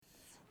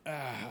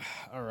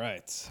All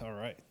right. All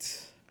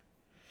right.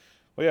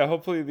 Well, yeah,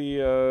 hopefully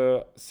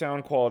the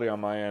sound quality on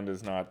my end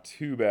is not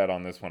too bad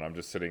on this one. I'm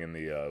just sitting in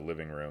the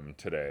living room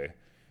today.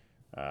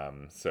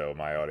 So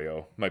my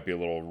audio might be a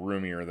little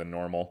roomier than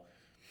normal.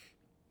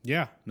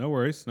 Yeah. No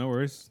worries. No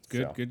worries.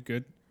 Good. So,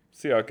 Good.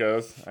 see how it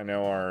goes. I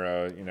know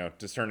our,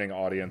 discerning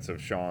audience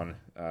of Sean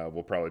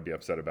will probably be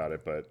upset about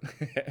it, but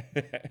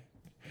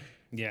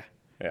Yeah.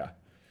 yeah.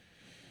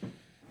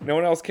 No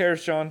one else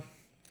cares, Sean,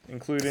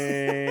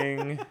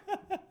 including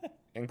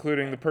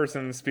the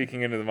person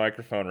speaking into the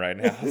microphone right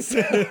now.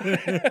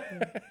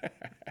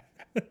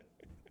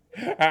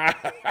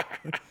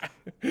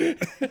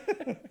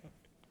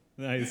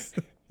 Nice.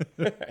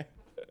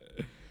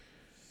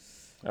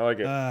 I like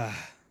it. I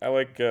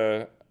like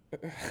I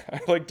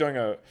like doing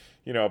a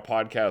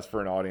podcast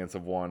for an audience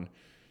of one.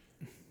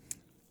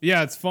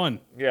 Yeah, it's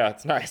fun. Yeah,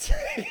 it's nice.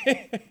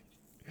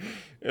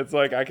 It's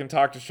like I can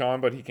talk to Sean,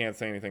 but he can't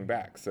say anything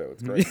back, so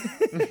it's great.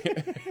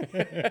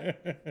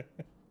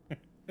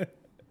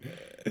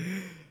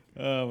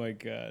 Oh my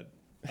god.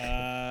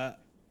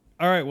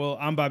 All right. Well,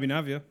 I'm Bobby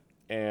Navia.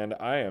 And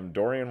I am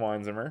Dorian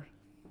Weinzimmer.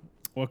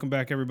 Welcome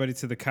back, everybody,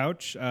 to the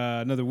couch.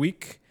 Another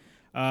week.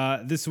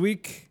 This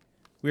week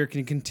we are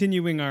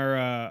continuing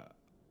our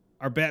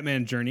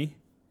Batman journey.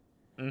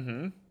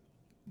 Mm-hmm.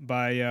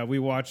 We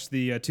watched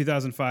the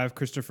 2005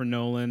 Christopher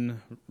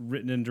Nolan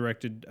written and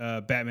directed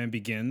Batman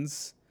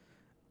Begins,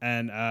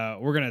 and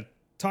we're gonna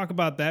talk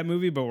about that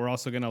movie, but we're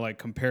also gonna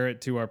compare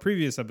it to our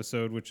previous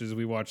episode, which is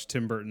we watched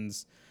Tim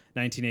Burton's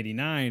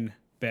 1989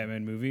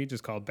 Batman movie,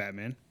 just called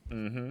Batman.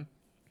 Mm-hmm.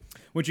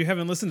 Which you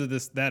haven't listened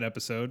to that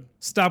episode,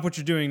 stop what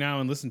you're doing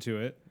now and listen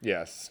to it.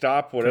 Yes,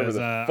 stop whatever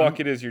the fuck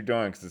it is you're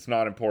doing, because it's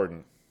not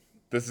important.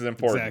 This is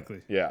important.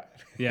 Exactly. Yeah.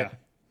 Yeah.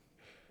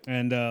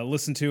 And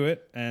listen to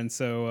it, and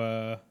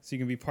so you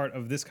can be part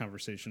of this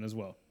conversation as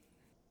well.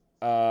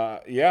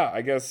 Yeah,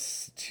 I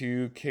guess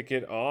to kick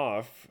it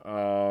off,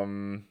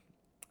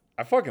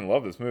 I fucking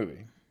love this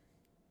movie.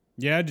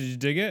 Yeah, did you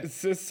dig it?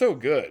 It's so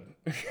good.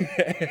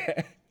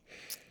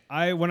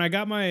 When I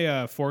got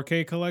my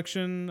 4K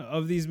collection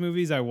of these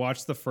movies, I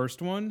watched the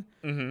first one,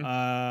 and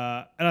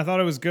I thought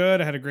it was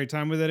good. I had a great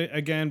time with it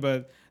again,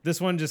 but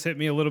this one just hit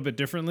me a little bit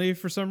differently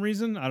for some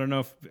reason. I don't know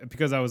if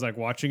because I was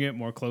watching it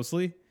more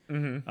closely.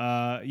 So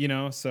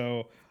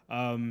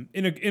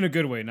in a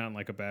good way, not in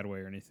a bad way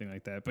or anything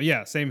like that. But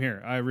yeah, same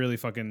here. I really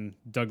fucking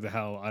dug the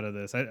hell out of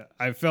this.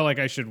 I felt like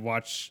I should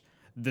watch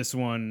this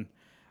one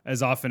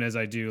as often as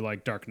I do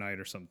Dark Knight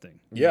or something.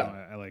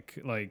 Yeah.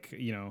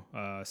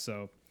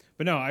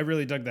 But no, I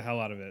really dug the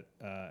hell out of it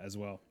as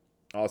well.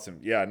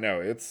 Awesome. Yeah,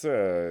 no, it's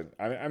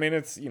I mean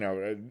it's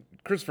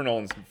Christopher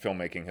Nolan's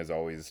filmmaking has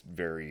always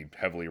very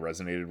heavily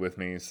resonated with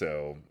me,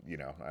 so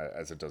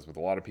as it does with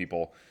a lot of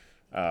people.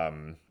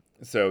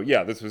 So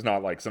yeah, this was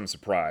not some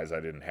surprise. I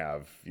didn't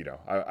have,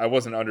 I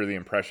wasn't under the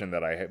impression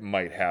that I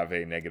might have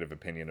a negative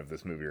opinion of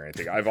this movie or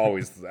anything. I've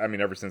always,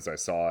 ever since I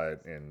saw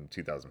it in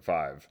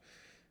 2005,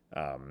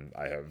 I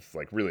have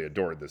really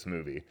adored this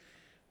movie.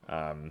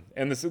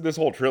 And this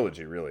whole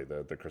trilogy, really,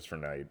 the Christopher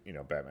Knight,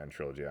 Batman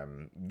trilogy.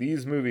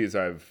 These movies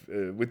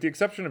with the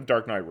exception of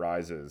Dark Knight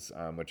Rises,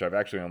 which I've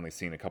actually only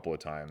seen a couple of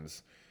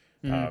times,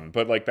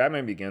 but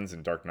Batman Begins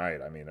and Dark Knight,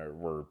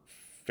 were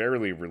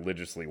fairly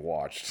religiously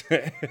watched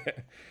by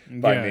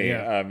me,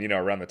 yeah.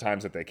 Around the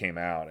times that they came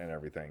out and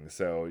everything.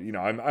 So,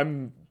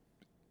 I'm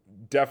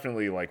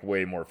definitely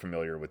way more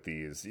familiar with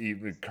these,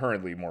 even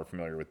currently more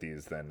familiar with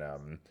these than,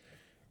 than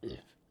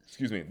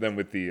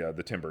with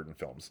the Tim Burton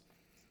films.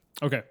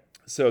 Okay.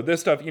 So this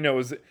stuff,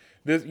 was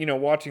this,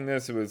 watching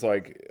this, it was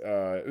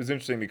it was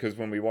interesting because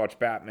when we watched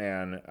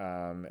Batman,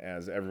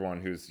 as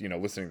everyone who's,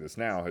 listening to this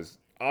now has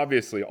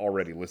obviously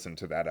already listened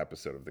to that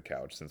episode of The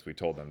Couch since we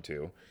told them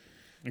to.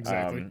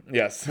 Exactly.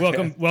 Yes.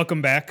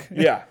 Welcome back.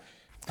 Yeah.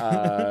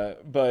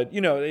 But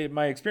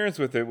my experience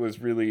with it was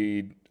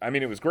really,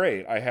 it was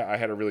great. I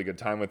had a really good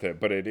time with it,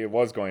 but it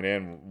was going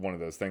in one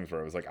of those things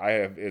where I was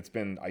I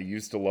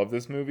used to love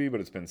this movie, but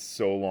it's been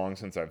so long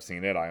since I've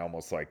seen it. I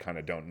almost kind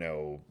of don't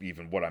know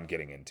even what I'm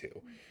getting into.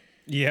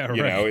 Yeah,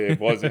 right. It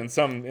was in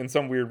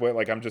some weird way.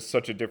 I'm just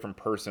such a different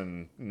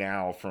person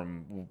now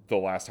from the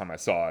last time I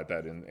saw it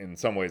that in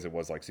some ways it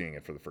was like seeing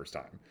it for the first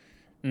time.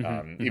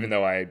 Even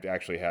though I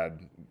actually had,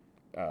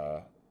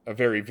 a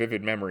very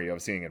vivid memory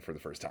of seeing it for the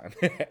first time.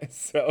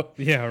 So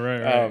yeah,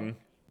 right.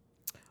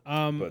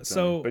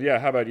 But yeah,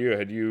 how about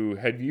you?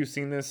 Had you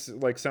seen this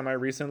semi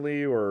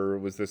recently, or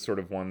was this sort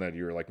of one that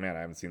you were man,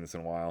 I haven't seen this in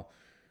a while?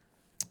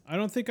 I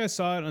don't think I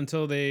saw it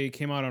until they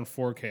came out on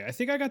 4K. I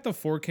think I got the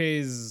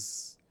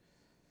 4Ks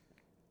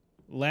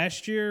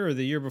last year or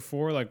the year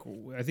before. I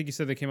think you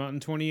said they came out in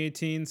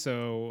 2018.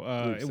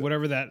 So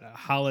whatever that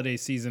holiday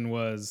season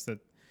was that,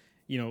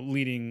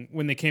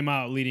 when they came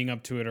out leading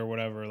up to it or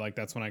whatever,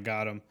 that's when I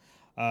got them.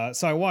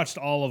 So I watched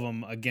all of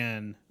them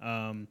again.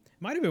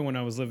 Might have been when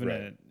I was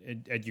living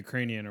at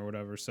Ukrainian or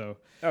whatever. So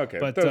okay,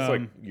 but that was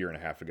a year and a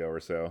half ago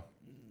or so.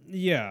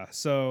 Yeah.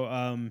 So,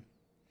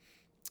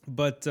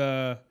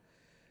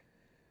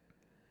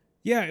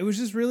 Yeah, it was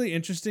just really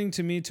interesting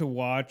to me to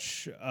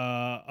watch.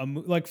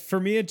 Like for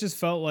me, it just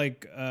felt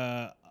like,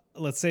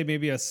 let's say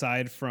maybe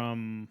aside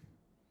from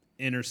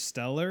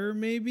Interstellar,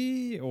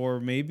 maybe, or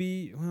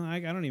maybe, well, I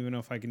don't even know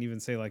if I can even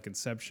say like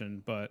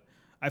Inception, but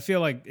I feel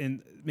like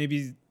in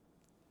maybe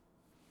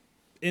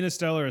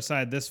Interstellar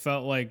aside, this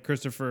felt like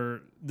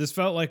This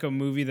felt like a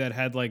movie that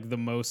had like the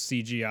most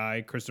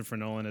CGI Christopher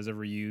Nolan has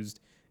ever used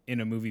in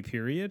a movie.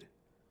 Period.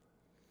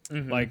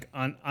 Like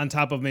on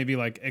top of maybe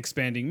like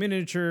expanding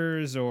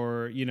miniatures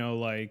or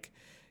like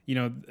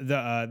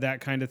the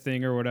that kind of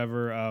thing or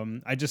whatever.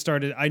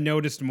 I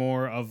noticed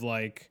more of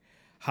like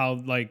how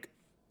like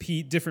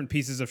different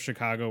pieces of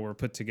Chicago were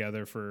put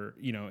together for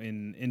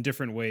in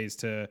different ways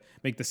to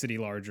make the city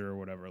larger or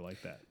whatever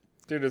like that.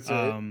 Dude,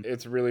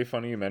 it's really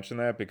funny you mentioned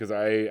that because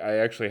I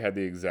actually had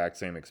the exact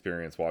same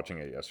experience watching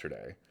it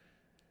yesterday.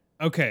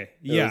 Okay,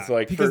 It yeah, was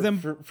like because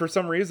for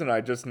some reason I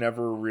just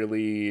never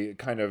really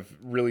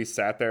really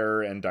sat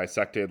there and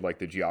dissected like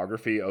the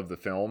geography of the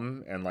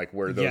film and like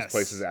where those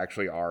places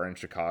actually are in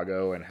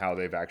Chicago and how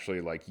they've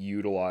actually like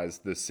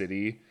utilized the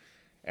city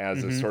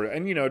as a sort of,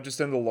 and just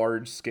in the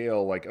large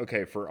scale, like,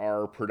 okay, for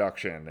our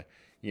production,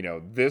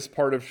 this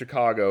part of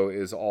Chicago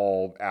is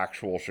all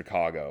actual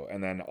Chicago,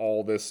 and then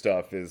all this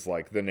stuff is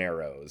like the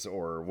Narrows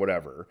or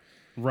whatever.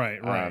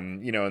 right.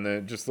 And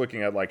then just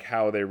looking at like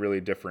how they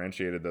really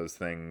differentiated those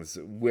things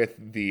with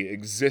the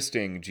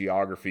existing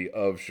geography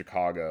of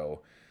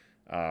Chicago,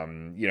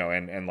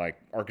 and like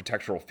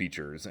architectural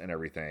features and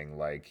everything,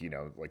 like,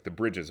 like the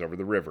bridges over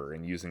the river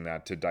and using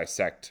that to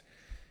dissect,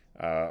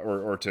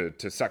 or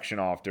to section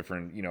off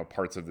different,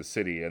 parts of the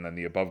city, and then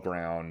the above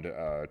ground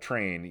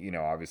train,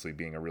 obviously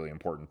being a really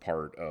important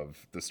part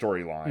of the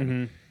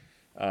storyline.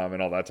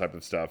 And all that type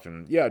of stuff.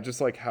 And yeah,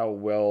 just like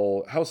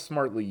how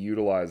smartly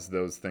utilized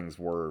those things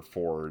were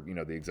for,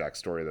 the exact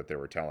story that they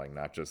were telling,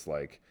 not just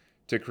like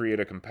to create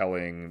a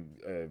compelling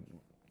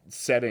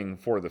setting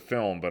for the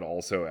film, but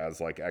also as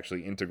like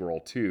actually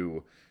integral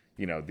to,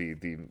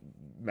 the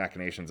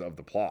machinations of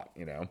the plot,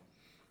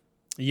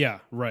 Yeah,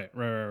 right.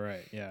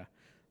 Yeah.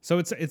 So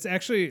it's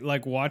actually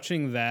like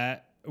watching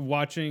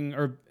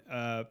or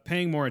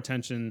paying more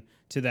attention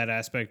to that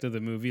aspect of the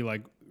movie,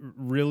 like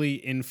really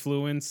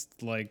influenced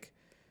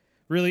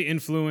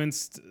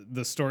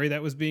the story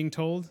that was being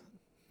told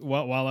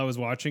while I was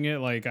watching it.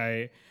 Like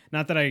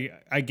not that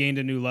I gained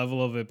a new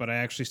level of it, but I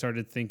actually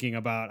started thinking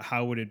about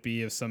how would it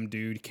be if some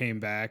dude came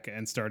back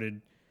and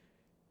started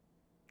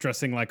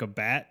dressing like a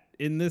bat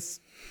in this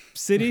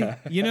city,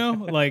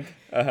 like,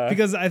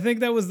 because I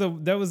think that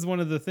was one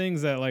of the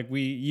things that like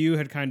you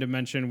had kind of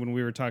mentioned when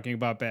we were talking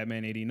about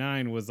Batman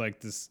 89 was like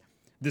this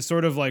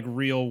sort of like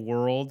real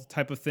world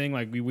type of thing.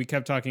 Like we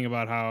kept talking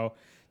about how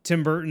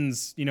Tim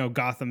Burton's,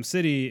 Gotham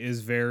City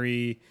is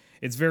very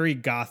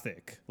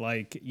gothic.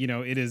 Like,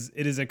 it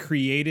is a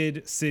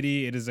created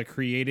city. It is a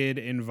created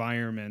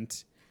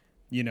environment,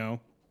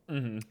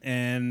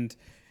 and,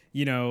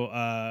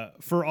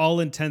 for all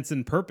intents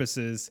and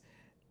purposes,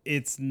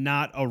 it's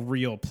not a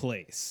real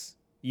place,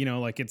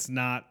 like it's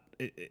not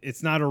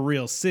a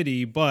real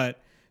city,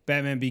 but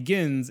Batman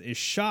Begins is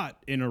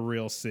shot in a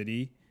real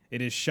city.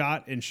 It is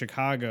shot in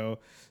Chicago.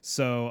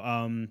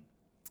 So,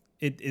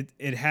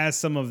 it has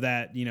some of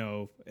that,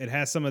 it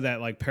has some of that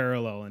like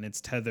parallel, and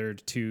it's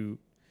tethered to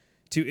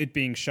it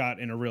being shot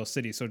in a real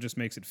city. So it just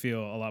makes it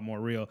feel a lot more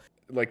real.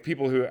 Like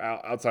people who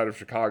outside of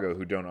Chicago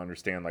who don't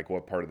understand like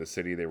what part of the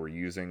city they were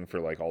using for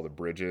like all the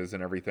bridges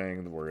and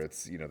everything, where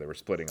it's, they were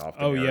splitting off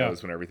the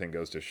Narrows when everything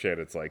goes to shit.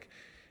 It's like,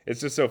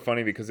 it's just so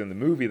funny because in the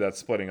movie that's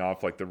splitting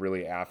off like the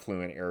really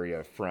affluent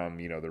area from,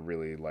 the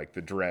really like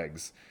the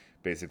dregs,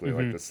 basically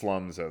like the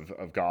slums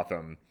of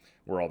Gotham,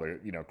 where all the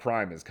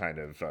crime is kind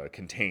of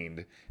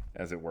contained,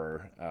 as it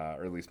were,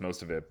 or at least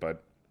most of it.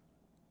 But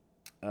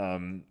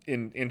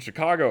in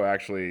Chicago,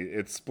 actually,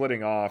 it's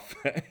splitting off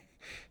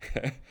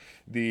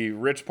the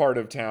rich part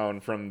of town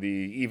from the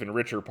even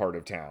richer part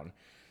of town.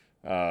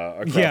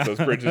 Across those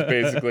bridges,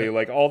 basically,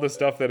 like all the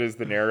stuff that is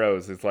the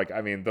Narrows. It's like,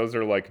 I mean, those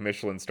are like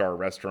Michelin star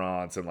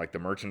restaurants, and like the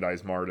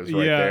Merchandise Mart is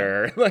right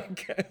there,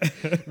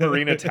 like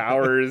Marina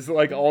Towers,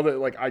 like all the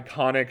like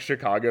iconic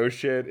Chicago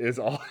shit is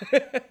all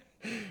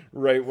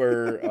right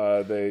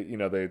where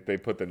they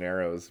put the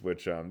Narrows,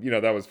 which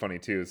that was funny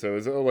too. So it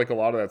was like a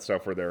lot of that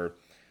stuff where they're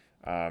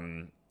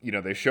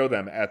they show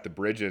them at the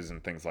bridges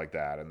and things like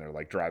that, and they're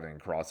like driving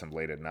across them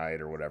late at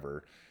night or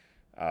whatever.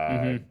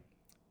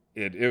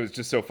 It was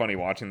just so funny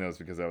watching those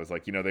because I was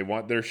like,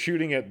 they're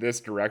shooting it this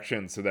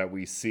direction so that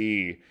we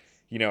see,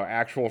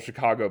 actual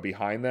Chicago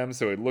behind them.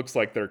 So it looks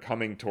like they're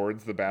coming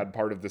towards the bad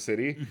part of the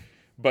city.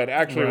 But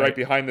actually right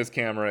behind this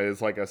camera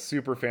is like a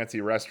super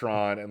fancy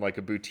restaurant and like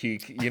a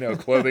boutique,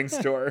 clothing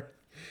store.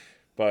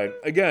 But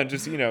again,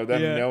 just, them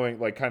knowing,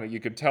 like, kind of, you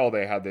could tell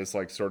they had this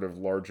like sort of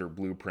larger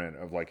blueprint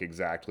of like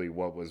exactly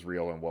what was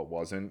real and what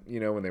wasn't,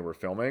 when they were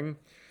filming.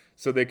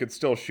 So they could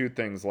still shoot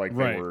things like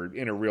they were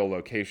in a real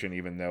location,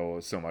 even though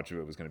so much of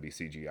it was going to be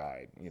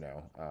CGI,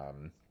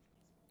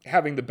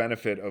 having the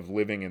benefit of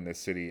living in this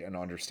city and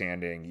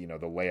understanding, you know,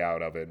 the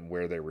layout of it and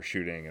where they were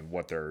shooting and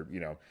what they're, you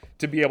know,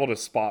 to be able to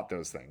spot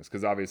those things.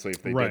 Because obviously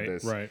if they did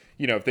this,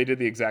 you know, if they did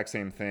the exact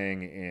same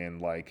thing in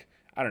like,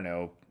 I don't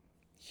know,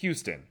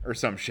 Houston or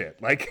some shit,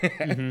 like,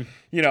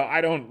 you know, I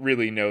don't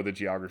really know the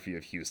geography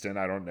of Houston.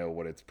 I don't know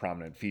what its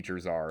prominent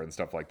features are and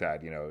stuff like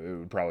that. You know,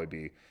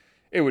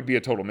 it would be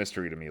a total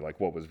mystery to me, like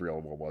what was real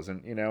and what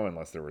wasn't, you know,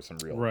 unless there were some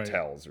real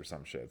tells or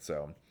some shit.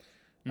 So,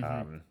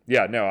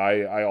 yeah, no,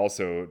 I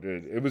also,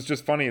 it was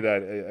just funny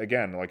that,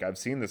 again, like I've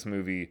seen this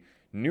movie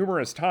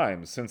numerous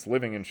times since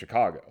living in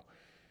Chicago.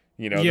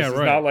 You know, this is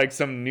not like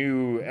some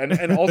new,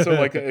 and also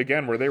like,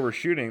 again, where they were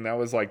shooting, that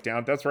was like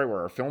that's right where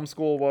our film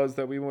school was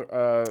that we went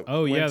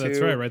that's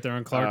right there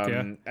on Clark,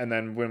 And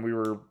then when we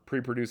were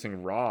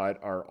pre-producing Rot,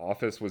 our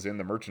office was in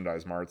the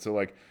Merchandise Mart. So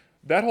like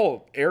that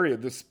whole area,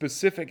 the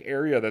specific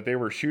area that they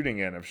were shooting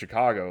in of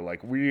Chicago,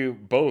 like we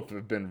both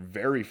have been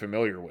very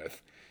familiar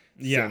with.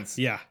 Since,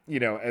 you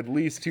know, at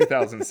least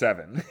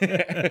 2007.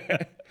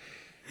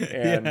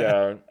 And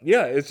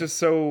it's just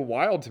so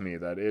wild to me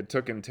that it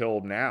took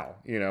until now,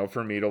 you know,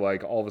 for me to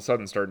like all of a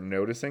sudden start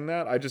noticing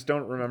that. I just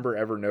don't remember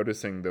ever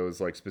noticing those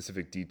like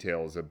specific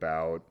details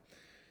about,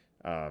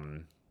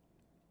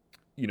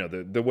 you know,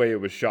 the way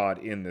it was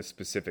shot in this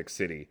specific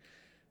city.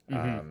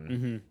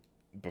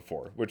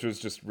 Before, which was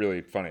just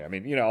really funny. I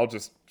mean, you know, I'll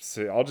just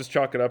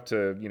chalk it up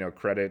to, you know,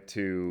 credit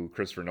to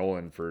Christopher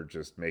Nolan for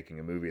just making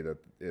a movie that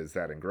is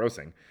that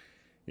engrossing,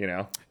 you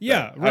know?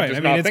 Yeah, but right. I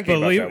mean, it's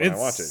believable. I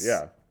watch it.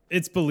 Yeah,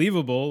 it's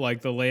believable,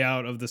 like the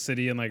layout of the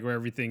city and like where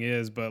everything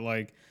is. But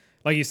like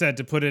you said,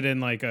 to put it in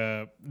like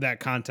that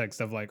context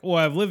of like, oh,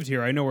 I've lived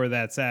here, I know where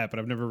that's at, but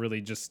I've never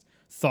really just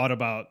thought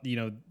about, you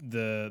know,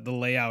 the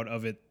layout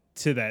of it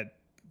to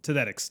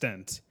that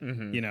extent.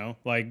 You know,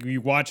 like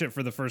you watch it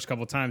for the first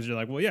couple of times, you're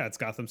like, well, yeah, it's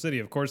Gotham City,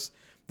 of course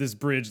this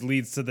bridge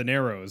leads to the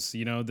Narrows,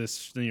 you know,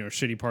 this, you know,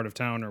 shitty part of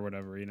town or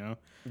whatever, you know.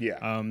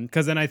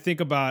 Because then I think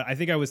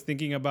I was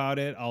thinking about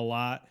it a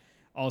lot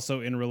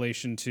also in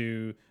relation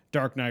to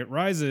Dark Knight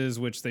Rises,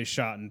 which they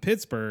shot in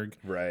Pittsburgh,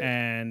 right?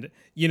 And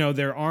you know,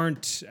 there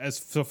aren't, as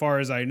so far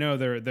as I know,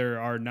 there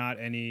are not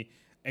any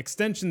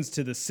extensions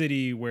to the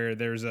city where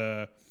there's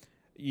a,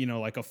 you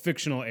know, like a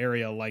fictional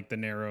area like the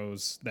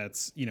Narrows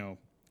that's, you know,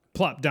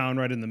 plopped down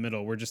right in the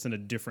middle. We're just in a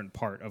different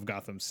part of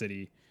Gotham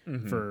City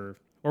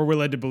or we're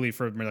led to believe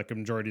for like a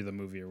majority of the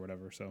movie or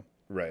whatever. So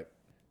right,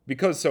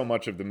 because so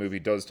much of the movie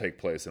does take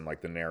place in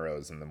like the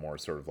Narrows and the more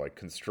sort of like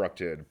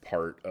constructed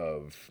part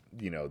of,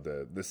 you know,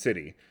 the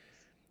city.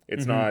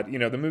 It's not, you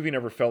know, the movie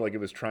never felt like it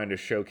was trying to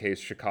showcase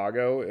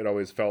Chicago. It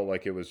always felt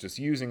like it was just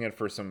using it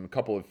for some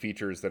couple of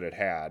features that it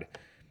had.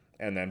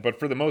 And then, but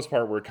for the most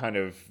part, we're kind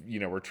of, you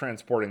know, we're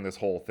transporting this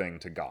whole thing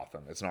to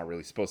Gotham. It's not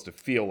really supposed to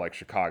feel like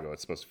Chicago.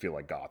 It's supposed to feel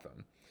like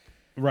Gotham.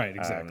 Right,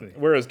 exactly.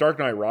 Whereas Dark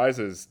Knight,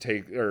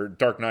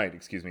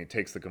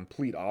 takes the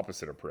complete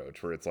opposite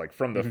approach, where it's like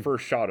from the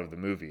first shot of the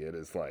movie, it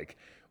is like,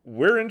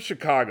 we're in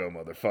Chicago,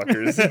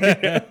 motherfuckers.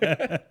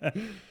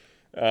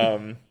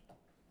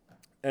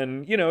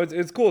 And, you know,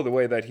 it's cool the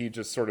way that he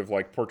just sort of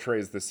like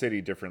portrays the city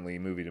differently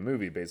movie to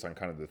movie based on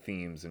kind of the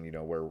themes and, you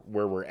know,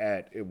 where we're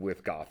at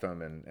with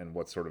Gotham and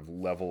what sort of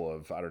level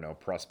of, I don't know,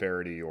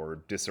 prosperity or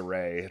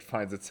disarray it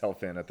finds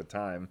itself in at the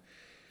time.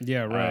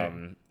 Yeah,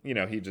 right. You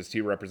know, he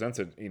represents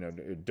it, you know,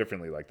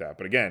 differently like that.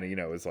 But again, you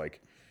know, it's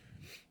like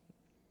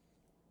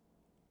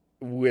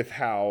with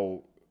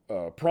how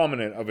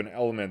prominent of an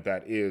element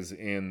that is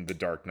in The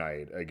Dark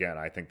Knight. Again,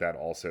 I think that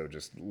also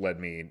just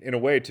led me in a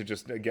way to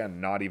just, again,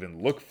 not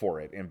even look for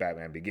it in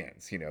Batman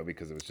Begins, you know,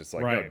 because it was just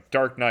like, no,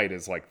 Dark Knight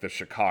is like the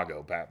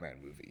Chicago Batman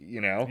movie,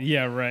 you know?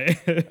 Yeah, right.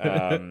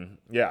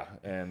 Yeah.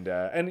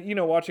 And, you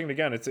know, watching it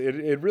again,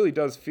 it really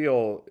does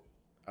feel,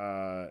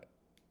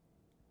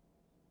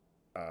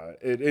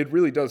 it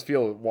really does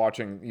feel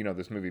watching, you know,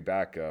 this movie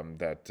back,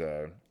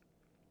 that,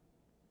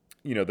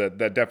 you know,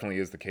 that definitely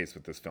is the case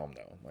with this film,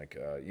 though. Like,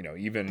 you know,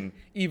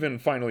 even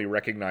finally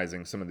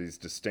recognizing some of these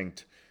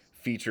distinct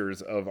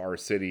features of our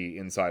city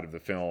inside of the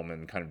film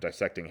and kind of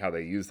dissecting how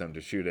they use them to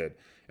shoot it.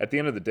 At the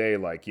end of the day,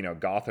 like, you know,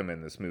 Gotham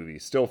in this movie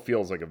still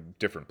feels like a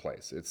different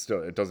place.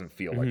 It doesn't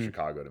feel like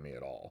Chicago to me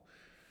at all.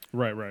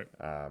 Right.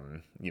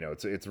 You know,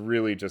 it's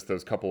really just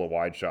those couple of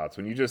wide shots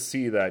when you just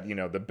see that, you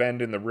know, the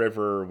bend in the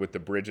river with the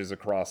bridges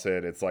across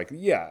it. It's like,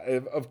 yeah,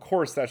 of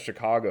course that's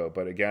Chicago,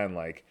 but again,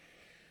 like,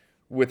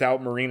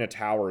 without Marina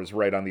Towers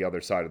right on the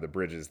other side of the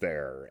bridges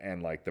there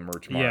and like the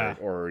Merch Mart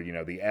or, you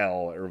know, the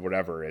L or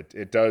whatever,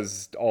 it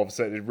does all of a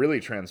sudden, it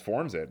really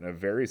transforms it in a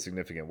very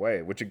significant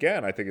way, which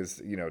again, I think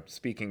is, you know,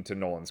 speaking to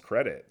Nolan's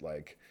credit,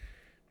 like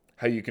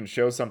how you can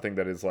show something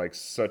that is like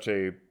such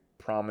a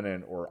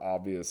prominent or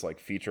obvious like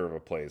feature of a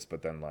place,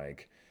 but then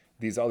like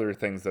these other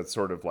things that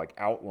sort of like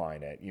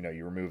outline it, you know,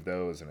 you remove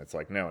those and it's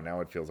like, no,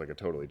 now it feels like a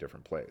totally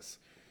different place.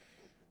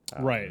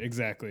 Right,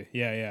 exactly.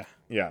 Yeah, yeah.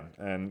 Yeah,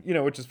 and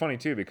which is funny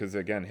too, because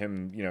again,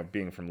 him,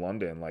 being from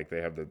London, like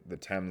they have the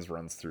Thames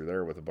runs through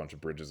there with a bunch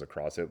of bridges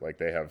across it. Like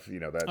they have,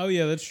 that Oh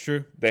yeah, that's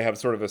true. they have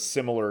sort of a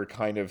similar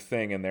kind of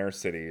thing in their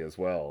city as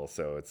well.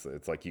 So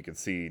it's like you could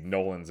see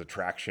Nolan's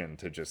attraction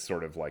to just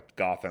sort of like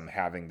Gotham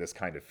having this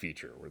kind of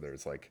feature where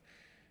there's like,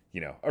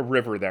 a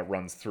river that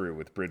runs through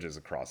with bridges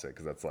across it,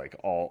 because that's like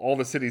all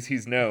the cities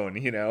he's known,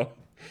 Yeah,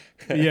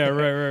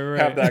 right.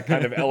 have that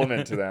kind of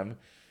element to them.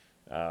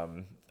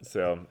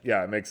 So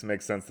yeah, it makes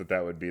sense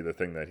that would be the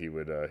thing that he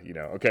would,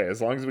 okay,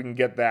 as long as we can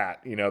get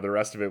that, the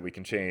rest of it we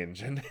can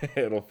change and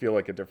it'll feel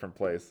like a different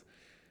place.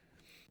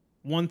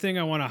 One thing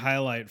I want to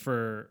highlight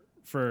for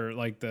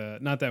like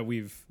not that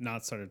we've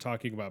not started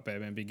talking about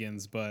Batman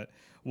Begins, but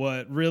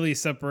what really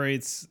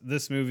separates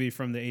this movie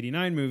from the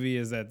 89 movie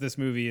is that this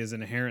movie is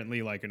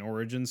inherently like an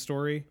origin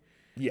story.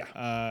 Yeah.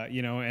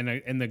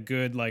 And the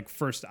good like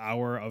first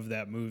hour of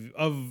that movie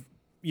of,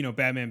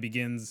 Batman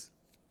Begins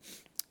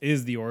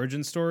is the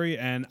origin story.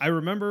 And I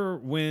remember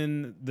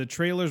when the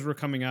trailers were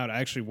coming out, I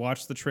actually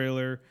watched the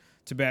trailer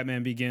to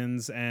Batman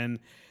Begins, and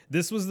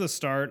this was the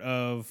start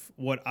of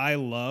what I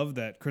love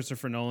that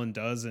Christopher Nolan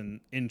does in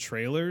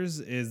trailers,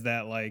 is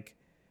that like,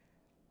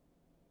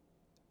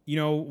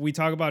 we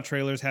talk about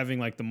trailers having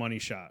like the money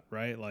shot,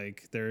 right?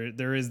 Like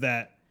there is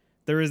that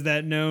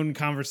known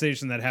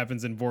conversation that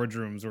happens in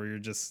boardrooms where you're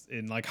just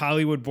in like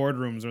Hollywood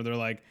boardrooms where they're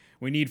like,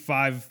 we need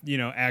 5,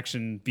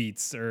 action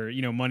beats or,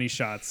 money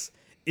shots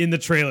in the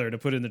trailer to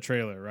put in the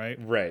trailer, right?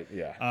 Right,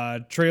 yeah.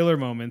 Trailer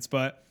moments.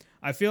 But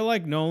I feel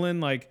like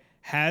Nolan like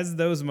has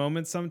those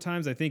moments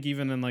sometimes. I think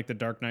even in like the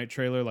Dark Knight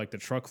trailer, like the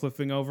truck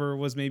flipping over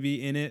was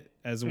maybe in it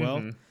as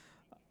well.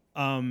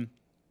 Mm-hmm.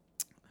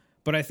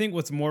 But I think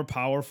what's more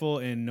powerful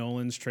in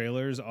Nolan's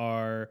trailers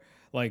are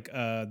like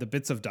the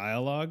bits of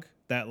dialogue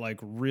that like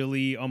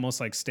really almost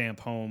like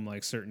stamp home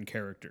like certain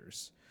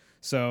characters.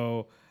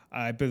 So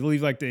I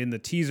believe like in the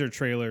teaser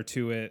trailer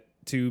to it,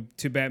 to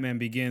Batman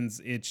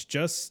Begins, it's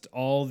just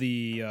all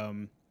the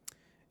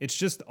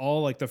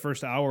like the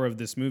first hour of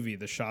this movie,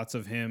 the shots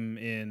of him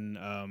in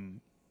I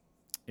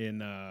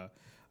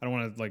don't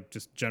want to like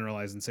just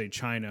generalize and say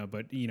China,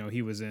 but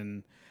he was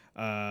in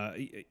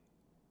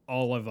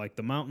all of like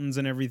the mountains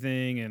and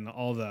everything and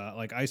all the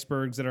like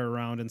icebergs that are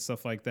around and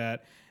stuff like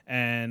that.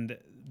 And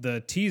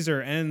the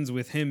teaser ends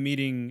with him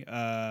meeting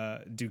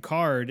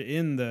Ducard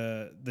in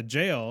the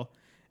jail.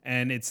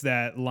 And it's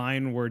that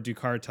line where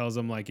Ducard tells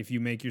him, like, if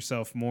you make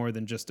yourself more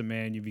than just a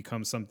man, you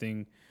become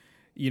something,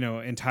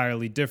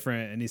 entirely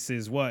different. And he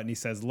says, what? And he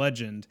says,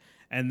 legend.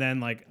 And then,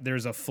 like,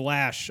 there's a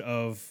flash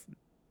of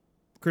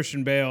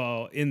Christian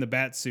Bale in the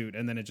bat suit,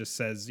 and then it just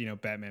says,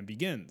 Batman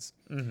Begins.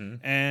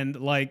 Mm-hmm.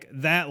 And, like,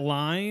 that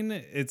line,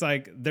 it's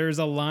like there's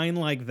a line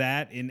like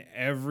that in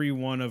every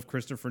one of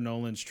Christopher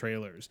Nolan's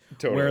trailers.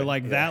 Totally. Where,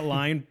 like, that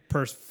line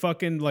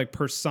fucking, like,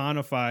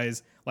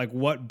 personifies like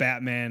what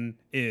Batman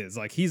is.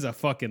 Like, he's a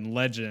fucking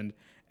legend,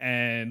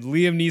 and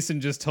Liam Neeson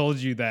just told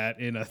you that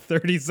in a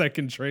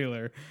 30-second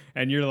trailer,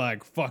 and you're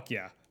like, fuck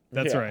yeah,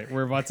 that's right.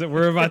 We're about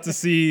to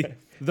see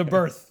the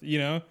birth,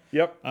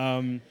 Yep.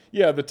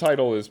 Yeah, the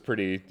title is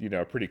pretty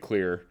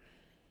clear.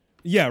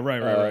 Yeah,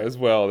 right. As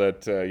well,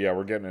 that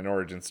we're getting an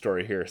origin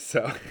story here.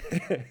 So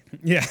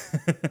yeah.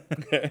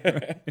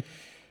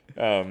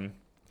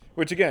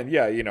 Which again,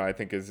 I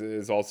think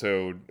is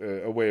also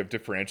a way of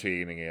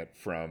differentiating it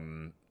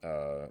from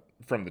the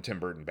Tim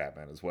Burton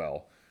Batman as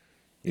well.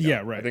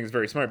 Yeah, right. I think it's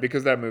very smart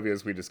because that movie,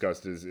 as we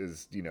discussed,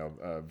 is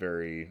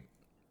very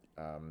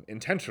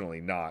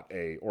intentionally not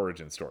a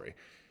origin story.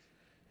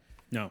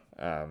 No.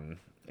 And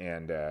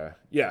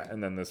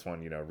then this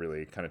one,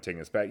 really kind of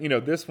taking us back.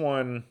 This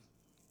one,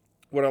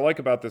 what I like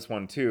about this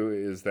one too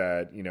is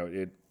that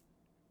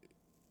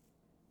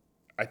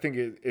I think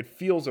it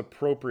feels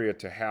appropriate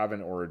to have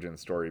an origin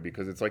story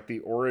because it's like the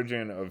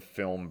origin of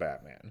film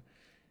Batman,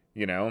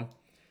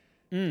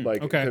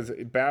 like, because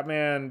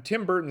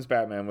Tim Burton's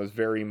Batman was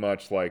very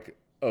much like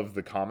of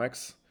the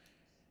comics.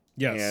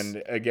 Yes.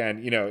 And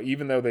again,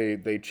 even though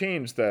they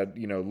changed that,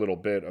 little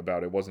bit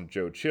about it wasn't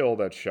Joe Chill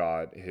that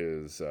shot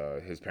his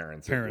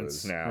parents. It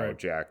was now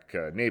Jack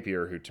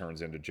Napier who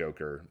turns into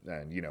Joker.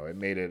 And, it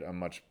made it a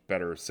much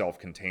better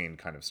self-contained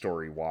kind of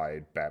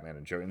story-wide Batman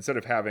and Joker. Instead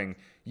of having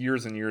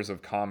years and years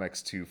of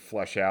comics to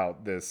flesh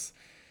out this,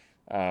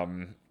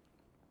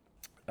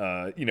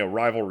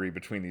 rivalry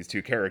between these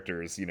two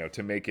characters,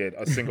 to make it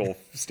a single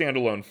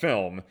standalone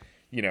film,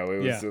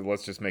 it was,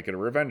 let's just make it a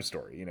revenge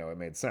story. It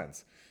made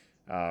sense.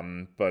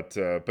 But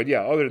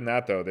yeah, other than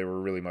that, though, they were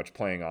really much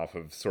playing off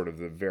of sort of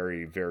the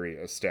very, very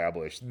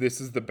established,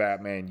 this is the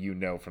Batman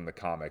from the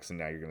comics, and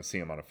now you're going to see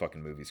him on a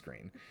fucking movie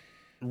screen.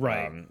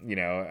 Right.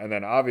 And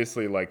then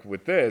obviously, like,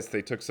 with this,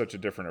 they took such a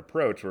different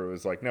approach where it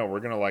was like, no, we're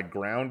going to, like,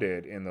 ground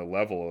it in the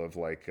level of,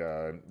 like,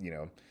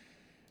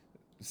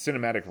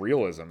 cinematic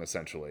realism,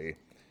 essentially.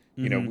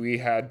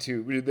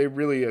 Mm-hmm. They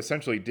really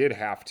essentially did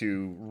have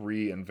to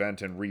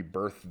reinvent and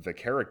rebirth the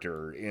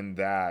character in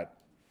that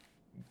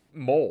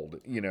mold,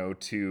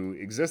 to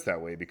exist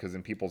that way, because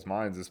in people's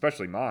minds,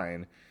 especially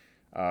mine,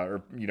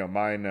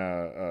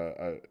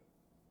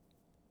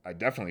 I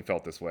definitely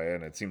felt this way,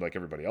 and it seemed like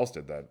everybody else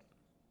did that.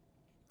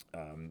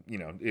 You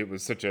know, it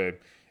was such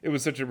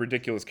a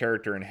ridiculous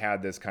character and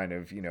had this kind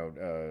of, you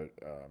know,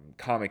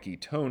 comic-y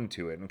tone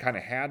to it, and kind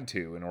of had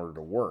to in order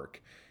to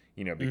work,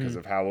 you know, because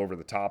of how over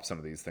the top some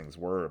of these things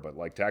were. But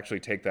like to actually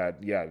take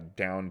that,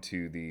 down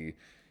to the,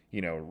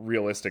 you know,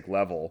 realistic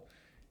level,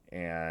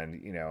 and,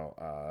 you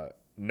know,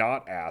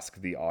 not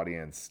ask the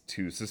audience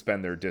to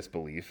suspend their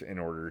disbelief in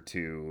order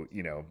to,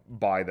 you know,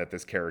 buy that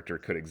this character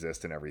could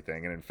exist and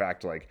everything. And in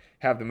fact, like,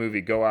 have the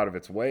movie go out of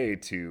its way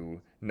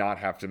to not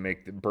have to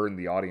burden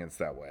the audience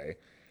that way.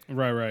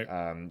 Right.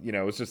 You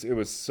know, it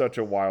was such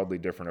a wildly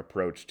different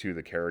approach to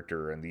the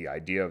character and the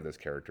idea of this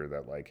character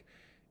that, like,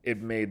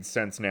 it made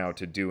sense now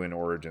to do an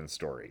origin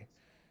story.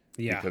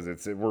 Yeah.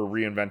 Because we're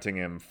reinventing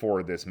him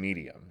for this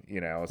medium,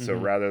 you know? So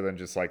rather than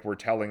just like, we're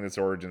telling this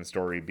origin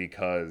story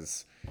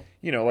because,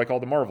 you know, like all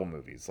the Marvel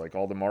movies, like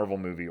all the Marvel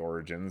movie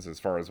origins, as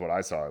far as what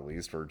I saw at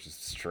least, were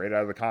just straight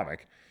out of the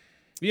comic.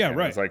 Yeah, and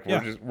right. It's like,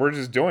 we're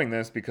just doing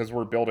this because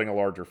we're building a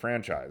larger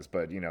franchise.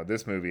 But, you know,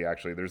 this movie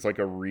actually, there's like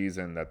a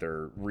reason that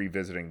they're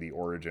revisiting the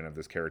origin of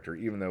this character,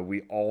 even though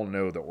we all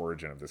know the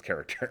origin of this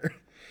character.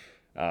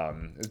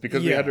 Is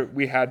because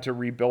we had to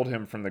rebuild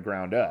him from the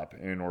ground up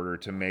in order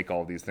to make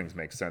all these things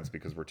make sense,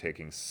 because we're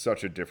taking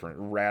such a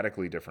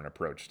radically different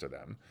approach to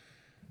them.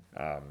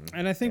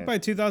 And I think by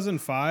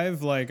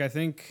 2005, like, I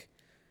think,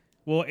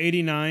 well,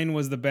 89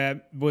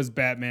 was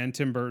Batman,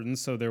 Tim Burton,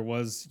 so there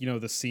was, you know,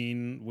 the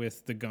scene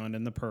with the gun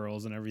and the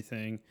pearls and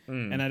everything.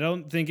 And I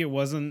don't think it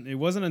wasn't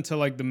until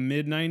like the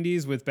mid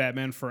 90s with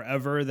Batman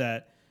Forever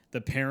that the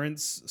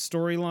parents'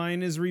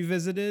 storyline is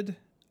revisited.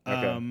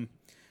 Okay.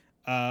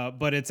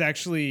 But it's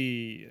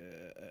actually,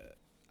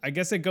 I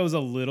guess it goes a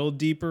little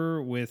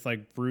deeper with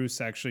like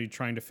Bruce actually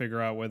trying to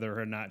figure out whether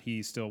or not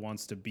he still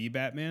wants to be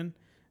Batman,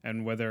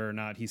 and whether or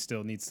not he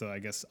still needs to, I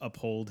guess,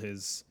 uphold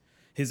his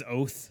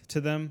oath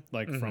to them,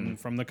 like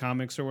from the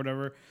comics or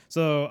whatever.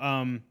 So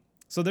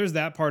so there's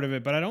that part of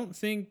it, but I don't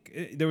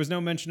think there was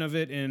no mention of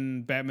it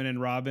in Batman and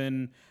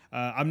Robin.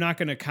 I'm not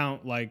going to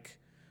count like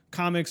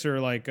comics or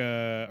like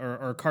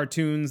or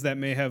cartoons that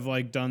may have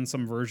like done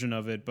some version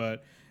of it,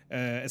 but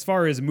as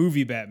far as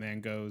movie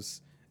Batman goes,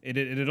 it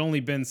had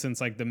only been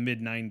since like the mid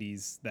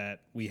 90s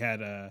that we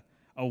had a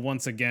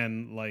once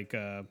again like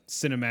a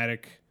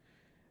cinematic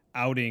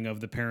outing of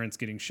the parents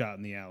getting shot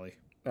in the alley.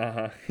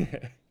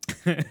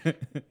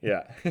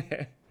 Yeah.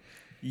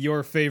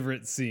 Your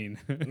favorite scene.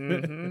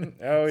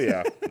 Oh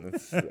yeah.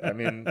 I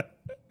mean,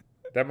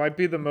 that might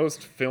be the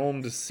most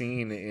filmed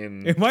scene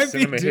in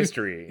cinema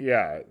history.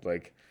 Yeah,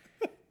 like,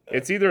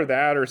 it's either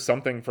that or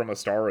something from A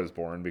Star Is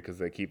Born, because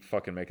they keep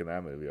fucking making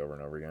that movie over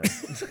and over again.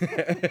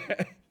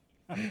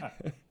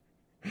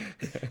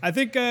 I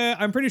think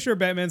I'm pretty sure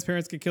Batman's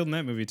parents get killed in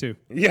that movie too.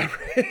 Yeah.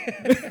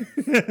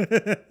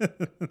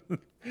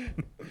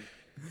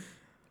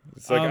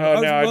 It's like,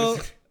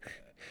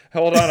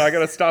 hold on, I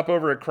gotta stop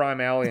over at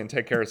Crime Alley and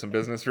take care of some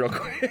business real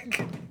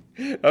quick.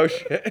 Oh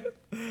shit.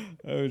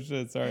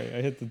 Sorry,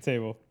 I hit the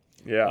table.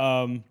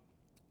 Yeah.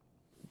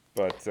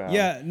 But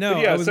yeah, no.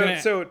 But yeah,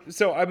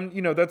 so I'm,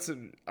 you know,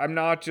 I'm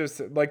not just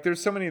like, there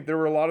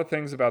were a lot of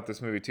things about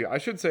this movie too. I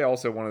should say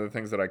also, one of the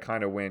things that I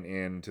kind of went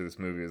into this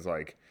movie is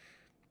like,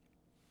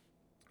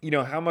 you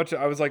know, how much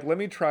I was like, let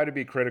me try to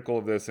be critical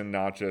of this and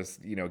not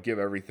just, you know, give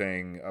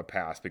everything a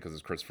pass because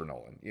it's Christopher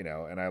Nolan, you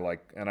know, and I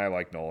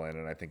like Nolan,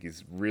 and I think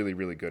he's really,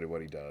 really good at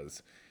what he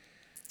does.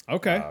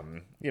 Okay.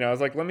 You know, I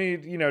was like, let me,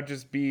 you know,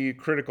 just be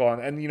critical.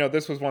 And, you know,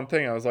 this was one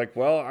thing. I was like,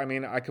 well, I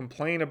mean, I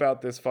complain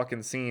about this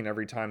fucking scene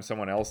every time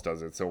someone else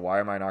does it. So why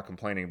am I not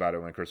complaining about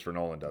it when Christopher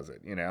Nolan does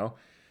it, you know?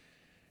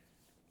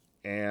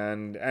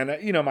 And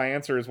you know, my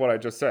answer is what I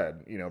just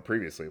said, you know,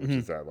 previously, which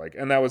is that, like,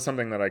 and that was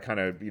something that I kind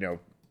of, you know,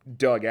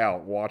 dug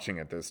out watching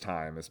it this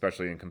time,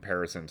 especially in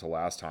comparison to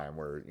last time,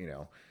 where, you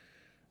know,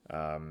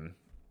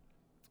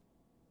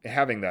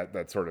 having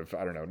that sort of,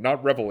 I don't know,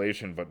 not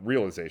revelation, but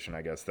realization,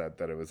 I guess, that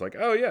it was like,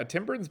 oh yeah,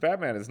 Tim Burton's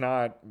Batman it's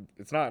not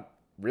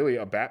really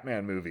a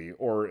Batman movie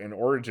or an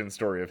origin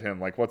story of him,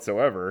 like,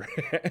 whatsoever.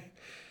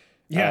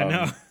 Yeah,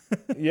 no.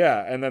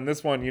 Yeah, and then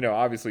this one, you know,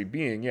 obviously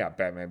being,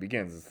 Batman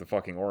Begins, it's the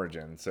fucking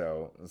origin.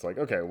 So it's like,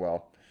 okay,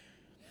 well,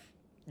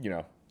 you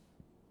know,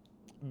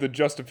 the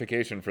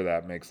justification for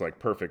that makes like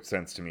perfect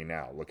sense to me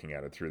now, looking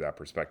at it through that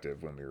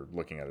perspective. When we were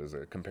looking at it as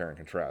a compare and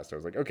contrast, I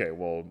was like, okay,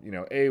 well, you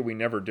know, we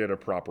never did a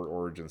proper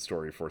origin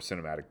story for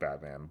cinematic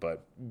Batman,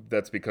 but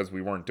that's because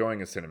we weren't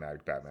doing a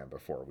cinematic Batman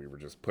before. We were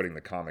just putting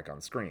the comic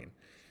on screen.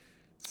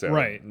 So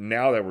right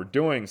now that we're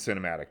doing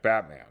cinematic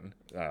Batman,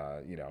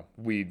 you know,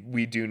 we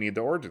do need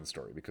the origin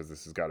story, because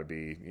this has got to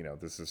be, you know,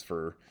 this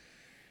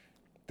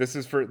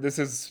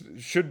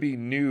should be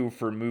new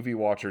for movie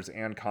watchers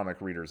and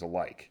comic readers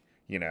alike.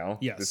 You know,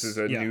 yes. This is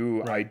a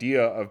new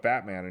idea of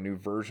Batman, a new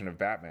version of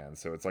Batman.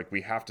 So it's like,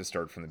 we have to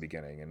start from the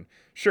beginning. And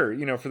sure,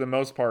 you know, for the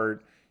most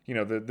part, you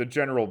know, the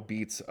general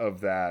beats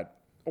of that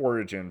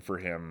origin for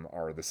him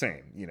are the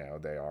same. You know,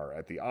 they are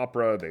at the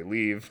opera, they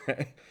leave,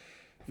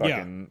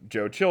 fucking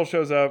Joe Chill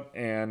shows up,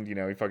 and, you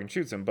know, he fucking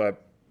shoots him.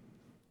 But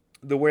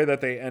the way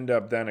that they end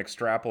up then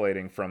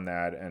extrapolating from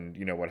that, and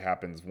you know what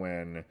happens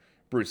when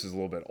Bruce is a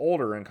little bit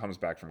older and comes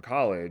back from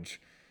college,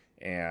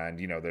 and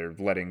you know they're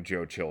letting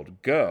Joe Chill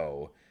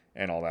go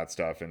and all that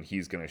stuff, and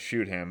he's gonna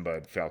shoot him,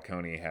 but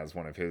Falcone has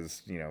one of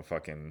his, you know,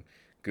 fucking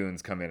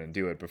goons come in and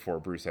do it before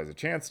Bruce has a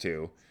chance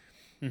to.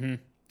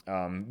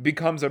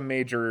 Becomes a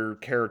major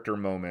character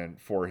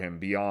moment for him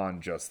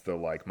beyond just the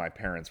like, my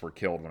parents were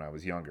killed when I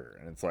was younger,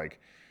 and it's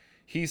like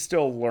he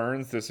still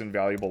learns this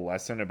invaluable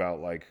lesson about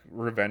like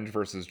revenge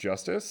versus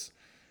justice,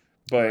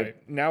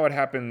 but now it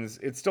happens,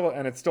 it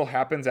still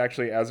happens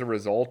actually as a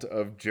result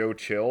of Joe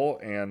Chill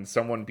and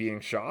someone being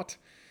shot.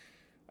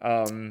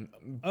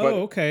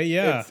 Okay,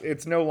 yeah.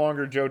 It's no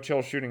longer Joe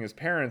Chill shooting his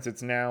parents,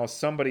 it's now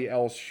somebody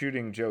else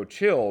shooting Joe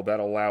Chill that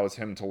allows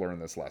him to learn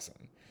this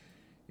lesson,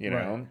 you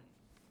know.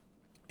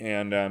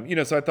 And you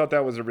know, so I thought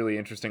that was a really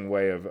interesting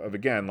way of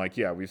again, like,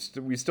 yeah, we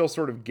still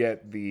sort of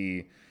get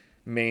the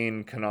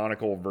main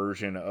canonical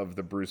version of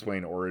the Bruce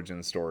Wayne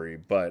origin story,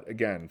 but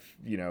again,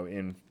 you know,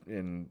 in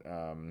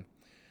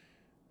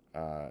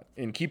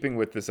keeping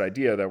with this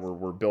idea that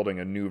we're building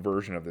a new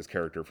version of this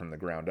character from the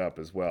ground up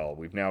as well,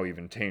 we've now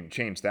even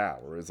changed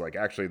that, where it's like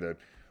actually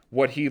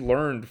what he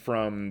learned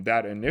from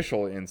that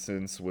initial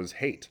instance was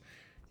hate,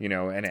 you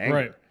know, and anger.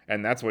 Right.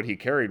 And that's what he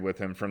carried with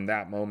him from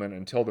that moment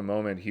until the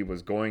moment he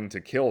was going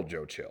to kill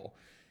Joe Chill,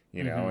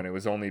 you know, and it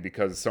was only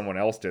because someone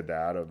else did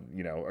that,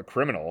 you know, a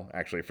criminal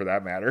actually for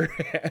that matter,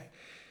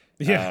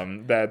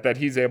 that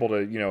he's able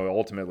to, you know,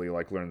 ultimately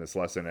like learn this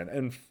lesson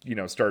and you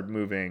know, start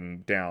moving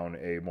down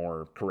a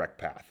more correct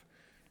path,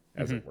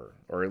 as it were,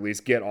 or at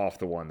least get off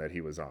the one that he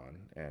was on.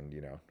 And,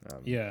 you know,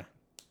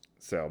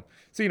 So,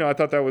 you know, I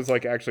thought that was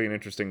like actually an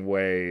interesting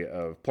way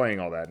of playing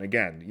all that. And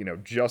again, you know,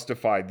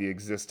 justified the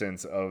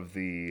existence of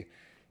the,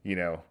 you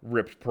know,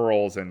 ripped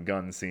pearls and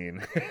gun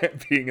scene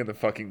being in the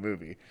fucking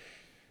movie.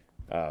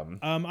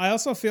 I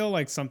also feel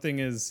like something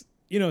is,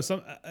 you know,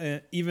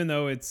 even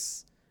though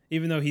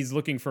he's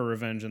looking for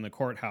revenge in the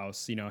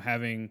courthouse, you know,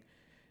 having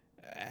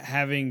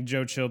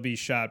Joe Chill be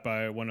shot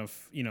by one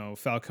of, you know,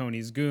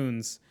 Falcone's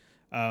goons,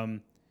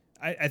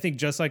 I think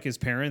just like his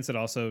parents, it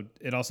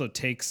also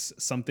takes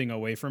something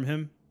away from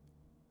him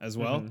as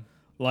well.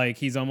 Like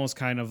he's almost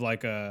kind of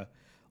like a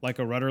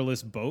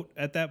rudderless boat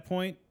at that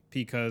point,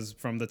 because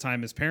from the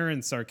time his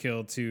parents are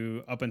killed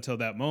to up until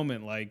that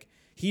moment, like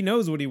he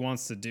knows what he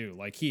wants to do.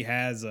 Like he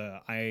has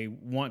I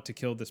want to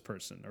kill this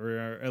person,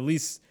 or at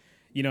least,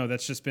 you know,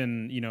 that's just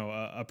been, you know,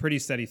 a pretty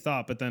steady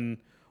thought. But then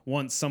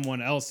once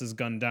someone else is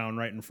gunned down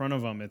right in front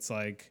of him, it's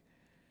like,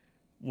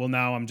 well,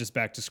 now I'm just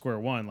back to square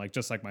one. Like,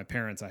 just like my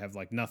parents, I have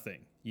like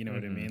nothing, you know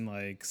what I mean?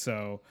 Like,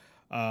 so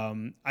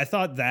I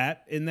thought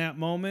that in that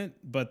moment,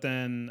 but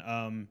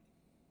then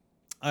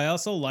I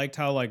also liked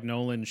how like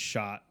Nolan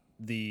shot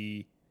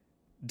the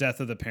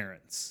death of the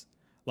parents.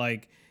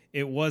 Like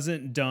it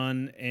wasn't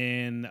done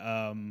in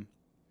and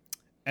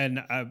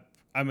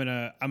I'm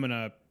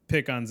gonna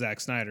pick on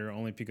Zack Snyder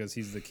only because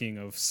he's the king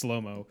of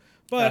slow-mo,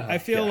 but I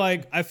feel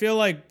like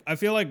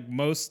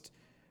most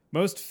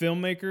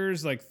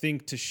filmmakers like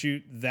think to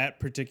shoot that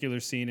particular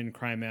scene in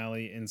Crime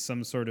Alley in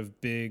some sort of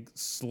big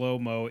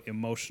slow-mo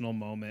emotional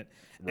moment.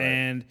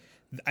 And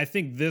I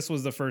think this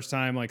was the first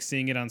time like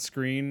seeing it on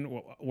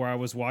screen where I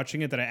was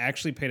watching it that I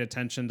actually paid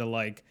attention to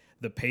like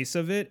the pace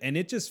of it, and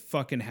it just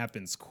fucking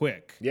happens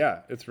quick.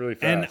 Yeah, it's really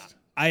fast. And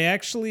I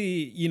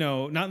actually, you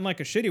know, not in like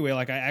a shitty way,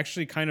 like I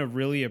actually kind of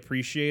really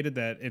appreciated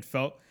that it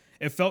felt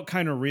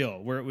kind of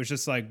real, where it was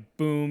just like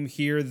boom,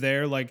 here,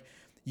 there, like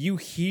you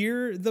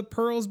hear the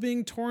pearls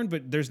being torn,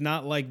 but there's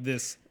not like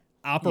this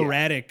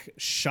operatic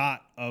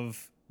shot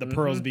of the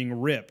pearls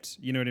being ripped.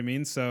 You know what I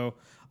mean? So,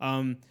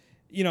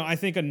 you know, I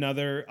think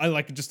I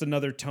like just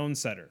another tone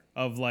setter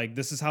of like,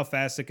 this is how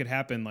fast it could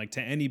happen, like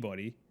to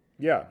anybody.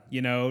 Yeah.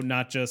 You know,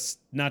 not just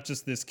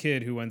this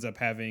kid who ends up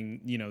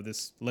having, you know,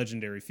 this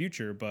legendary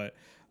future, but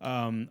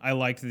I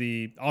liked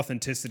the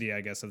authenticity,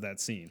 I guess, of that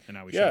scene and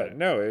how we shot it.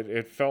 No,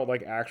 it felt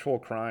like actual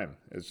crime.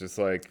 It's just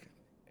like,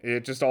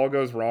 it just all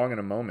goes wrong in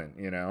a moment,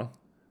 you know?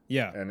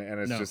 Yeah. And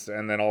it's just,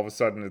 and then all of a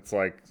sudden it's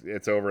like,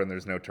 it's over and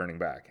there's no turning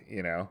back,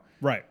 you know?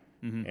 Right.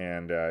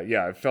 And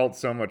it felt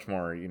so much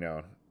more, you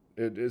know,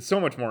 it's so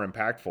much more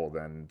impactful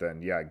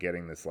than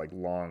getting this like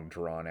long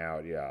drawn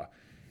out,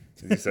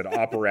 as you said,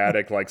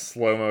 operatic, like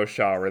slow-mo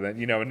shot where then,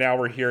 you know, now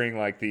we're hearing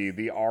like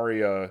the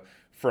aria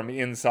from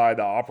inside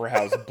the opera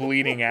house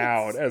bleeding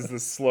out as the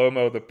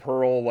slow-mo, the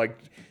pearl, like,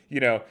 you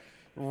know,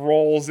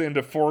 rolls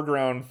into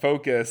foreground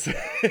focus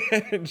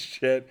and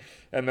shit.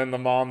 And then the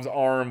mom's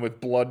arm with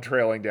blood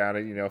trailing down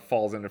it, you know,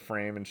 falls into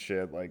frame and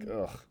shit. Like,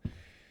 ugh.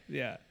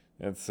 Yeah.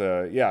 It's,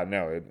 so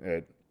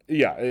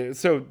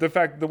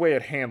the way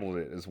it handled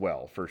it as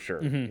well, for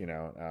sure, you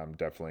know,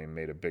 definitely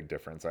made a big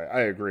difference.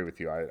 I agree with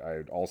you.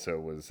 I also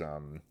was,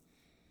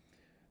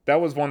 that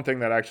was one thing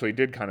that actually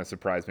did kind of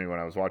surprise me when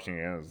I was watching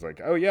it. I was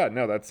like, oh yeah,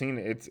 no, that scene,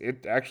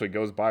 it actually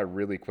goes by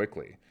really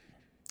quickly.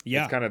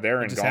 Yeah. It's kind of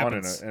there and gone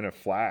in a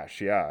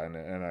flash. Yeah.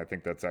 And I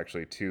think that's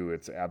actually to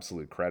its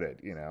absolute credit,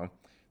 you know,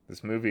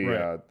 this movie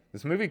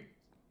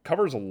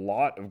covers a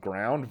lot of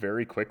ground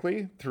very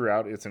quickly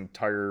throughout its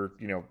entire,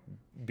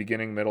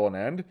 beginning, middle, and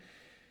end.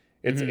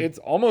 It's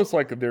almost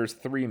like there's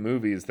 3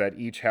 movies that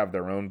each have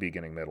their own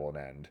beginning, middle, and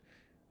end.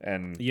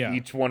 And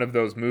each one of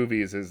those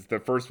movies is, the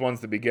first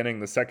one's the beginning,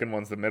 the second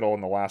one's the middle,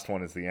 and the last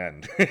one is the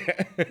end.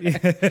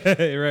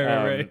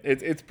 Right.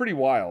 It's pretty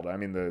wild. I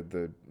mean,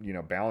 the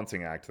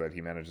balancing act that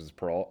he manages to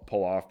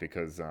pull off,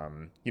 because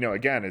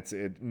again,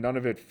 none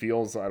of it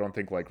feels, I don't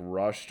think, like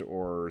rushed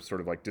or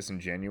sort of like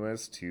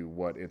disingenuous to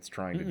what it's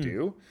trying to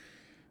do.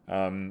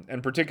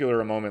 In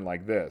particular, a moment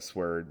like this,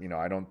 where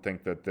I don't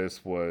think that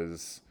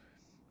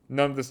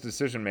none of this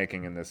decision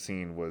making in this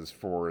scene was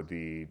for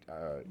the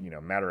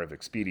matter of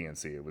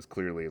expediency. It was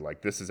clearly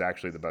like, this is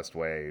actually the best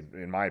way,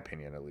 in my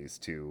opinion at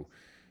least, to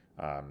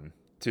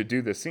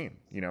do this scene,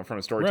 from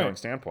a storytelling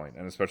standpoint,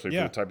 and especially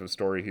for the type of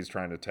story he's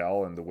trying to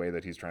tell and the way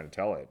that he's trying to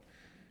tell it.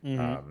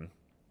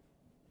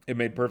 It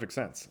made perfect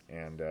sense.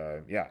 And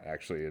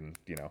actually, and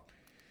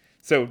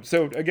so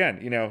again,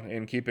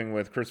 in keeping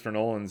with Christopher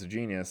Nolan's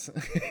genius,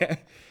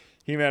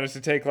 he managed to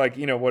take, like,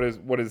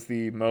 what is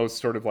the most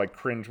sort of like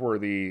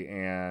cringeworthy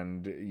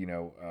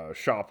and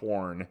shop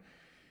worn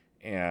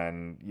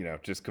and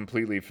just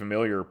completely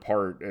familiar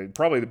part,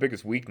 probably the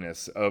biggest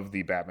weakness of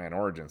the Batman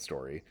origin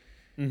story,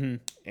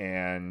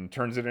 and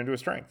turns it into a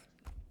strength.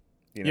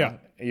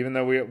 Even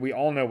though we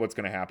all know what's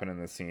going to happen in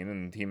this scene,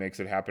 and he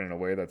makes it happen in a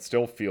way that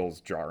still feels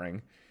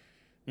jarring.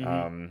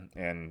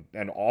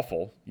 And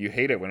awful. You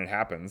hate it when it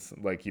happens.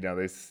 Like,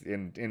 they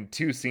in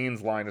 2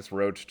 scenes, Linus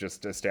Roach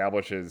just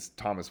establishes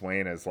Thomas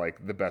Wayne as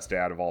like the best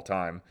dad of all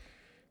time.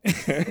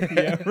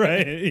 Yeah,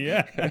 right.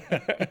 Yeah.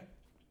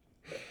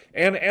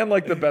 and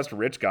like the best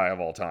rich guy of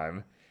all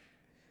time.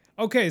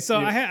 Okay, so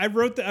I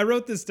wrote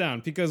this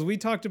down because we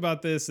talked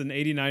about this in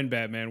 '89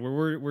 Batman,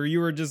 where you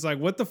were just like,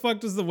 what the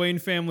fuck does the Wayne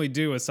family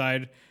do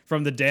aside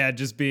from the dad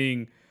just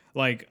being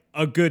like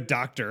a good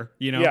doctor,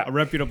 a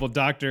reputable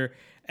doctor?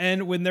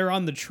 And when they're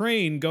on the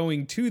train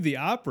going to the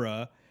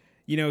opera,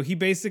 he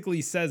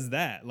basically says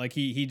that. Like,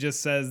 he just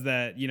says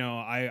that,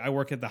 I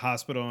work at the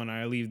hospital and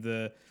I leave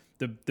the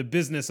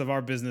business of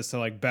our business to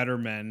like better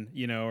men,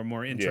 or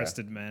more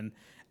interested men.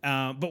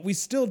 But we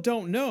still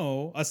don't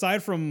know,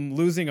 aside from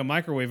losing a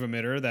microwave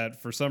emitter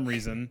that for some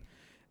reason,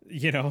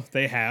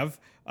 they have.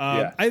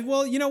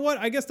 Well, you know what?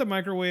 I guess the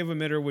microwave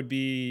emitter would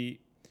be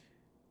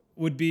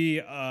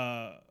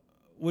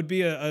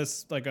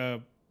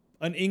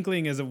an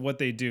inkling as of what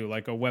they do,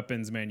 like a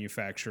weapons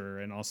manufacturer,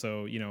 and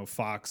also,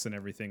 Fox and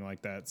everything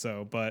like that.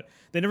 So, but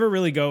they never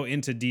really go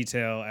into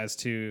detail as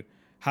to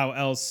how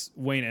else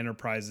Wayne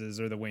Enterprises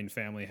or the Wayne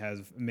family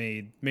has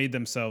made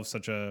themselves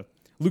such a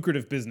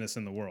lucrative business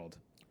in the world.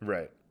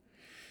 Right.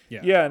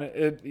 Yeah. And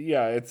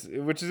it's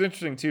which is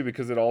interesting too,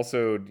 because it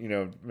also,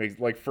 makes,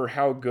 like, for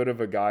how good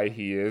of a guy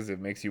he is, it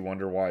makes you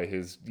wonder why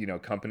his,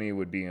 company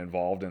would be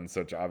involved in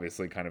such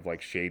obviously kind of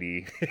like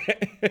shady,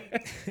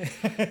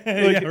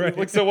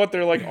 like, so what,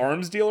 they're like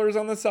arms dealers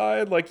on the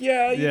side, like,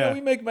 we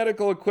make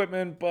medical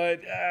equipment,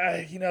 but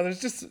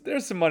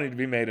there's some money to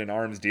be made in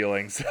arms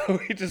dealing,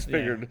 so we just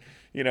figured,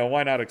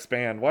 why not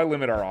expand? Why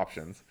limit our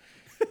options?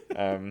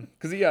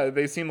 Because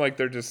they seem like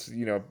they're just,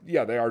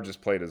 they are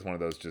just played as one of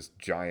those just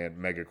giant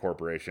mega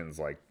corporations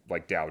like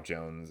Dow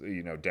Jones,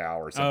 Dow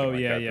or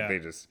something that. That they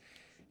just,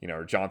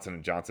 or Johnson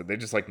and Johnson, they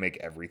just like make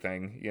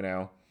everything.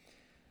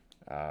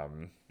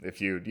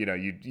 If you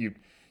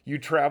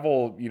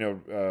travel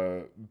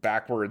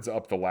backwards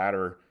up the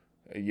ladder,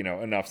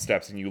 enough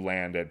steps, and you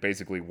land at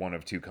basically one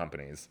of 2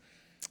 companies.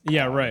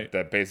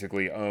 That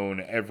basically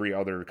own every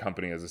other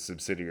company as a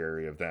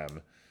subsidiary of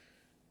them.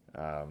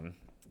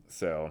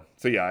 So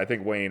I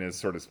think Wayne is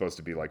sort of supposed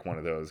to be like one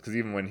of those, because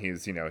even when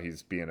he's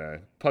being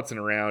putzing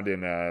around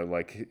in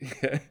like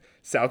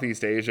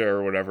Southeast Asia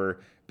or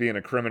whatever, being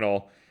a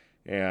criminal,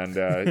 and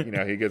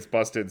he gets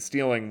busted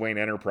stealing Wayne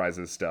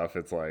Enterprises stuff.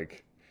 It's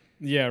like,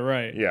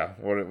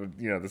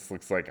 this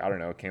looks like, I don't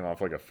know, it came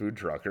off like a food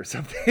truck or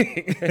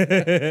something.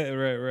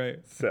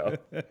 Right. So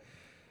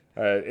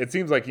it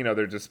seems like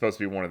they're just supposed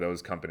to be one of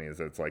those companies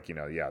that's like,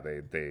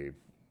 they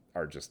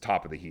are just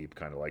top of the heap,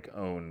 kind of like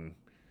own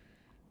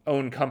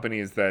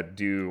companies that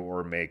do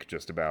or make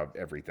just about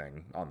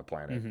everything on the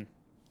planet.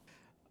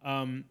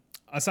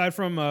 Aside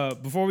from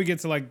before we get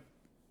to like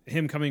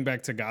him coming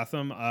back to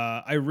Gotham,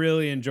 I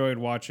really enjoyed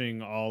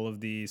watching all of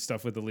the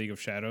stuff with the League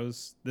of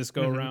Shadows this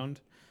go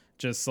around.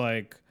 Just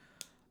like,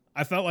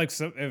 I felt like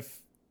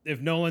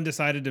if Nolan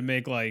decided to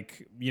make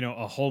like,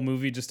 a whole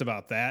movie just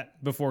about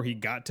that before he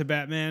got to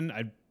Batman,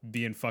 I'd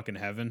be in fucking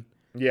heaven.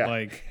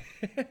 Like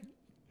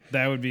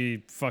that would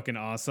be fucking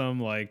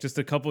awesome. Like, just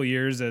a couple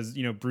years as,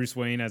 Bruce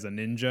Wayne as a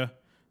ninja,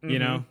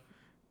 or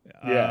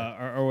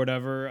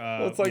whatever.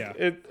 Well, it's like,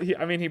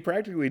 he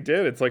practically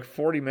did. It's like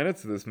 40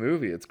 minutes of this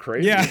movie. It's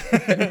crazy.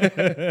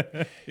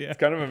 It's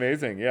kind of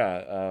amazing.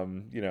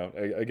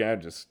 Again,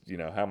 just,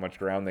 how much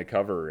ground they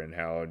cover, and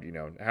how,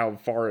 how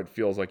far it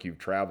feels like you've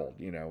traveled,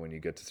 when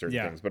you get to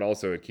certain things, but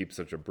also it keeps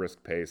such a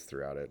brisk pace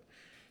throughout it.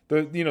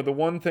 The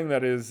one thing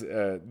that is,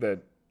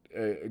 that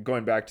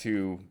going back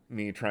to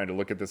me trying to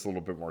look at this a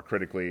little bit more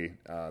critically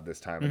this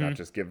time and not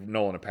just give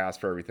Nolan a pass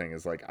for everything,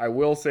 is like, I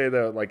will say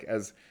that, like,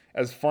 as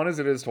fun as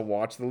it is to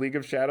watch The League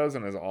of Shadows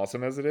and as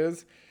awesome as it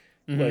is,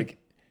 like,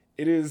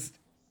 it's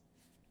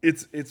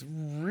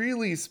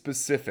really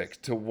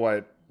specific to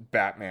what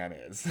Batman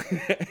is.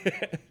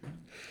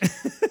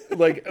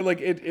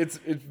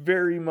 It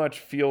very much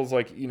feels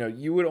like, you know,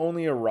 you would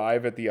only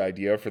arrive at the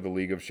idea for The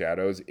League of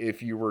Shadows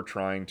if you were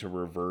trying to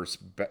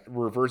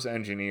reverse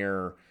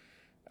engineer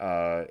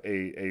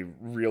a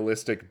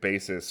realistic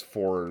basis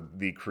for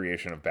the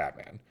creation of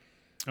Batman.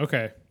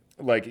 Okay.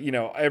 Like, you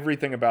know,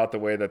 everything about the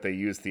way that they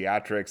use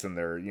theatrics and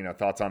their, you know,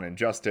 thoughts on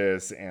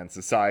injustice and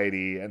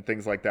society and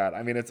things like that.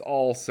 I mean, it's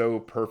all so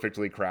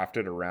perfectly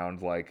crafted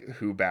around, like,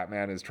 who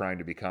Batman is trying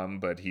to become,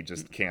 but he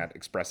just can't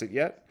express it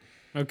yet.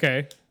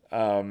 Okay.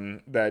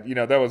 That, you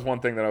know, that was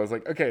one thing that I was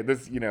like, okay,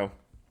 this, you know.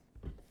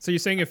 So you're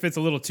saying it fits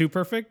a little too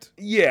perfect?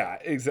 Yeah,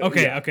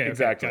 exactly. Okay,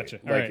 exactly. Gotcha.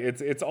 Like, right.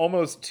 It's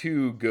almost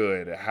too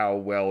good how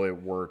well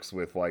it works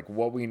with, like,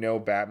 what we know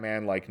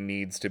Batman, like,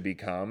 needs to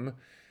become.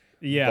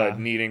 Yeah. But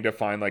needing to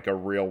find, like, a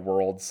real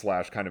world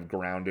 / kind of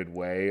grounded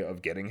way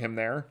of getting him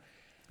there.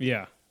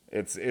 Yeah.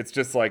 It's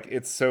just like,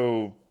 it's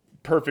so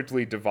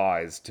perfectly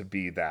devised to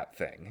be that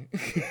thing.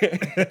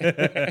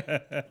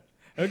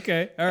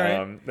 Okay. All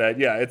right. That,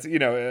 yeah, it's, you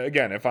know,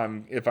 again, if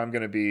I'm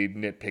going to be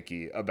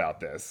nitpicky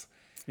about this,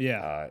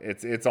 yeah,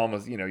 it's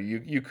almost, you know,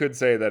 you could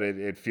say that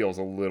it feels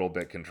a little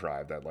bit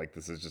contrived, that, like,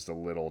 this is just a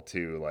little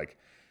too, like,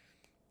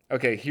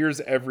 okay, here's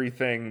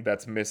everything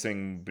that's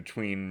missing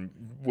between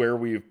where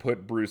we've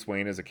put Bruce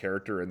Wayne as a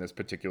character in this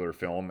particular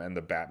film and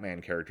the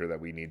Batman character that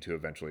we need to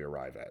eventually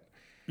arrive at.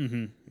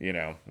 Mm-hmm. You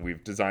know,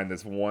 we've designed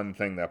this one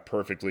thing that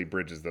perfectly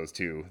bridges those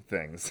two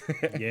things.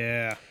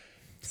 Yeah.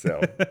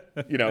 So,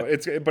 you know,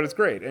 but it's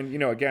great. And, you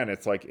know, again,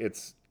 it's like,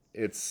 it's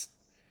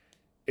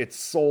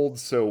sold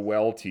so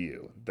well to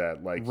you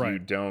that, like, right. You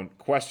don't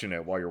question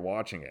it while you're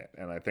watching it.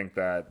 And I think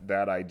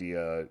that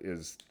idea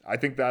is, I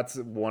think that's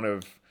one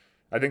of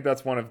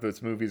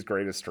this movie's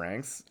greatest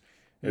strengths,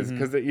 is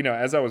because, you know,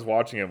 as I was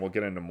watching it, we'll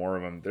get into more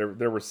of them.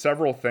 There were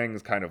several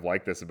things kind of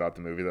like this about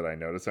the movie that I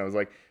noticed. I was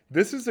like,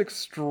 this is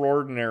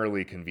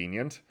extraordinarily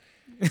convenient.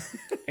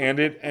 and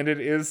it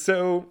is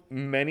so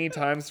many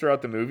times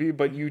throughout the movie,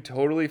 but you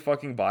totally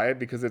fucking buy it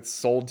because it's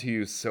sold to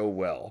you so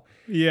well.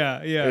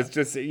 Yeah. It's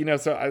just, you know,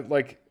 so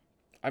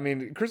I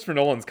mean, Christopher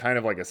Nolan's kind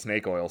of like a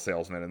snake oil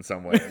salesman in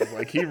some ways.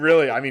 Like, he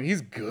really, I mean,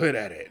 he's good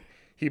at it.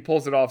 He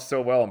pulls it off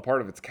so well, and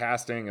part of it's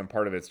casting and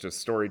part of it's just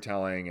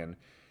storytelling, and,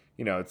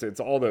 you know, it's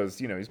all those,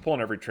 you know, he's pulling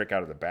every trick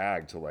out of the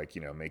bag to, like,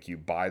 you know, make you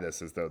buy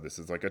this as though this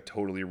is, like, a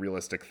totally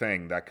realistic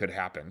thing that could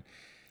happen.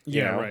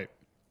 Yeah, right.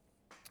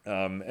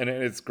 And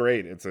it's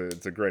great. It's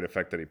a great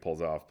effect that he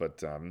pulls off.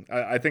 But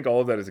I think all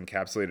of that is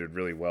encapsulated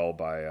really well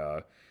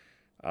by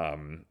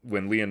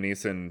when Liam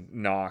Neeson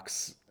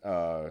knocks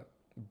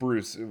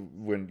Bruce,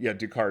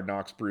 Ducard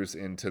knocks Bruce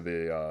into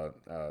the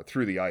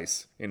through the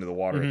ice into the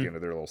water at the end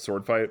of their little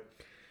sword fight.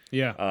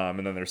 Yeah.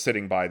 And then they're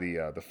sitting by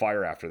the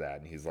fire after that,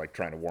 and he's, like,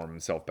 trying to warm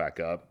himself back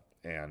up,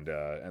 and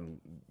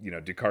you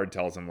know, Ducard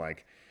tells him,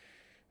 like,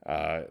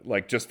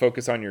 just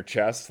focus on your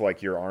chest,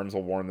 like, your arms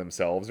will warm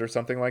themselves or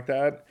something like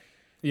that.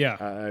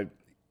 Yeah.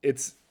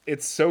 It's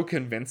so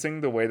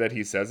convincing the way that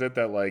he says it,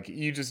 that, like,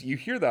 you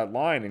hear that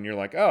line and you're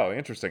like, oh,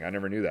 interesting, I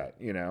never knew that,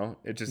 you know.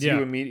 It just,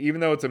 you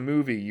even though it's a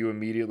movie, you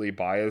immediately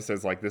bias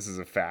as, like, this is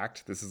a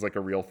fact, this is, like,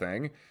 a real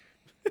thing.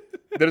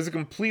 That is a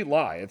complete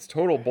lie. It's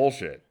total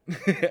bullshit.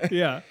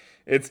 Yeah.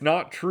 It's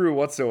not true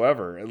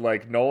whatsoever.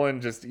 Like,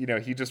 Nolan just, you know,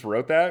 he just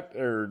wrote that,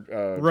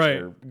 or right.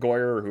 or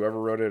Goyer, or whoever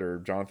wrote it, or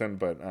Jonathan,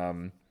 but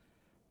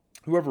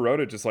whoever wrote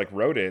it just, like,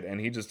 wrote it, and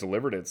he just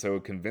delivered it so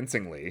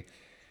convincingly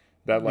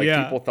that, like,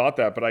 people thought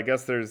that. But I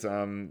guess there's you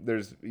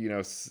know,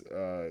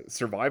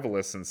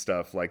 survivalists and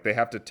stuff, like, they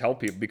have to tell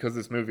people, because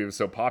this movie was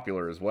so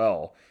popular as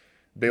well.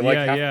 They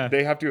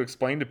they have to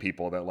explain to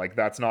people that, like,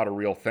 that's not a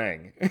real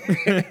thing,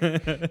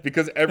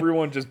 because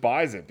everyone just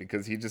buys it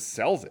because he just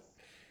sells it.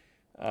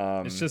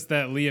 It's just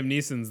that Liam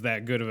Neeson's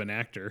that good of an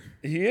actor.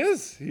 He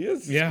is.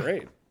 He's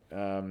great.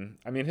 I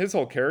mean, his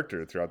whole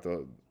character throughout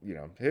the, you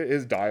know,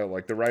 his dialogue,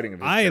 like, the writing of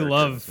his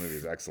character in this movie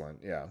is excellent.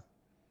 Yeah.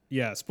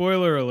 Yeah.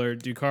 Spoiler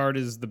alert: Ducard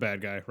is the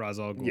bad guy,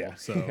 Ra's al Ghul. Yeah.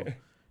 So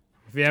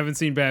if you haven't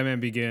seen Batman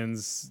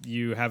Begins,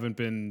 you haven't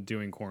been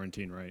doing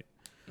quarantine right.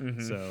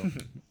 Mm-hmm. So,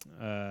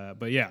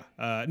 but yeah,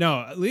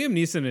 no, Liam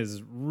Neeson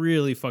is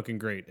really fucking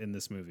great in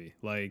this movie.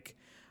 Like,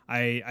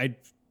 I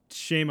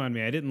shame on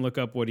me, I didn't look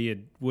up what he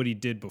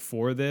did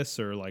before this,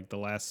 or, like, the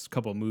last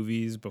couple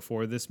movies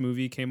before this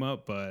movie came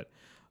up. But,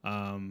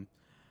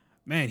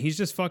 man, he's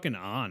just fucking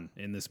on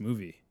in this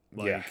movie.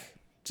 Like,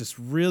 just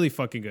really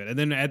fucking good. And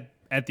then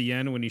at the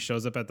end, when he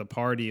shows up at the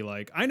party,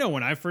 like, I know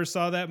when I first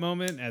saw that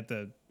moment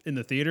in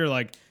the theater,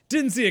 like,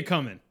 didn't see it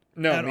coming.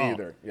 No, me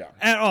either. Yeah,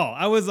 at all.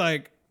 I was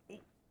like,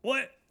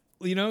 what?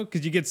 You know,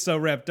 because you get so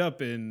wrapped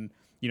up in,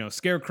 you know,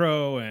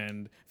 Scarecrow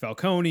and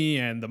Falcone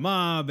and the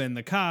mob and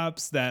the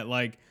cops that,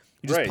 like,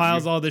 He just Right,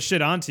 piles all this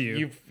shit onto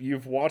you.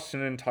 You've watched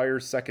an entire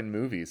second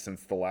movie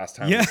since the last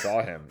time Yeah. you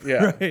saw him.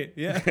 Yeah. Right.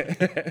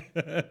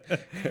 Yeah.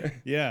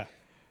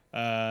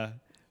 Yeah.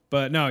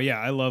 But no, yeah,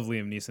 I love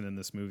Liam Neeson in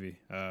this movie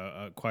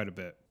quite a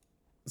bit.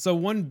 So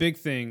one big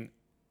thing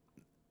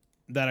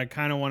that I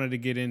kind of wanted to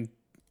get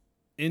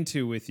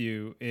into with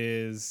you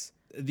is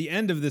the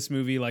end of this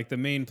movie, like the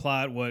main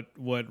plot, what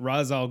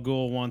Ra's al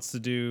Ghul wants to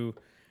do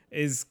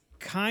is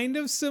kind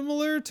of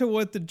similar to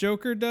what the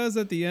Joker does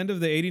at the end of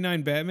the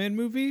 89 Batman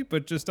movie,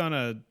 but just on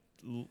a,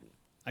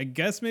 I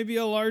guess maybe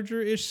a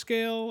larger-ish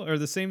scale or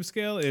the same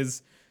scale,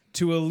 is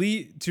to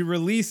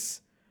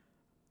release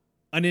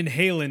an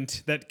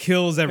inhalant that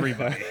kills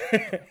everybody.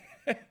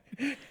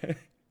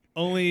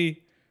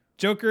 Only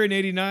Joker in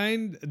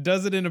 89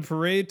 does it in a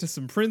parade to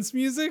some Prince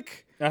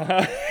music.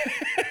 Uh-huh.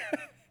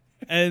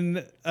 And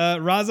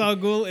Ra's al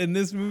Ghul in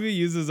this movie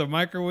uses a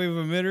microwave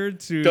emitter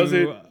to... Does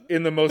it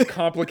in the most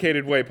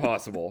complicated way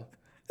possible.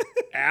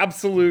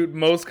 Absolute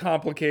most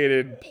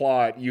complicated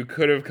plot you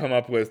could have come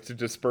up with to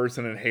disperse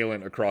an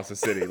inhalant across a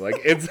city. Like,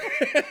 it's...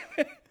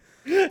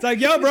 It's like,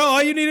 yo, bro,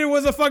 all you needed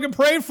was a fucking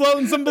parade float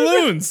and some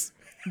balloons.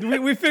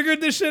 We figured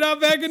this shit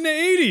out back in the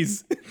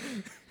 80s.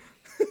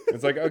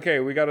 It's like, okay,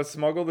 we got to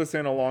smuggle this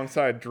in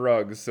alongside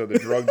drugs so the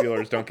drug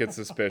dealers don't get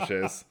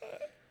suspicious.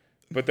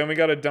 But then we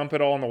got to dump it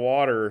all in the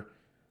water.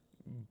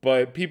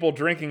 But people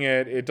drinking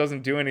it, it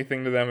doesn't do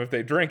anything to them if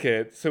they drink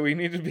it. So we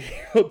need to be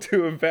able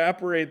to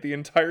evaporate the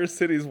entire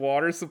city's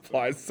water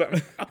supply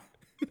somehow.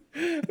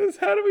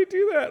 How do we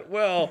do that?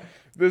 Well,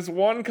 this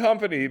one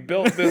company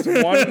built this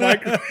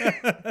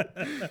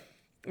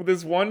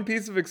this one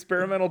piece of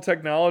experimental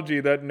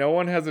technology that no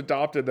one has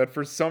adopted that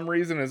for some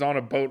reason is on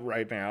a boat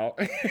right now.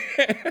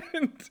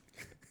 And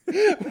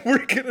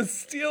we're going to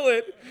steal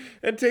it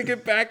and take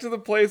it back to the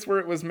place where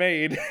it was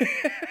made.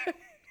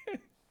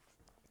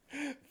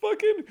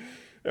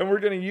 And we're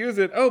going to use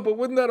it. Oh, but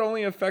wouldn't that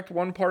only affect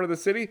one part of the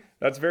city?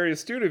 That's very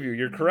astute of you.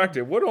 You're correct.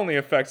 It would only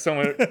affect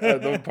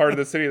the part of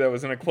the city that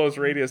was in a close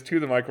radius to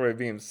the microwave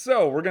beam.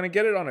 So we're going to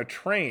get it on a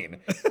train,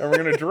 and we're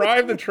going to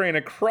drive the train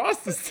across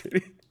the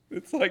city.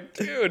 It's like,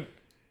 dude.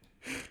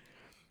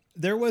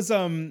 There was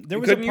a part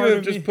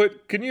of me.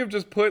 Couldn't you have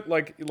just put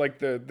like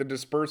the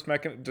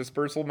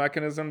dispersal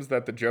mechanisms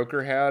that the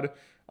Joker had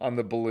on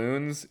the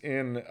balloons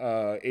in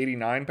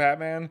 89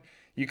 Batman?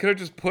 You could have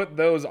just put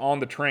those on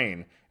the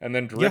train and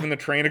then driven the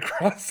train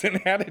across and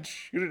had it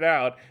shoot it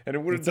out, and it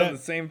would have done the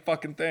same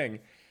fucking thing.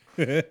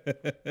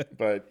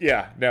 But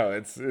yeah, no,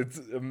 it's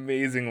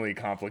amazingly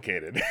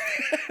complicated.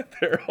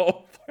 Their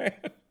whole plan.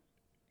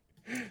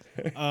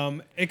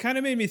 It kind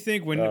of made me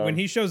think when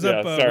he shows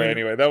up.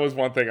 Anyway, that was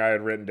one thing I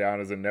had written down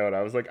as a note.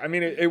 I was like, I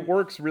mean, it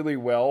works really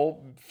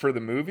well for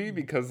the movie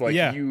because like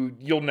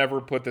you'll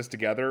never put this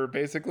together,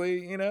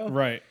 basically, you know?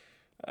 Right.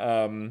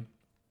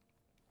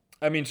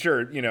 I mean,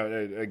 sure, you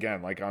know,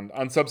 again, like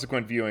on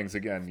subsequent viewings,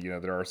 again, you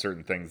know, there are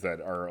certain things that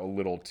are a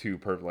little too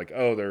perfect. Like,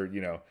 oh, they're, you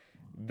know,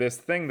 this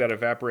thing that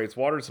evaporates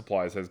water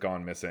supplies has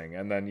gone missing.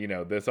 And then, you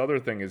know, this other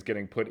thing is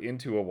getting put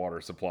into a water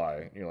supply.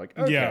 And you're like,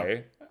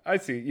 okay, I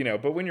see, you know,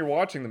 but when you're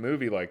watching the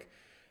movie, like,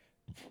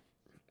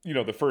 you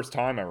know, the first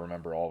time I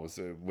remember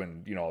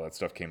when, you know, all that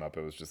stuff came up,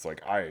 it was just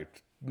like, I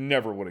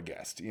never would have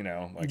guessed, you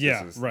know, like,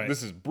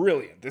 this is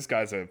brilliant. This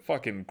guy's a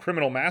fucking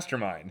criminal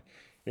mastermind.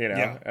 You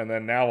know, and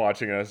then now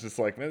watching it, I was just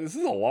like, man, this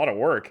is a lot of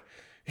work.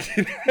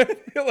 I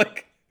feel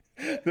like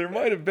there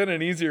might have been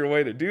an easier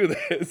way to do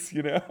this,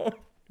 you know?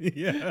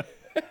 Yeah.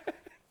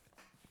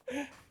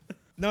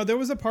 No, there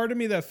was a part of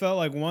me that felt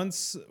like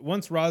once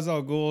Ra's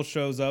al Ghul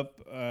shows up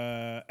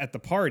at the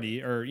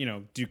party, or, you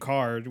know,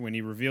 Ducard, when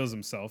he reveals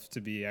himself to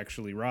be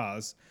actually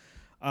Ra's,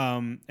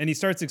 and he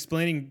starts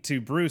explaining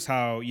to Bruce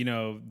how, you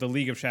know, the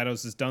League of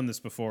Shadows has done this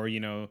before, you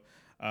know,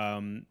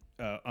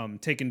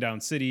 taken down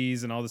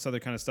cities and all this other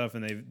kind of stuff,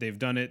 and they've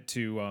done it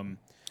to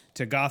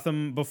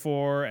Gotham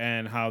before,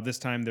 and how this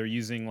time they're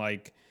using,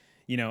 like,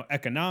 you know,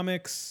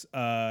 economics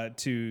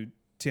to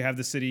have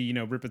the city, you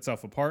know, rip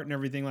itself apart and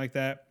everything like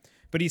that.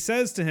 But he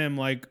says to him,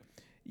 like,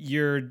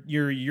 you're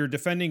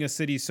defending a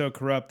city so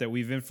corrupt that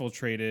we've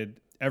infiltrated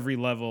every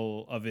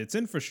level of its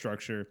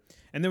infrastructure.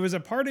 And there was a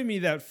part of me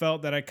that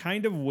felt that I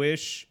kind of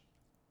wish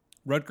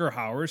Rutger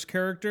Hauer's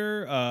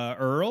character,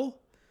 Earl,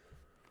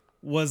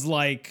 was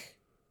like,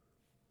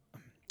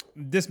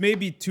 this may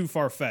be too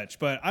far-fetched,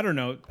 but I don't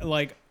know.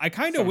 Like, I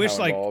kind of wish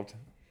like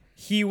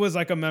he was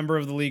like a member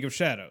of the League of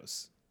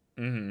Shadows.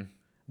 Mm-hmm.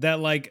 That,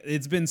 like,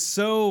 it's been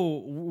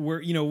so,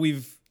 you know,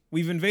 we've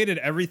invaded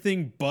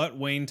everything but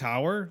Wayne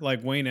Tower,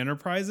 like Wayne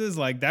Enterprises.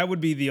 Like, that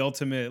would be the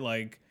ultimate,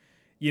 like,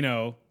 you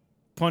know,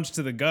 punch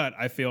to the gut,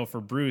 I feel,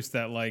 for Bruce,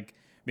 that, like,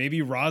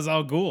 maybe Ra's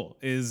al Ghul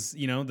is,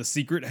 you know, the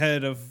secret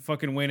head of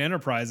fucking Wayne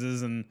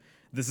Enterprises, and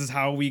this is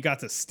how we got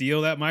to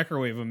steal that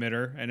microwave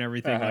emitter and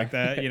everything like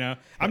that, you know?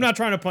 I'm not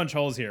trying to punch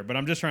holes here, but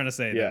I'm just trying to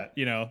say that,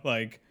 you know,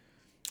 like,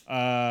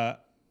 I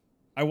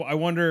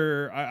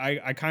wonder,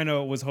 I kind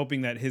of was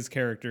hoping that his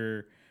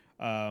character,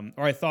 or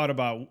I thought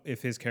about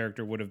if his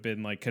character would have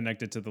been, like,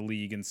 connected to the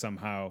League and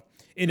somehow,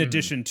 in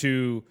addition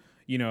to,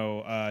 you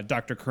know,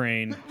 Dr.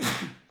 Crane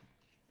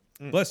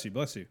Bless you,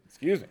 bless you.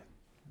 Excuse me.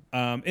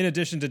 In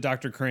addition to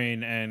Dr.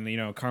 Crane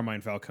and,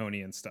 Carmine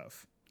Falcone and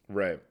stuff.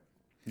 Right.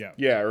 Yeah.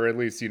 Yeah, or at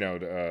least,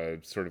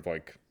 sort of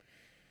like,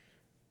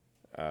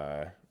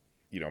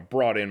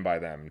 brought in by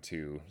them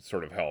to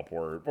sort of help,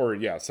 or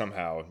yeah,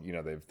 somehow,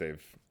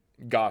 they've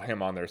got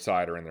him on their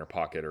side or in their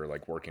pocket, or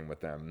like working with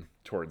them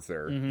towards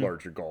their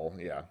larger goal.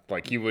 Yeah.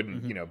 Like he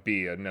wouldn't,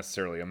 be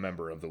necessarily a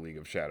member of the League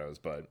of Shadows,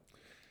 but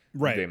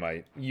they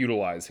might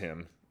utilize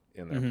him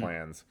in their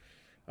plans.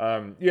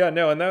 Yeah,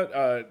 no.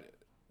 And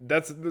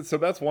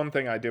that's one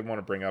thing I did want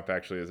to bring up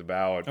actually is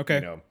about,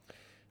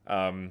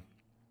 I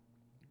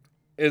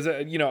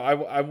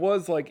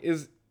was like,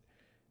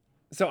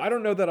 so I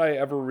don't know that I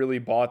ever really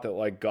bought that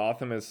like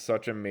Gotham is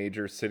such a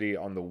major city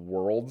on the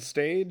world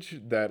stage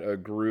that a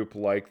group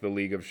like the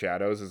League of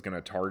Shadows is going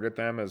to target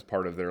them as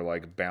part of their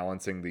like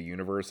balancing the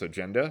universe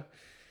agenda.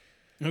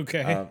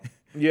 Okay.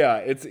 Yeah,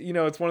 it's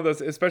it's one of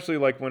those, especially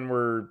like when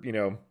we're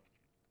in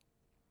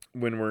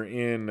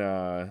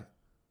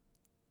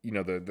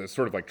the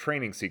sort of like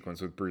training sequence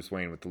with Bruce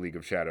Wayne with the League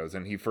of Shadows,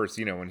 and he first,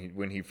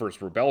 when he first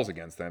rebels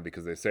against them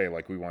because they say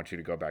like, we want you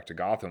to go back to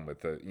Gotham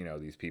with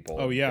these people,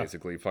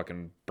 basically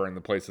fucking burn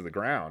the place to the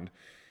ground.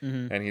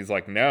 And he's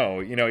like,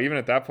 no, even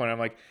at that point I'm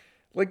like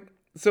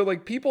so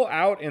like people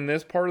out in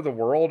this part of the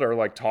world are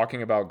like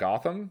talking about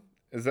Gotham.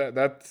 Is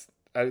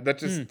that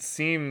just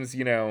seems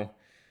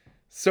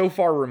so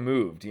far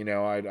removed.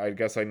 I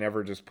guess I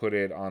never just put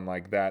it on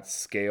like that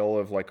scale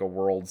of like a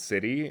world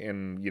city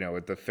in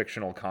the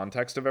fictional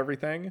context of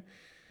everything.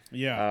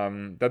 Yeah.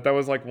 That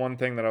was like one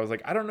thing that I was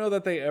like, I don't know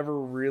that they ever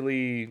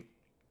really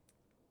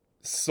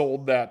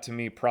sold that to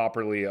me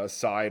properly,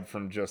 aside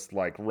from just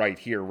like right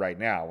here right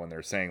now when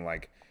they're saying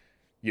like,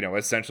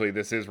 essentially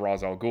this is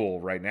Ra's al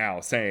Ghul right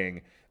now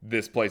saying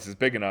this place is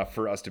big enough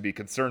for us to be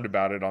concerned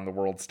about it on the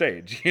world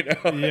stage,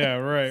 Yeah,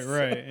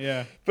 right,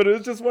 yeah. But it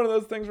was just one of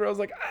those things where I was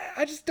like,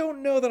 I just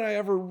don't know that I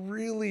ever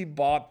really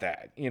bought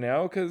that,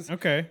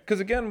 because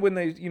again, when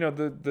they,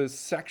 the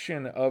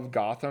section of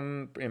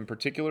Gotham in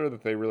particular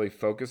that they really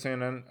focus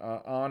in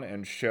on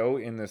and show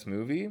in this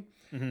movie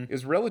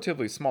is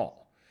relatively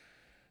small.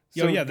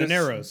 So the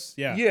Narrows.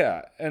 Yeah.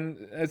 Yeah.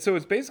 And so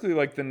it's basically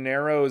like the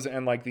Narrows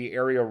and like the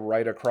area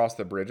right across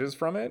the bridges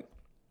from it.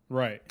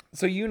 Right.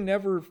 So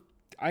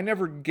I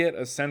never get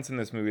a sense in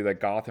this movie that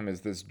Gotham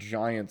is this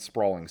giant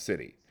sprawling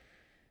city.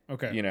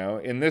 Okay.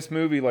 In this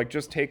movie, like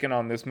just taken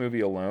on this movie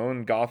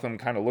alone, Gotham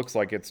kind of looks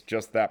like it's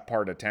just that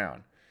part of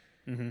town,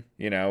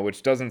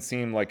 which doesn't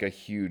seem like a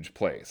huge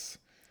place.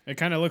 It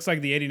kind of looks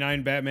like the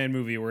 89 Batman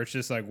movie where it's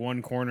just like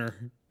one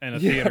corner and a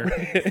theater.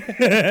 Right.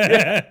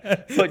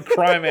 Yeah. It's like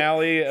Crime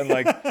Alley and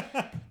like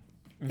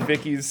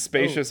Vicky's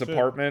spacious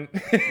apartment.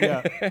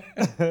 Yeah.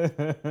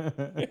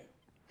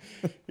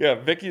 Yeah,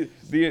 Vicky,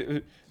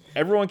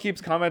 everyone keeps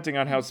commenting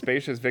on how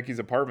spacious Vicky's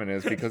apartment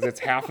is because it's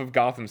half of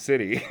Gotham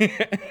City.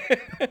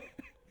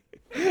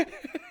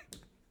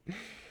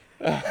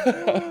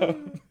 I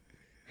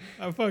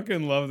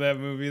fucking love that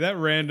movie. That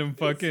random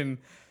fucking...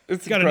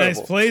 It's got incredible.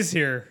 a nice place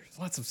here.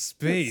 Lots of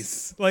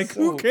space.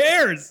 Who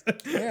cares?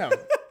 Yeah.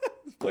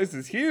 This place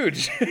is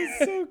huge.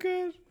 It's so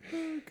good.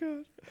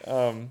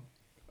 Oh,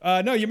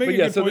 God. No, you make a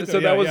good point. So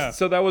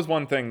that was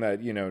one thing that,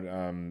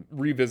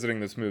 revisiting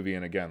this movie,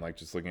 and again, like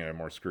just looking at it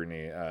more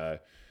scrutiny,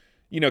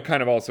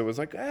 kind of also was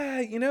like,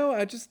 I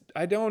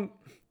don't,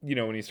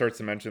 when he starts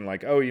to mention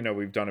like, oh,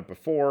 we've done it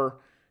before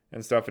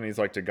and stuff. And he's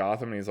like, to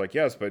Gotham, and he's like,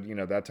 yes, but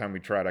that time we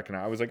tried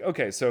economics. I was like,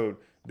 okay, so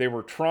they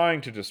were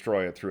trying to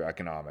destroy it through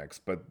economics,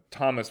 but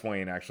Thomas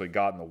Wayne actually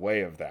got in the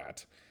way of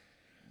that.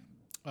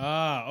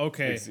 Ah,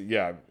 okay.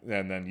 Yeah.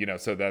 And then,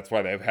 so that's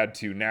why they've had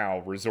to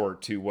now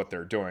resort to what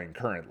they're doing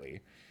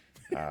currently.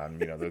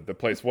 The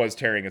place was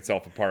tearing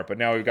itself apart, but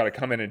now we've got to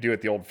come in and do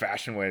it the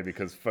old-fashioned way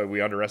because we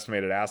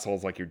underestimated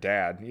assholes like your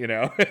dad.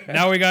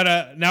 Now we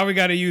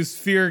gotta use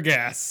fear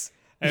gas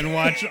and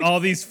watch all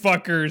these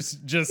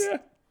fuckers just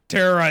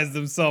terrorize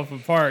themselves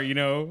apart.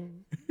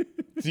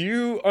 Do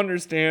you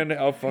understand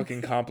how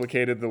fucking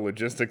complicated the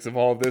logistics of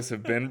all of this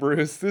have been,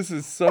 Bruce? This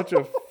is such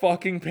a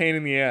fucking pain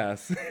in the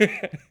ass.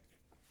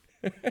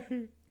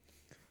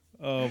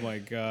 Oh my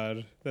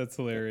God, that's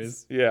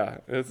hilarious. Yeah,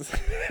 it's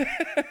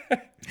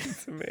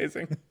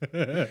amazing.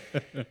 No,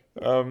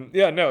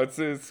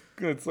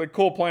 it's like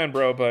cool plan,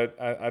 bro. But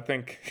I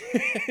think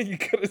you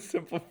gotta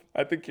simplify.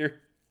 I think you're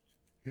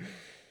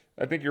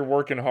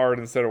working hard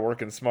instead of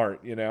working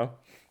smart. Yeah,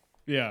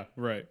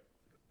 right.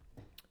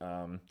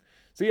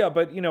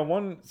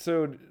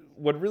 So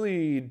what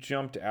really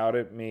jumped out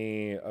at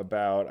me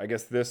about, I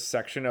guess, this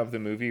section of the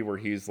movie where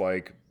he's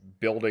like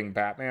building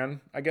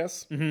Batman, I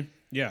guess. Mm-hmm.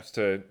 Yeah. Just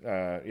to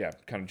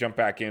kind of jump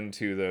back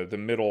into the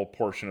middle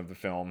portion of the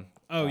film.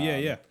 Oh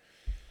yeah.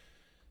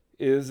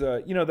 Is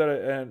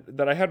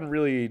that I hadn't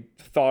really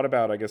thought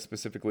about, I guess,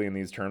 specifically in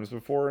these terms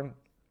before.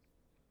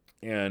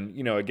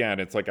 And again,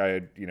 it's like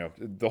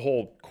the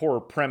whole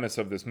core premise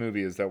of this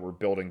movie is that we're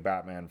building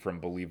Batman from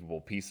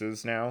believable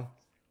pieces now.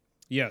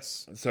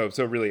 Yes. So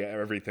really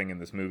everything in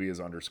this movie is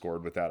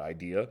underscored with that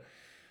idea.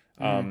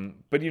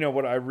 But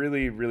what I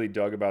really, really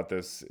dug about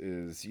this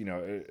is,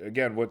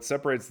 again, what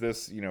separates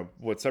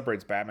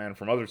Batman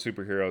from other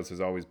superheroes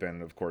has always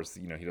been, of course,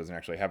 he doesn't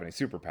actually have any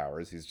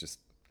superpowers. He's just,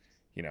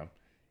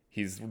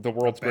 he's the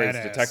world's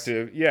greatest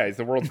detective. Yeah, he's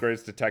the world's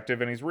greatest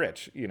detective, and he's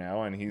rich,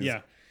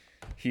 and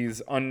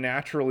he's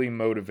unnaturally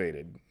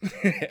motivated.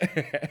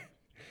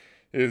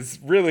 Is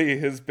really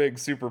his big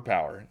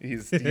superpower.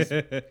 He's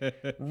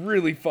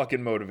really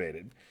fucking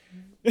motivated.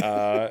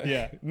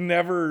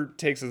 Never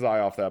takes his eye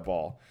off that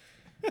ball.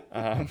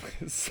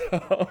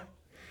 So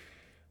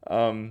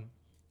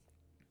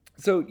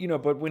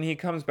but when he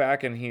comes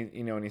back and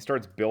he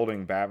starts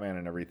building Batman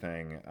and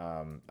everything,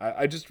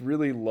 I just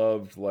really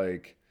loved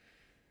like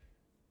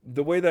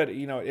the way that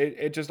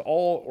it just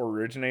all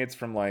originates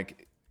from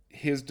like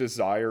his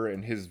desire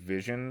and his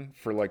vision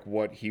for like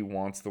what he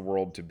wants the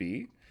world to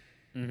be.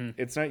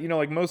 It's not,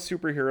 like most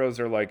superheroes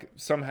are like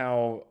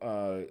somehow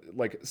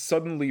like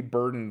suddenly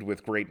burdened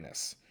with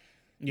greatness.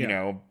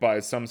 By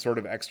some sort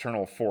of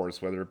external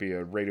force, whether it be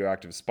a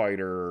radioactive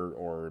spider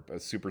or a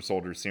super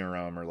soldier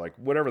serum or like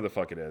whatever the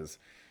fuck it is.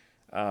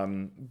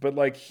 But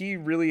like he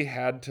really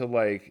had to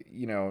like,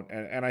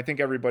 and I think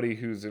everybody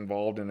who's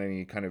involved in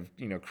any kind of,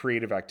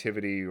 creative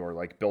activity or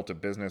like built a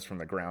business from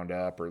the ground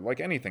up or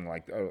like anything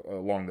like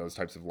along those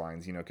types of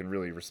lines, can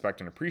really respect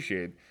and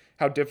appreciate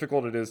how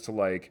difficult it is to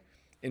like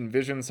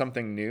envision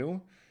something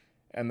new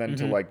and then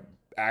to like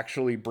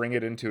actually bring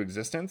it into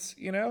existence,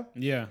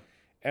 Yeah.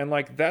 And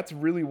like that's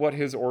really what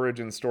his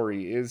origin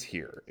story is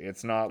here.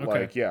 It's not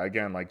like,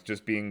 again, like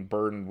just being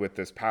burdened with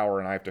this power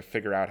and I have to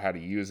figure out how to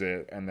use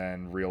it and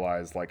then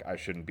realize like I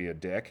shouldn't be a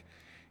dick,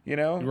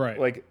 Right.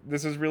 Like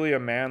this is really a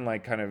man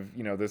like kind of,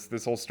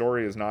 this whole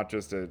story is not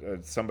just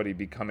somebody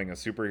becoming a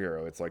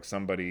superhero. It's like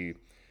somebody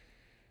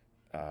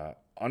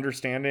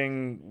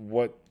understanding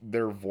what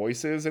their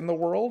voice is in the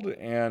world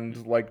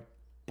and like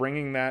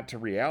bringing that to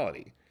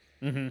reality.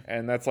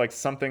 And that's like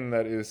something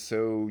that is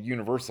so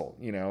universal,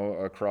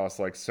 across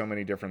like so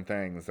many different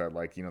things that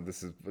like,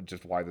 this is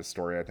just why this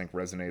story I think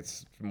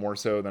resonates more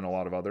so than a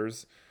lot of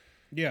others.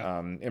 Yeah.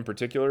 In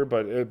particular,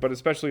 but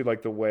especially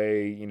like the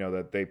way,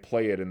 that they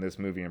play it in this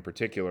movie in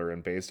particular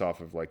and based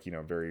off of like,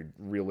 very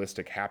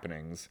realistic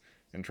happenings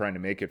and trying to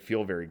make it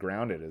feel very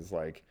grounded is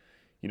like,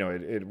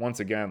 it once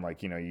again,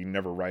 like, you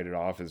never write it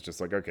off as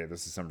just like, okay,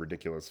 this is some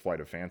ridiculous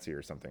flight of fancy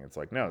or something. It's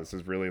like, no, this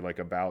is really like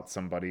about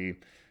somebody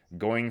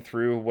going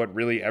through what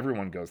really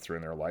everyone goes through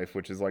in their life,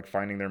 which is like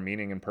finding their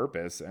meaning and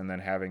purpose and then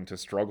having to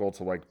struggle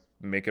to like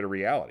make it a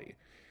reality.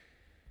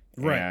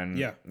 Right. And,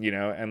 yeah.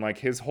 And like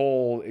his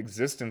whole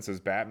existence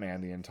as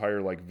Batman, the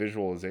entire like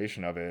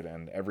visualization of it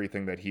and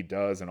everything that he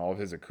does and all of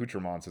his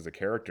accoutrements as a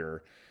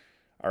character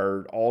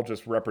are all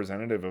just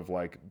representative of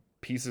like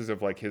pieces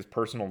of like his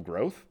personal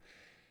growth.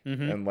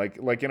 And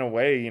like in a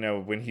way,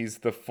 when he's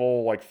the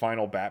full like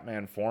final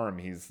Batman form,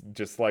 he's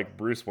just like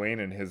Bruce Wayne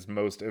in his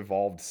most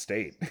evolved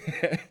state.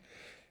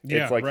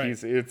 It's like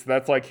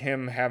that's like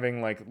him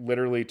having like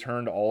literally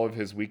turned all of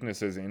his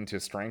weaknesses into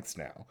strengths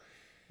now.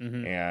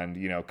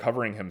 And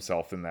covering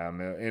himself in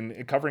them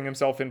and covering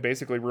himself in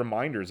basically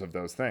reminders of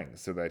those things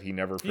so that he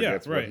never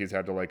forgets what he's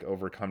had to like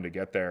overcome to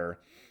get there.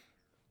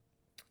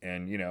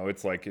 And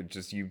it's like it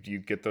just you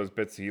get those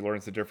bits. He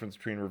learns the difference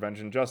between revenge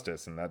and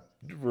justice, and that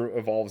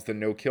evolves the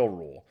no kill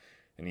rule.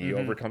 And he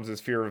overcomes his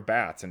fear of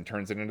bats and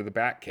turns it into the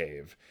Bat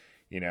Cave.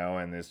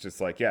 And it's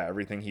just like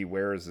everything he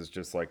wears is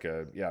just like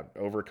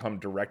overcome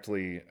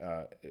directly.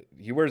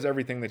 He wears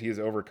everything that he has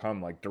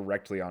overcome like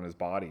directly on his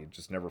body.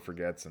 Just never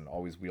forgets and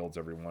always wields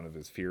every one of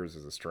his fears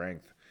as a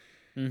strength.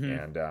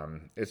 And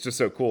it's just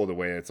so cool the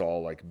way it's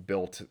all like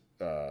built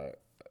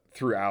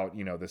throughout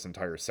this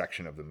entire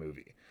section of the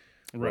movie.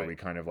 Where we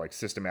kind of like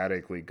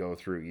systematically go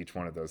through each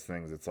one of those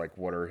things. It's like,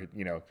 what are,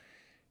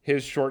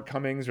 his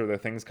shortcomings or the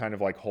things kind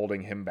of like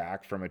holding him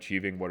back from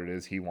achieving what it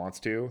is he wants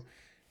to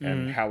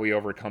and how he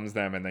overcomes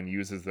them and then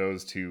uses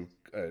those to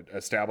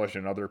establish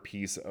another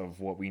piece of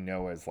what we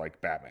know as like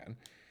Batman.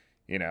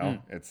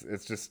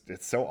 It's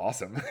so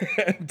awesome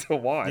to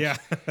watch,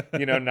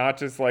 not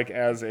just like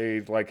as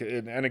a, like,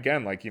 and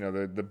again, like,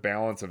 the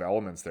balance of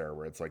elements there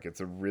where it's like,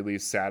 it's a really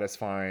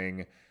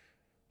satisfying,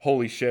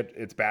 holy shit,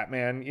 it's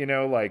Batman,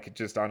 like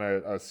just on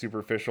a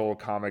superficial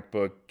comic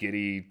book,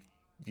 giddy,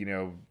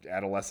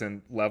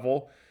 adolescent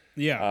level.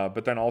 Yeah.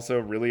 But then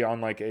also really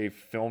on like a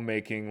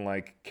filmmaking,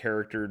 like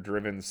character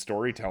driven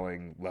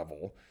storytelling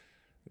level.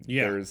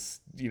 Yeah.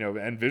 There's,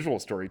 and visual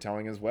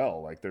storytelling as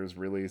well. Like there's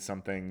really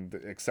something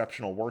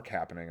exceptional work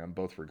happening on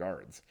both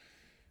regards.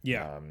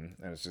 Yeah. And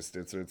it's just,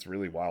 it's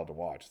really wild to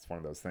watch. It's one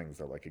of those things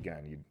that like,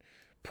 again,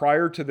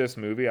 prior to this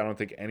movie, I don't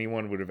think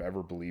anyone would have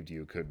ever believed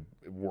you could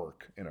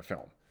work in a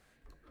film.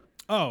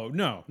 Oh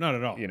no, not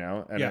at all.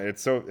 And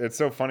it's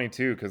so funny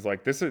too because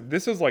like this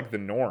is like the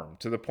norm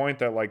to the point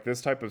that like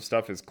this type of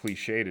stuff is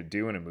cliche to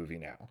do in a movie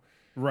now.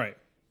 Right.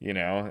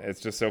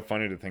 It's just so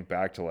funny to think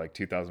back to like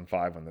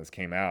 2005 when this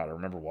came out. I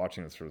remember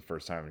watching this for the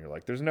first time and you're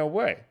like, there's no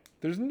way,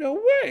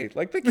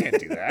 like they can't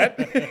do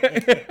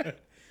that.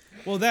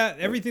 Well, that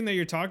everything that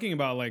you're talking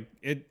about, like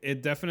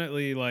it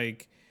definitely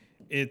like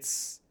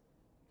it's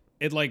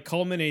it like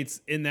culminates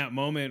in that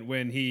moment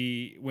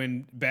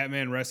when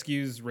Batman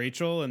rescues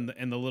Rachel and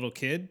the little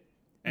kid,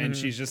 and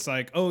she's just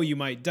like, "Oh, you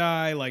might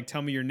die. Like,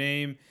 tell me your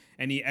name."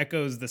 And he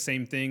echoes the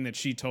same thing that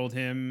she told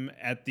him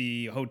at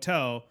the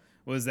hotel,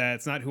 was that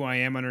it's not who I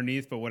am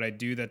underneath, but what I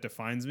do that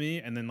defines me.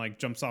 And then like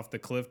jumps off the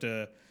cliff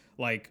to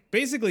like,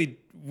 basically,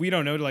 we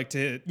don't know,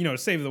 to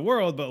save the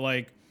world, but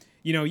like,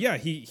 yeah,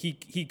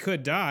 he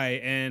could die.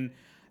 And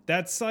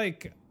that's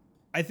like,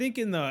 I think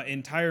in the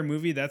entire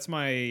movie, that's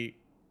my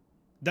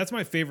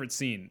favorite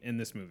scene in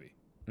this movie.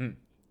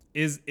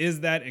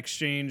 Is that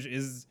exchange,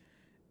 is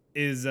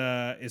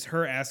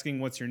her asking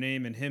what's your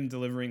name and him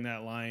delivering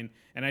that line.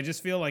 And I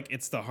just feel like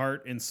it's the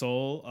heart and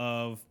soul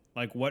of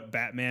like what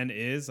Batman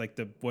is, like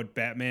what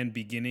Batman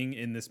beginning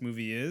in this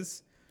movie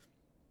is.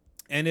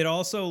 And it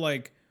also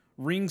like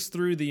rings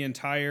through the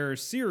entire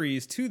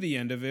series to the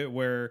end of it,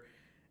 where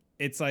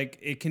it's like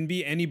it can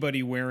be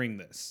anybody wearing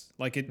this.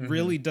 Like it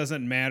really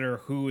doesn't matter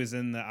who is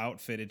in the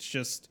outfit. It's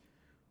just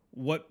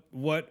what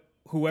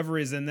whoever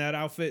is in that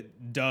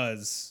outfit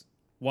does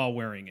while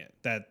wearing it.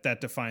 That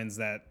defines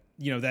that,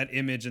 that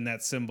image and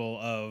that symbol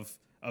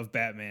of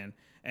Batman.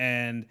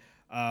 And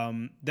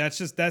that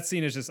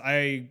scene is just,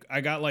 I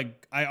got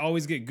like, I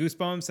always get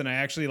goosebumps, and I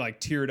actually like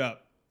teared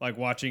up like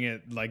watching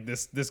it like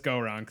this go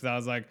around, because I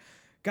was like,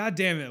 God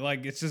damn it,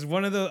 like it's just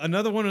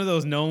another one of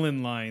those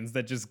Nolan lines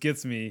that just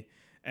gets me.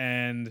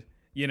 And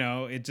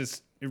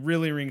it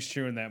really rings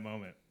true in that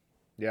moment.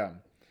 Yeah.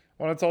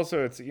 Well, it's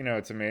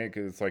amazing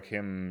because it's like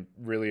him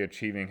really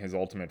achieving his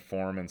ultimate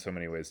form in so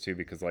many ways too,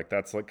 because like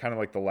that's like kind of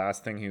like the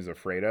last thing he was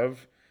afraid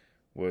of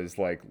was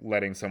like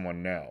letting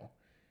someone know,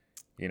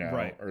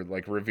 right, or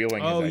like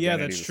revealing his identity. Yeah,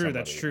 that's to true. somebody.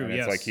 That's true. And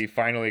yes. It's like he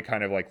finally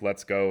kind of like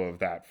lets go of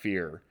that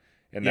fear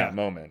in that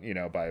moment,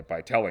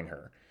 by telling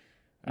her.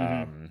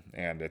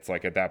 And it's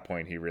like at that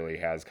point he really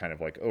has kind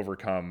of like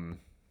overcome,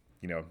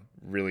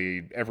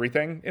 really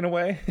everything in a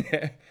way.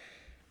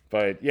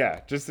 But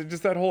yeah, just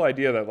that whole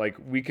idea that like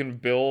we can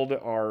build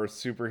our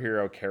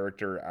superhero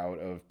character out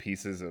of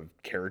pieces of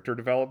character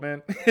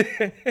development.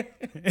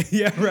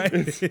 Yeah, right.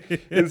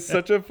 It's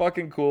such a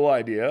fucking cool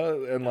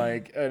idea,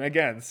 and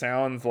again,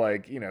 sounds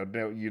like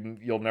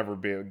you'll never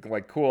be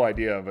like, cool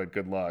idea, but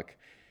good luck,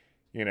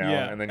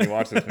 Yeah. And then you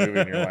watch this movie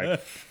and you're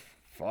like,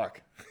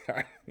 fuck,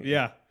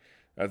 yeah,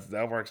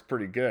 that works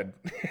pretty good.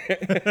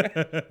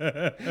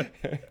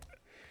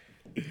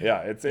 Yeah,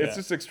 it's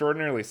just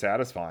extraordinarily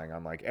satisfying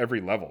on like every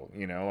level,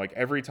 like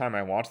every time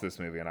I watch this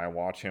movie and I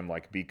watch him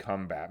like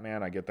become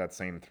Batman, I get that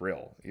same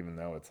thrill, even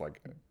though it's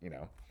like,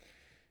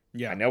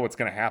 yeah, I know what's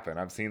going to happen.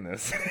 I've seen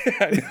this.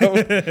 I know,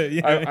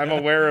 I'm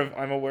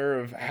aware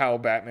of how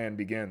Batman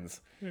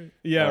begins.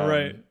 Yeah.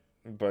 Right.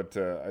 But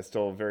I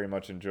still very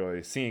much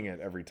enjoy seeing it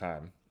every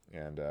time.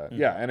 And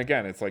yeah. And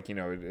again, it's like,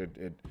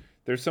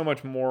 there's so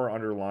much more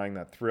underlying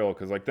that thrill,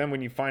 because like then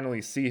when you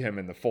finally see him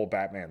in the full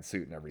Batman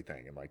suit and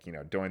everything, and like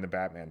doing the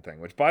Batman thing,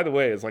 which by the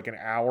way is like an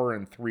hour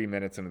and 3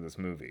 minutes into this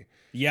movie.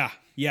 Yeah.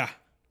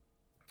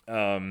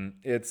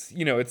 It's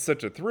it's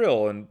such a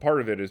thrill, and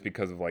part of it is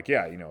because of like,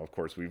 of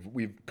course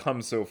we've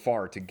come so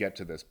far to get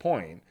to this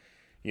point,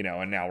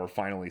 and now we're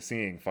finally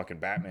seeing fucking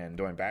Batman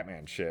doing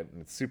Batman shit,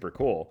 and it's super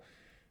cool.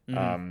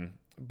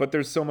 But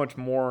there's so much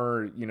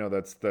more,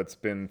 that's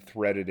been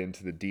threaded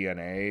into the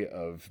DNA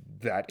of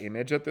that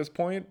image at this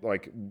point,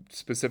 like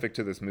specific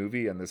to this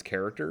movie and this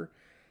character,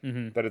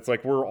 that it's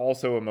like we're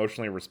also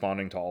emotionally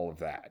responding to all of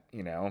that,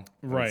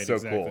 Right. It's so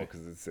exactly. cool,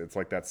 because it's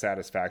like that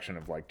satisfaction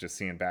of like just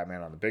seeing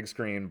Batman on the big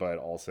screen, but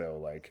also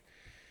like,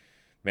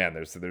 man,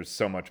 there's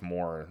so much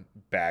more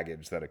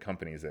baggage that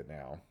accompanies it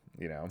now,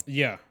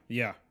 Yeah.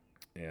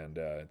 And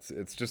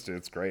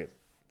it's great.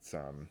 It's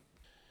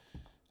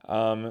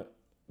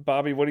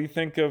Bobby, what do you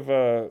think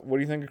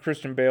of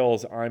Christian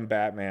Bale's I'm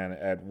Batman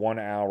at 1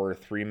 hour,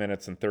 3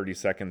 minutes and 30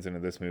 seconds into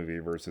this movie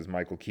versus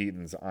Michael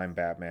Keaton's I'm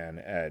Batman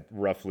at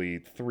roughly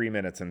 3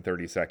 minutes and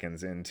 30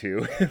 seconds into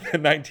the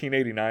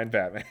 1989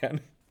 Batman?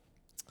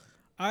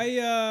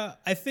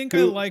 I think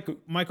I like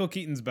Michael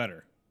Keaton's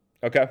better.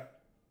 Okay.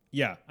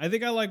 Yeah, I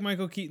think I like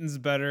Michael Keaton's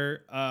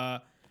better.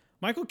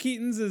 Michael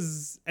Keaton's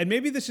is, and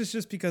maybe this is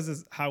just because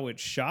of how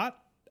it's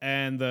shot,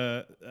 and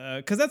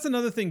because that's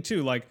another thing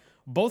too, like,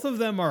 both of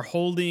them are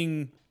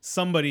holding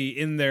somebody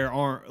in their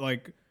arm,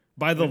 like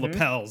by the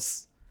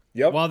lapels.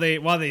 Yep. While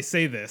they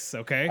say this,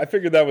 okay. I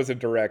figured that was a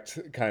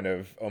direct kind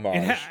of homage.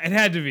 It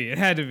had to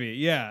be.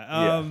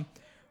 Yeah.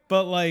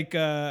 But like,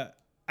 I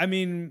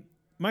mean,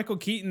 Michael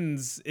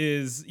Keaton's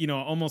is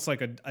almost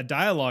like a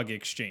dialogue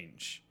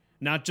exchange,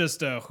 not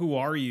just a "Who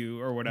are you?"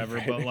 or whatever,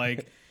 right. But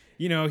like,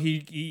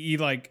 he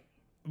like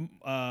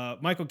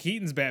Michael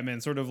Keaton's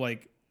Batman sort of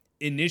like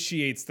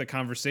initiates the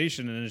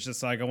conversation, and it's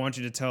just like, I want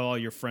you to tell all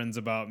your friends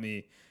about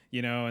me,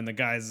 and the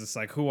guy's just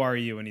like, who are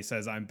you? And he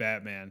says, I'm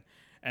Batman.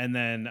 And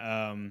then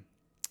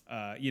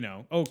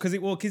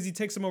because he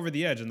takes him over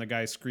the edge, and the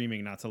guy's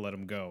screaming not to let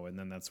him go, and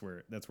then that's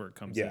where it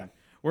comes in.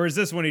 Whereas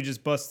this one, he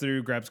just busts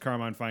through, grabs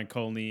Carmine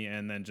Falcone,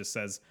 and then just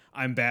says,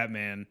 I'm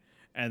Batman,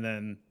 and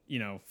then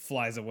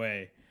flies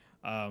away,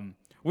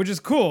 which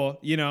is cool.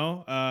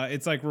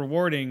 It's like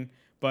rewarding.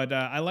 But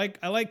I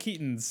like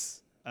Keaton's.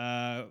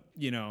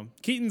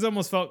 Keaton's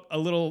almost felt a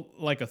little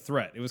like a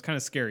threat. It was kind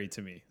of scary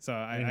to me. So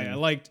I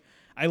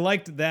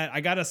liked that.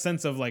 I got a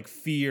sense of like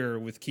fear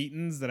with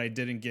Keaton's that I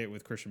didn't get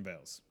with Christian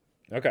Bale's.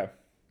 Okay.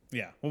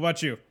 Yeah. What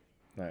about you?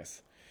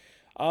 Nice.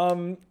 I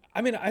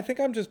mean, I think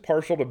I'm just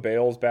partial to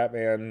Bale's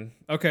Batman.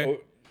 Okay.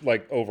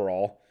 Like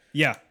overall.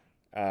 Yeah.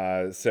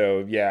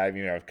 So yeah, I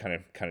mean, I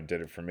kind of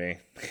did it for me.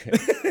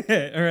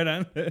 Right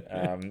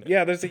on.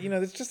 Yeah,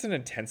 there's just an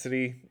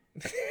intensity.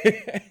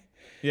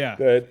 Yeah.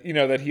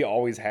 that he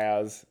always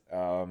has.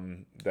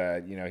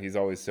 That he's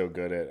always so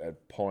good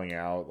at pulling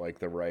out like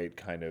the right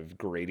kind of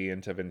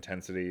gradient of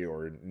intensity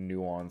or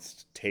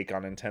nuanced take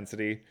on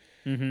intensity.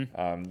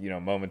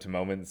 Moment to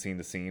moment, scene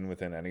to scene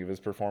within any of his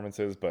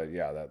performances. But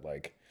yeah, that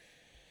like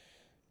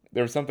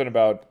there was something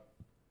about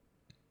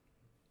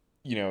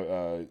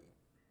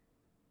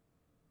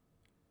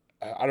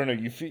I don't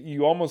know.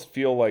 You almost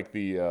feel like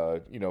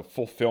the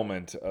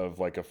fulfillment of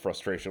like a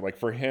frustration. Like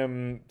for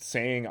him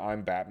saying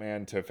 "I'm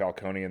Batman" to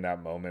Falcone in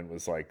that moment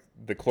was like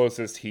the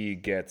closest he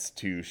gets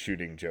to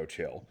shooting Joe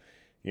Chill.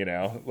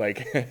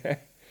 Like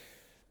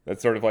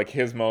that's sort of like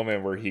his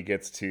moment where he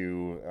gets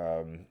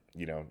to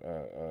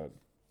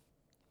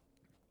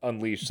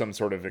unleash some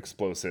sort of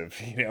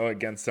explosive,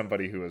 against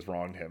somebody who has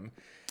wronged him.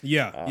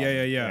 Yeah.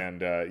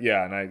 And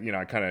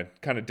I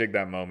kind of dig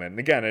that moment. And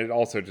again, it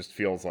also just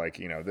feels like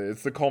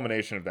it's the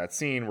culmination of that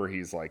scene where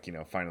he's like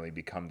finally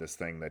become this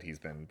thing that he's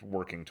been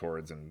working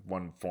towards in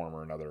one form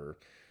or another,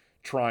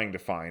 trying to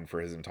find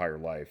for his entire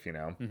life.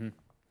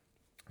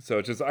 So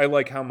it's just I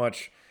like how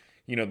much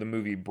the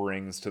movie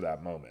brings to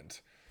that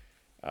moment.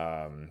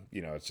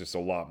 It's just a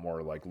lot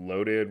more like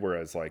loaded,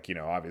 whereas like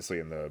obviously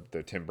in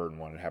the Tim Burton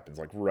one, it happens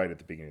like right at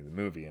the beginning of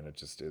the movie, and it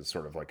just is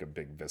sort of like a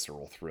big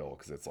visceral thrill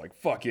because it's like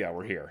fuck yeah,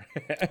 we're here.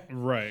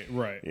 Right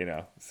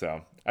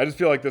So I just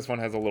feel like this one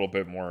has a little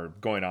bit more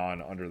going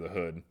on under the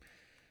hood.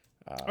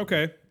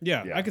 Okay,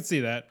 yeah, I could see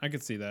that. I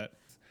just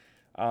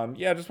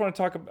want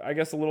to talk I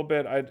guess a little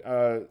bit.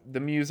 The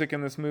music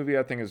in this movie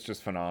I think is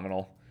just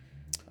phenomenal.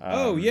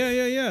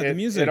 The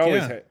music.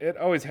 It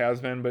always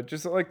has been, but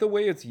just like the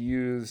way it's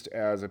used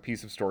as a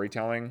piece of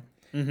storytelling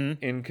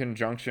in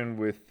conjunction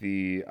with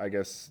the, I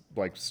guess,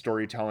 like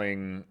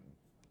storytelling,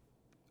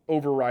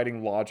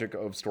 overriding logic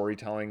of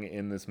storytelling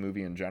in this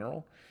movie in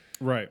general,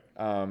 right?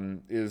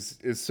 Is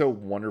so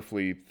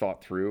wonderfully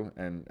thought through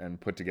and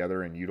put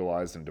together and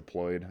utilized and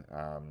deployed.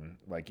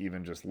 Like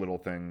even just little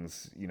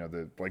things,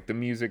 the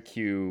music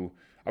cue.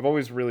 I've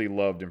always really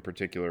loved, in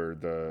particular,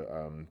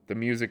 the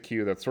music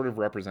cue that's sort of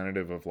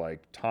representative of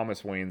like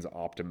Thomas Wayne's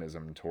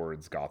optimism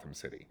towards Gotham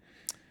City.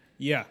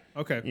 Yeah.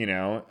 Okay.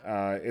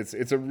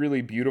 It's a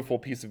really beautiful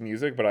piece of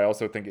music, but I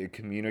also think it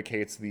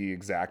communicates the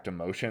exact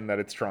emotion that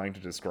it's trying to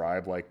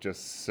describe, like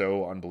just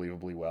so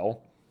unbelievably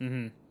well.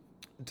 To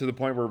the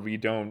point where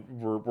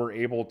we're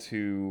able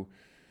to.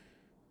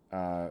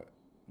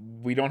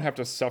 We don't have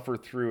to suffer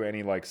through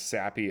any like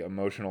sappy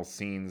emotional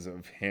scenes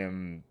of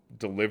him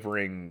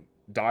delivering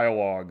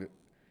dialogue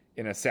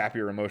in a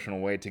sappier emotional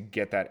way to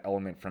get that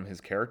element from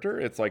his character.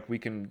 It's like we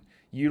can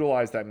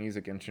utilize that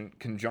music in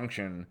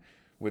conjunction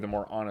with a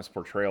more honest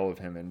portrayal of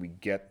him, and we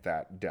get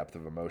that depth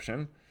of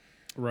emotion.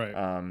 Right.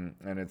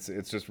 And it's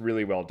just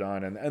really well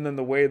done. And then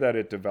the way that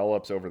it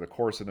develops over the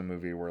course of the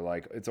movie, where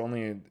like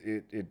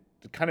it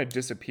kind of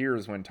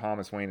disappears when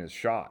Thomas Wayne is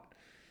shot.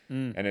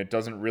 And it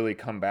doesn't really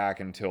come back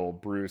until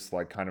Bruce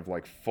like kind of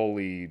like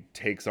fully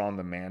takes on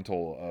the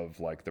mantle of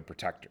like the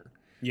protector.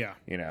 Yeah.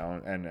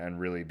 And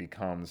really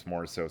becomes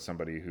more so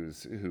somebody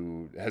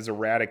who has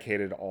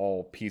eradicated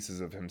all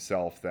pieces of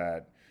himself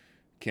that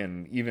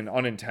can even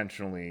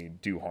unintentionally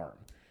do harm.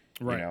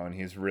 Right. And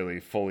he's really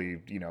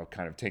fully,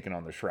 kind of taken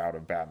on the shroud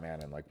of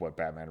Batman and like what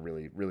Batman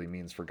really, really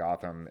means for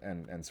Gotham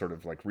and sort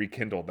of like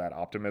rekindled that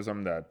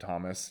optimism that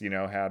Thomas,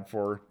 had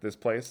for this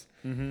place.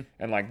 And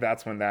like,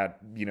 that's when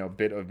that,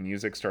 bit of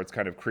music starts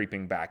kind of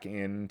creeping back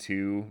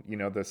into,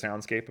 the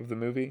soundscape of the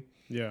movie.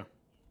 Yeah.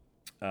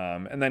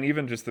 And then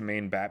even just the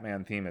main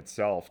Batman theme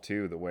itself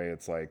too, the way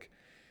it's like,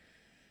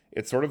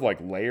 it's sort of like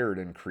layered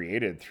and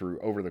created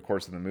over the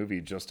course of the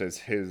movie, just as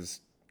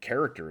his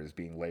character is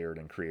being layered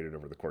and created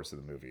over the course of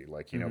the movie.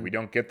 Like, we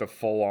don't get the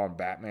full on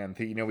Batman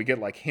theme. We get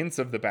like hints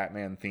of the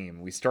Batman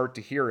theme. We start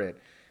to hear it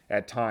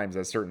at times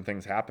as certain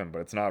things happen, but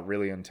it's not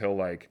really until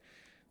like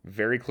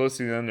very close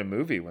to the end of the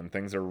movie when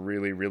things are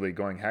really, really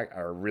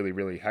are really,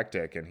 really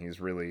hectic. And he's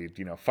really,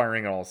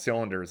 firing on all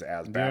cylinders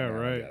as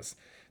Batman, I guess,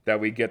 that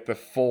we get the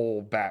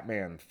full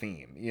Batman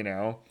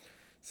theme,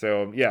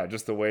 So yeah,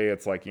 just the way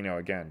it's like,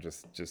 again,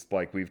 just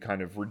like we've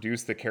kind of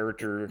reduced the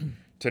character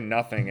to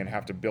nothing and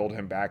have to build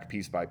him back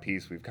piece by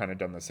piece. We've kind of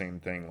done the same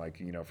thing, like,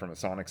 from a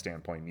sonic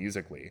standpoint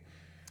musically,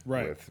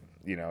 right? With,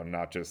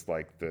 not just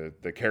like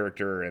the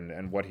character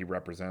and what he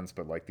represents,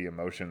 but like the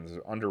emotions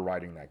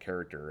underwriting that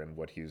character and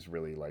what he's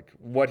really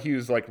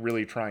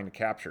really trying to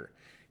capture.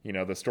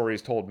 The story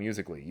is told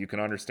musically. You can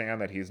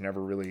understand that he's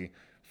never really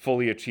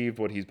fully achieved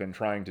what he's been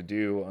trying to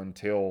do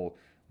until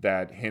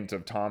that hint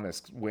of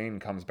Thomas Wayne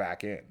comes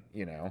back in,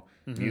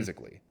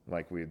 musically.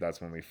 Like that's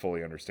when we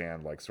fully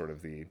understand like sort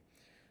of the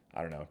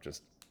I don't know,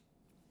 just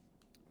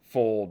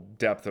full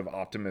depth of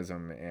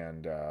optimism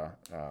and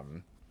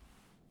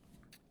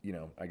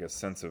I guess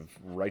sense of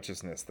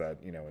righteousness that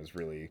is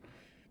really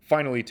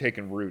finally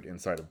taken root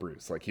inside of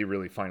Bruce. Like he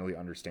really finally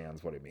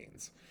understands what it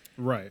means.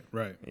 Right.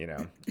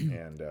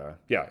 And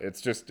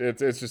it's just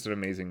an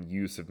amazing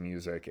use of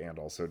music, and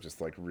also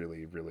just like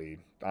really, really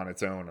on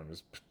its own, on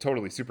just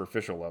totally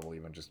superficial level,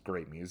 even just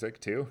great music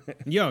too.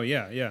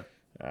 Yeah.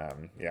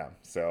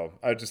 So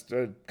I just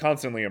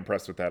constantly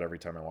impressed with that every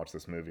time I watch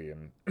this movie,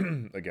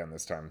 and again,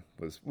 this time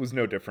was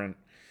no different.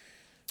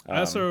 I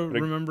also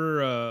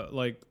remember,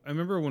 I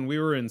remember when we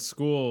were in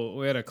school,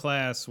 we had a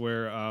class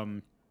where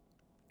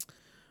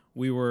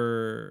we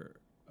were.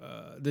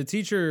 The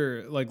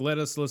teacher let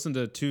us listen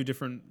to two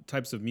different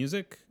types of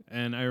music,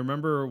 and I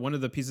remember one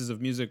of the pieces of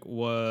music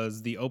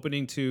was the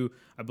opening to,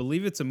 I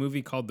believe it's a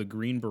movie called The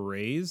Green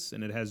Berets,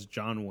 and it has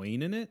John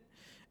Wayne in it,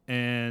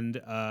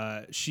 and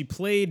she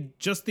played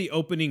just the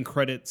opening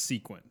credit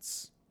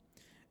sequence,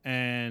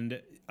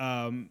 and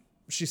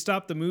she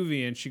stopped the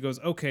movie and she goes,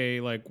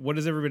 "Okay, what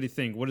does everybody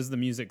think? What does the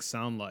music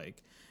sound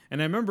like?"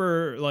 And I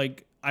remember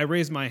I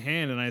raised my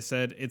hand and I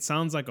said, "It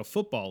sounds like a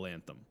football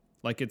anthem.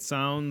 Like it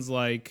sounds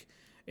like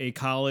a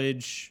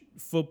college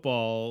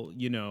football,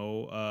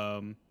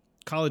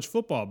 college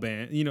football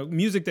band,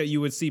 music that you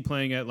would see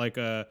playing at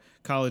a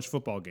college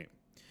football game."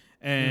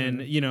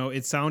 And,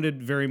 it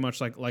sounded very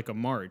much like a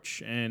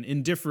march. And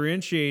in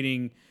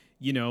differentiating,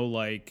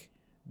 the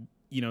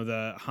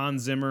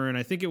Hans Zimmer, and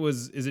I think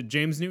is it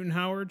James Newton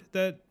Howard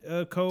that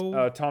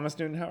Thomas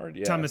Newton Howard?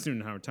 Yeah. Thomas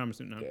Newton Howard.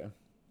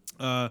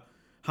 Yeah.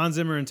 Hans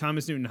Zimmer and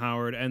Thomas Newton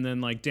Howard, and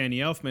then Danny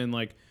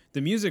Elfman,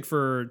 the music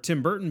for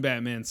Tim Burton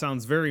Batman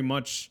sounds very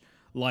much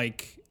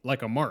like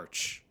a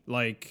march.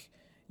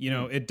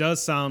 It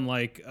does sound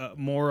like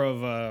more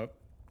of a,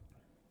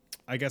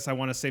 I guess I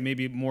want to say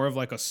maybe more of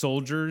a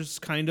soldier's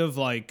kind of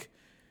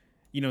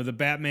the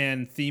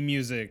Batman theme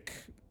music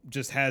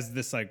just has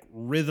this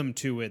rhythm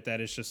to it that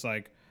is just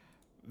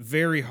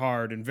very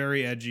hard and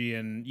very edgy,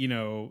 and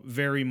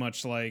very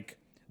much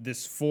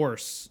this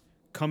force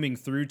coming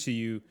through to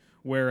you.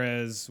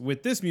 Whereas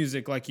with this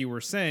music, like you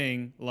were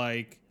saying,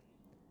 it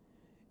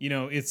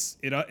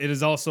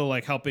is also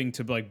helping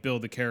to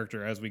build the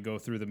character as we go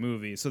through the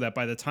movie, so that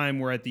by the time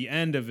we're at the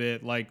end of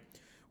it,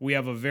 we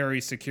have a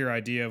very secure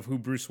idea of who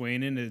Bruce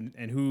Wayne is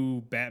and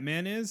who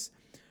Batman is,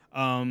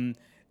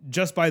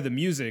 just by the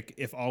music,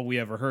 if all we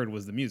ever heard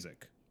was the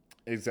music.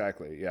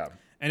 Exactly, yeah.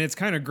 And it's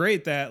kind of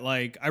great that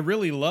I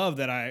really love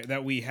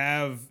that we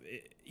have,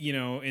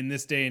 in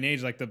this day and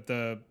age,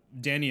 the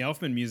Danny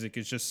Elfman music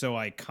is just so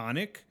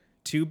iconic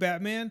to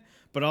Batman,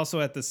 but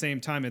also at the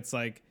same time, it's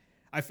I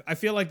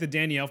feel like the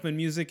Danny Elfman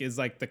music is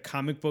the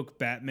comic book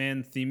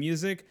Batman theme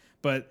music,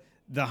 but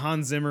the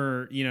Hans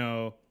Zimmer,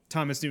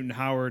 Thomas Newton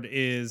Howard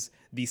is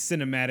the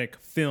cinematic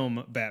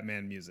film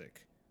Batman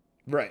music.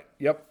 Right.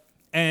 Yep.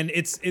 And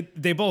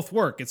they both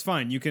work. It's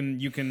fine. You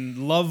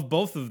can love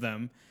both of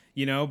them,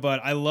 but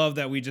I love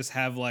that we just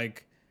have I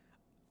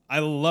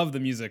love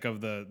the music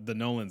of the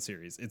Nolan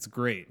series. It's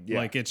great.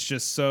 Yeah. It's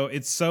just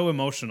it's so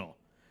emotional.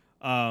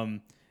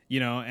 And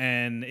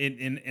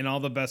in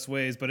all the best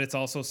ways, but it's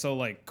also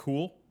so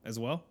cool as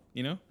well,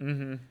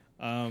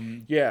 Mm-hmm.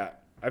 Yeah.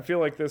 I feel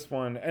like this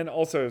one, and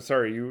also,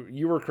 sorry,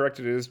 you were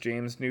corrected. It is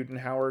James Newton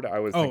Howard. I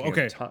was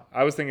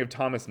thinking of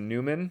Thomas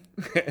Newman.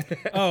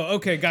 Oh,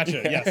 okay,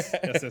 gotcha. Yes.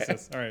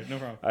 All right, no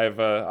problem.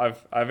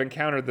 I've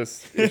encountered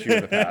this issue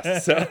in the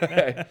past. So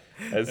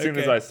as soon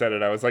as I said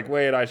it, I was like,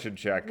 wait, I should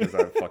check because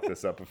I've fucked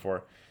this up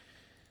before.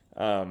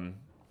 But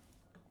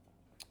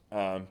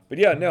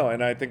yeah, no,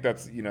 and I think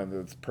that's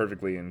that's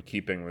perfectly in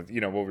keeping with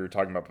what we were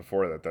talking about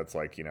before. That's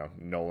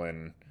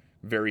Nolan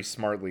very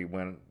smartly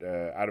went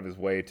out of his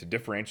way to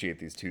differentiate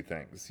these two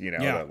things,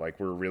 that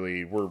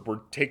we're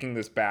taking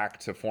this back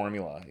to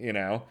formula,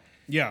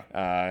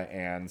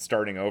 and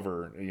starting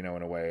over, in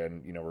a way,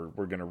 and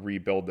we're going to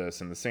rebuild this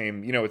in the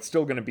same, it's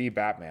still going to be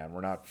Batman. We're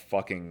not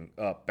fucking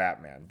up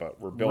Batman, but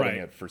we're building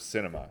it for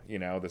cinema.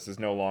 This is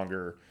no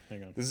longer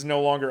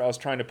us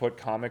trying to put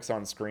comics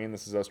on screen.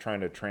 This is us trying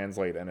to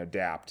translate and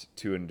adapt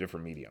to a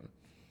different medium.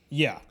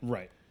 Yeah,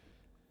 right.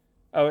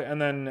 Oh,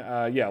 and then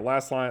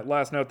last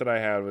note that I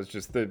had was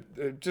just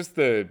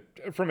the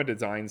from a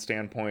design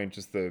standpoint,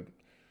 just the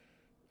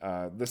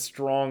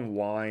strong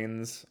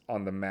lines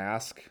on the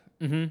mask,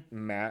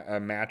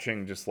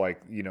 matching just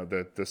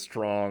the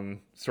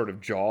strong sort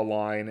of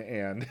jawline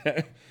and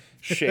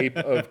shape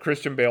of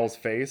Christian Bale's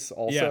face.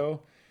 Also,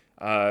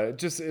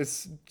 just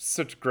it's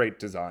such great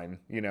design.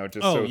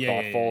 So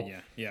thoughtful.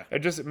 Yeah. It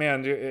just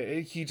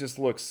he just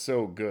looks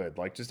so good.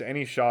 Just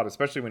any shot,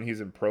 especially when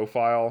he's in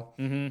profile.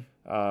 Mm-hmm.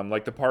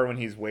 The part when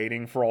he's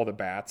waiting for all the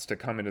bats to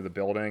come into the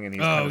building and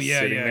he's kind of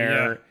sitting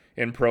there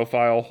in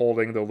profile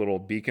holding the little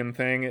beacon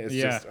thing. It's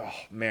just,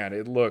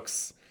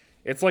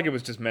 it's like it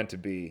was just meant to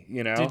be,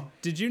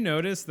 Did you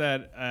notice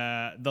that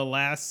the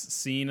last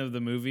scene of the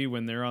movie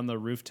when they're on the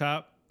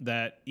rooftop,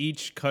 that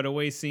each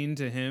cutaway scene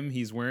to him,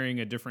 he's wearing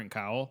a different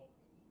cowl?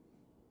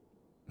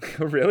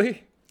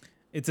 Really?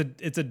 It's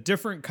a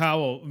different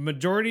cowl.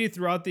 Majority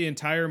throughout the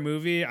entire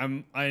movie.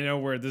 I know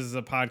where this is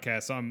a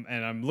podcast, so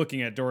I'm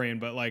looking at Dorian,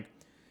 but like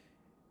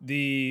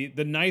the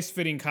nice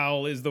fitting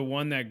cowl is the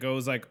one that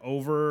goes like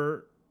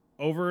over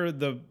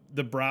the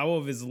brow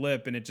of his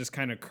lip, and it just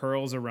kind of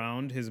curls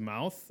around his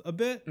mouth a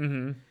bit.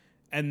 Mm-hmm.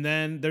 And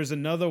then there's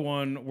another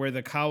one where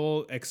the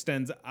cowl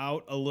extends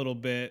out a little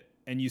bit,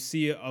 and you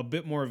see a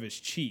bit more of his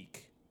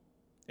cheek.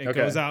 It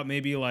goes out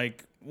maybe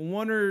like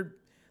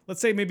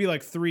let's say maybe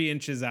like 3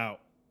 inches out.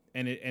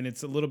 And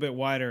it's a little bit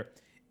wider.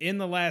 In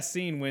the last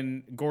scene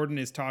when Gordon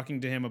is talking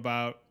to him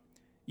about,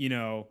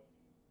 the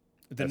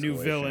new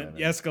villain,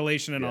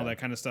 escalation and all that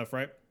kind of stuff,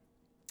 right?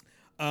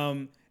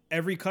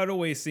 Every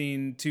cutaway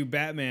scene to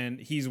Batman,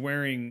 he's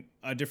wearing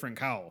a different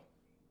cowl.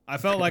 I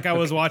felt like I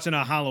was watching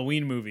a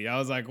Halloween movie. I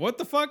was like, what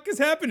the fuck is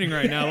happening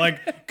right now?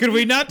 Like, could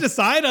we not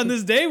decide on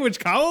this day which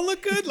cowl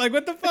looked good? Like,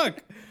 what the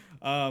fuck?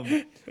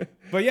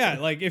 But yeah,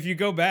 like if you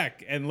go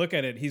back and look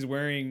at it, he's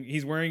wearing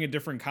a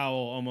different cowl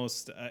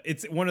almost.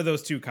 It's one of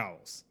those 2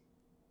 cowls.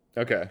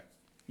 Okay.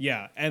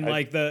 Yeah, and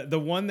like the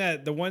one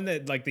that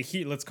like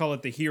let's call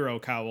it the hero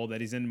cowl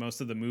that he's in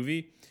most of the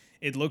movie.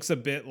 It looks a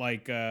bit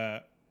like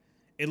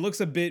it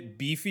looks a bit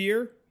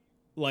beefier,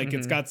 like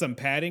it's got some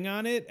padding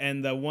on it,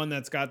 and the one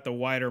that's got the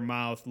wider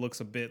mouth looks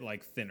a bit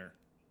like thinner.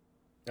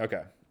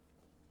 Okay.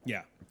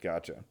 Yeah.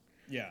 Gotcha.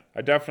 Yeah.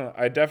 I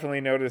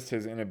definitely noticed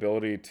his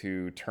inability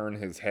to turn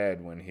his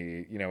head when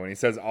he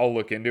says I'll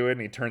look into it,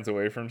 and he turns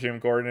away from Jim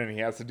Gordon, and he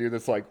has to do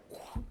this like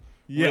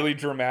really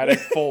dramatic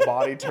full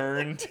body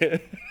turn to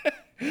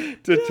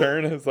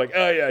turn. It's like,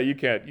 oh yeah, you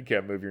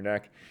can't move your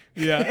neck.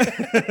 Yeah.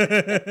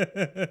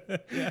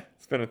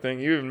 It's been a thing.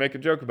 You even make a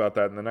joke about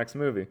that in the next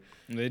movie.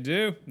 They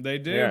do.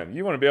 Yeah,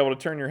 you want to be able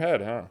to turn your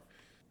head, huh?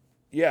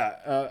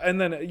 Yeah, and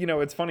then,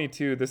 it's funny,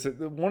 too. This is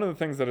one of the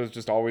things that has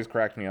just always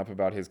cracked me up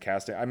about his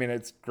casting. I mean,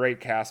 it's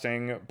great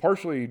casting,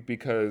 partially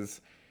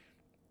because,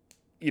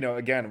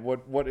 again,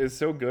 what is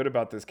so good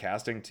about this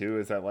casting, too,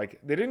 is that, like,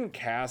 they didn't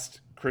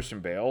cast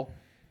Christian Bale.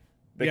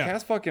 They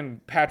cast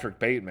fucking Patrick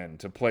Bateman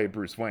to play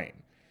Bruce Wayne.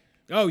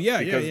 Oh,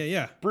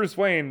 yeah. Bruce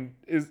Wayne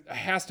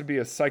has to be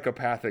a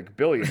psychopathic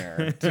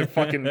billionaire to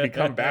fucking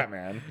become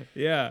Batman.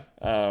 Yeah.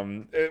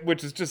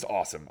 Which is just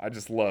awesome. I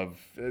just love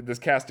this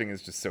casting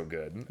is just so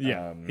good.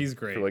 Yeah, he's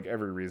great for like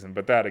every reason.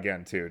 But that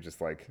again too,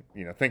 just like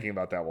thinking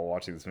about that while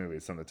watching this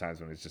movie, some of the times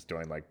when he's just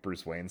doing like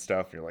Bruce Wayne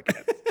stuff, you're like,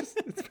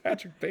 it's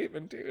Patrick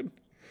Bateman, dude.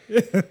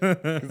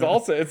 Because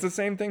also it's the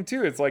same thing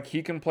too. It's like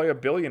he can play a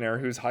billionaire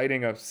who's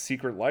hiding a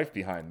secret life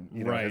behind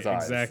his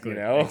eyes. Exactly.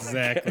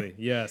 Exactly.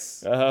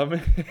 Yes.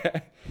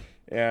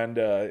 And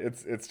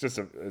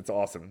it's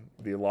awesome,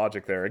 the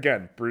logic there.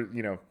 Again,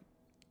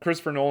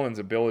 Christopher Nolan's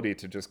ability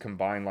to just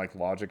combine like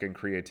logic and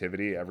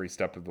creativity every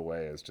step of the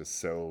way is just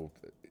so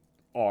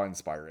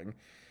awe-inspiring.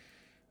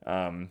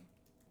 I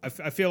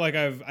feel like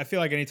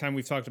anytime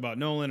we've talked about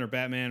Nolan or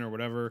Batman or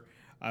whatever,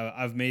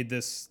 I've made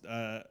this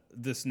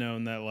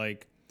known that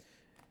like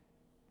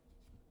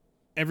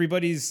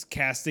everybody's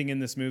casting in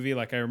this movie.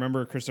 Like I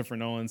remember Christopher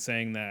Nolan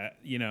saying that,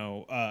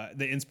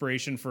 the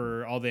inspiration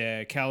for all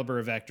the caliber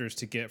of actors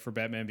to get for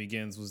Batman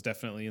Begins was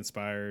definitely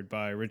inspired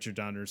by Richard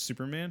Donner's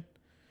Superman.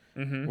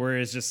 Mm-hmm. Where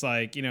it's just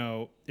like,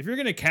 if you're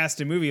going to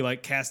cast a movie,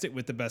 like cast it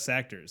with the best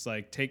actors,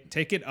 like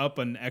take it up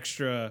an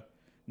extra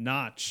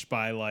notch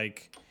by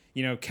like,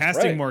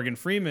 casting Morgan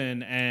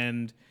Freeman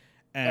and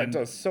that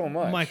does so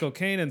much. Michael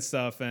Caine and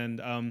stuff.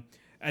 And,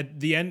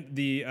 at the end,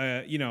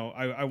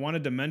 I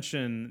wanted to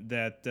mention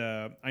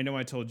that I know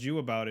I told you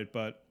about it,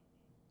 but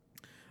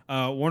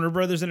Warner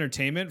Brothers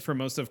Entertainment for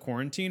most of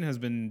quarantine has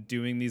been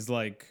doing these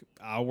like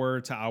hour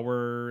to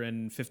hour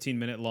and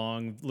 15-minute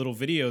long little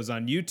videos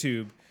on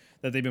YouTube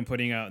that they've been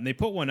putting out. And they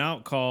put one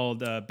out called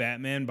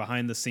Batman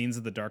Behind the Scenes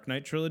of the Dark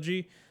Knight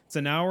Trilogy. It's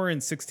an hour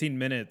and 16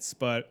 minutes,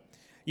 but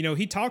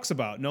Nolan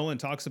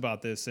talks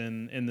about this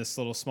in this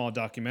little small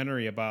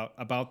documentary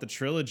about the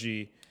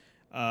trilogy.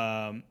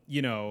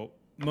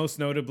 Most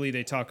notably,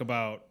 they talk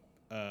about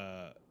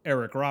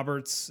Eric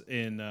Roberts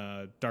in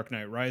The Dark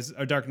Knight,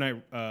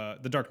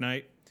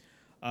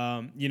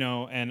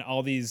 and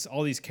all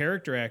these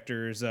character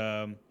actors.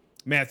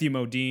 Matthew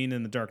Modine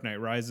in The Dark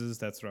Knight Rises.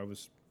 That's what I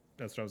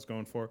was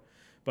going for.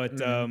 But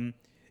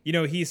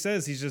he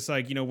says he's just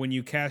like when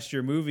you cast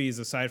your movies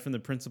aside from the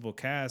principal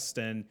cast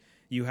and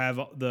you have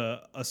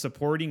a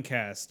supporting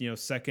cast,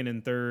 second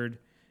and third.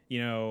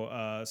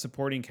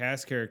 Supporting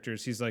cast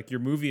characters, he's like, your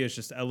movie is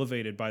just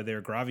elevated by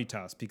their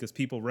gravitas because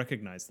people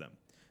recognize them.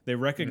 They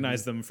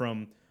recognize them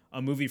from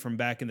a movie from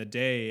back in the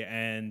day,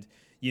 and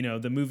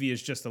the movie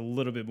is just a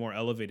little bit more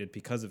elevated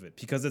because of it,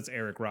 because it's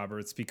Eric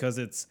Roberts, because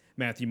it's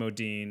Matthew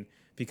Modine,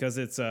 because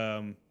it's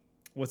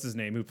what's his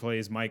name who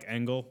plays Mike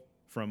Engel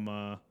from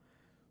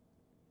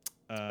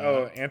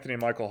Anthony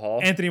Michael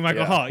Hall.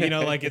 Hall,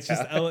 like it's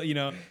just,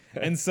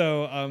 and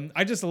so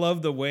I just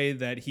love the way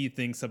that he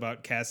thinks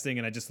about casting,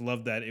 and I just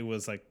love that it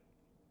was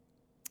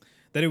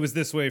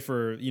this way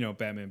for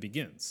Batman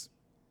Begins,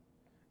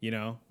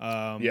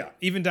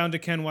 even down to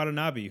Ken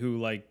Watanabe, who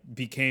like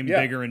became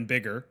bigger and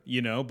bigger,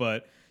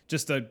 but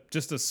just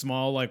a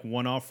small like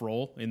one-off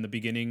role in the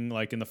beginning,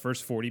 like in the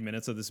first 40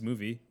 minutes of this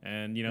movie,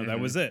 and that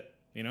was it.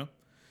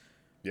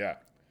 Yeah.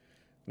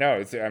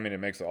 No, I mean, it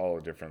makes all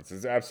the difference.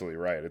 It's absolutely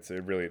right.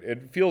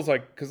 It feels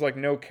like, because like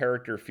no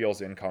character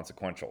feels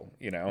inconsequential,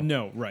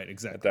 No, right, at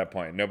exactly. that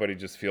point. Nobody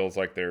just feels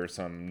like there's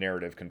some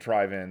narrative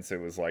contrivance.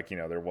 It was like,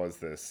 there was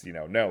this,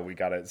 no,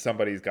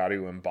 somebody's got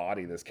to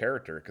embody this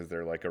character because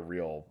they're like a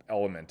real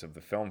element of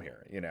the film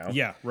here,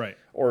 Yeah, right.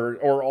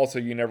 Or also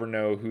you never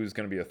know who's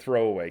going to be a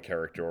throwaway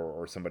character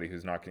or somebody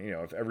who's not going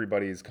to, if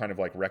everybody's kind of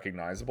like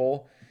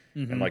recognizable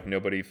and like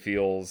nobody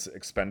feels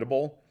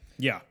expendable.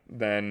 Yeah.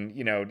 Then,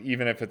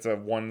 even if it's a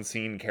one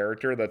scene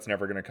character that's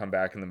never going to come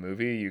back in the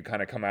movie, you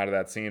kind of come out of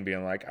that scene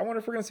being like, I wonder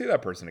if we're going to see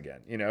that person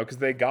again, because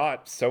they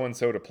got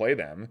so-and-so to play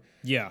them.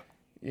 Yeah.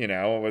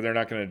 Where they're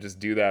not going to just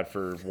do that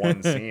for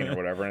one scene or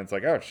whatever. And it's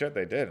like, oh shit,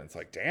 they did. And it's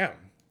like, damn.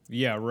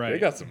 Yeah, right. They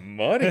got some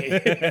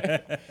money.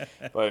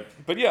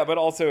 but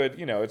also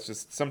it's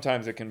just,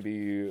 sometimes it can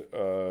be,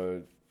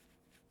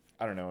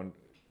 I don't know,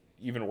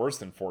 even worse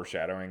than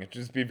foreshadowing. It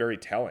just be very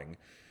telling.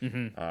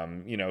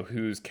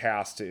 Who's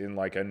cast in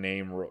like a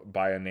name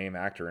by a name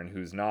actor and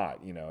who's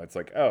not. It's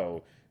like,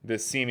 oh,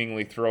 this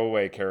seemingly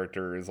throwaway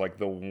character is like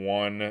the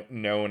one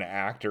known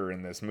actor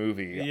in this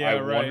movie. Yeah,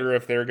 I wonder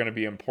if they're going to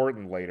be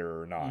important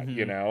later or not.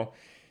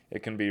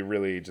 It can be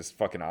really just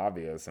fucking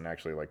obvious and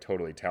actually like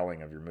totally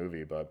telling of your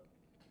movie. But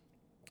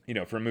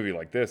for a movie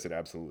like this, it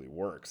absolutely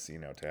works.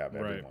 To have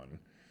everyone.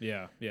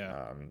 Yeah,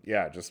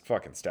 just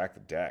fucking stack the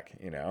deck.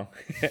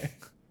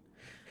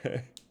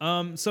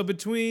 So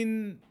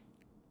between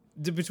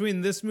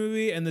this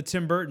movie and the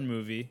Tim Burton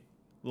movie,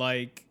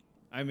 like,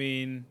 I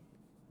mean,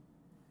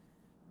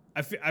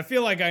 I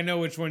feel like I know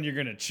which one you're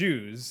gonna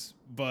choose,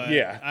 but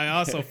I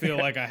also feel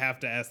like I have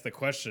to ask the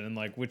question,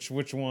 like, which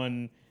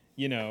one,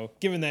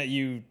 given that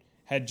you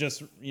had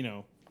just,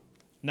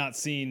 not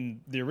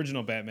seen the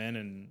original Batman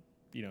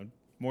in,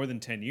 more than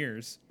 10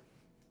 years.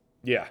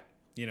 Yeah.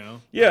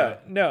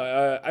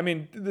 I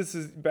mean,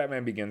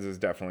 Batman Begins is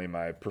definitely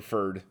my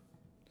preferred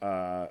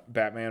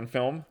Batman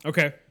film.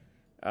 Okay.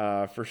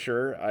 For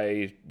sure.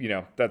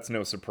 That's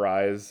no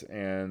surprise,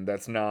 and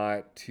that's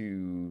not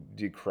to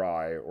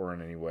decry or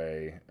in any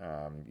way,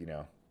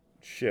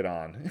 shit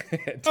on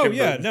Tim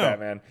Burton's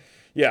Batman.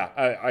 Yeah,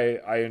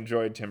 I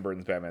enjoyed Tim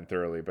Burton's Batman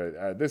thoroughly,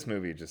 but this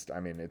movie just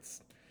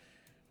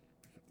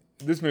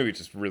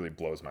really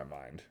blows my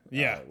mind.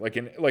 Yeah. Like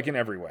in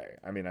every way.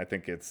 I mean, I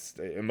think it's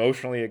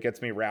emotionally it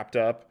gets me wrapped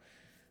up.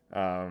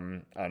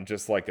 On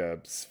just like a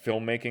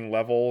filmmaking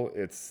level,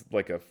 it's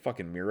like a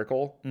fucking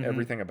miracle.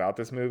 Everything about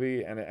this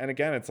movie, and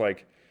again, it's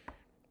like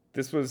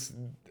it was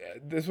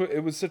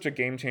such a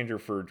game changer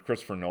for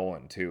Christopher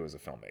Nolan too as a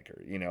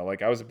filmmaker.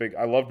 Like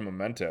I loved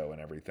Memento and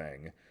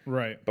everything,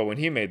 right? But when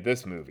he made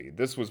this movie,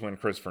 this was when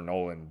Christopher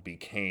Nolan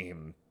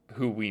became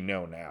who we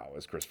know now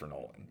as Christopher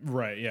Nolan.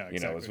 Right, yeah,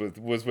 exactly.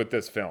 Was with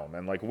this film,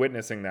 and like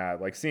witnessing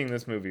that, like seeing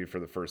this movie for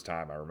the first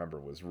time, I remember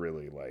was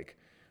really like,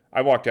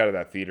 I walked out of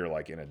that theater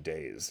like in a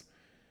daze.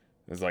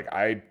 It was like,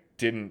 I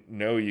didn't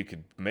know you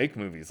could make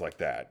movies like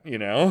that,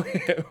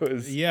 It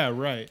was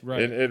right.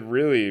 It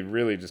really,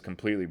 really just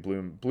completely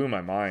blew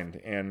my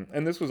mind, and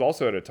this was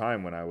also at a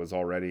time when I was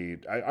already.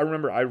 I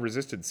remember I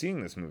resisted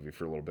seeing this movie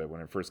for a little bit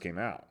when it first came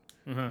out.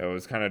 It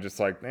was kind of just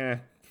like,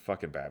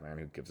 fucking Batman,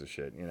 who gives a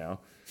shit,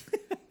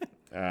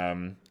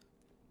 Well,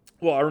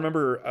 I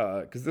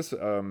remember because this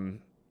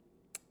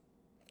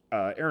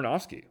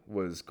Aronofsky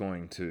was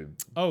going to.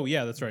 Oh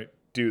yeah, that's right.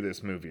 Do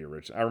this movie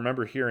originally. I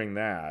remember hearing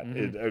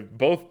that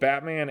both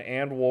Batman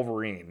and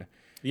Wolverine.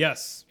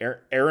 Yes,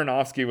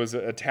 Aronofsky was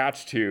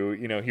attached to.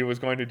 He was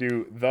going to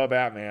do the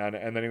Batman,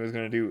 and then he was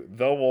going to do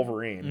the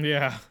Wolverine.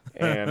 Yeah,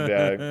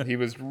 and he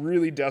was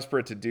really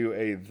desperate to do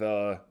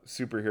the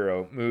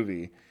superhero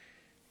movie.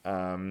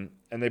 And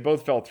they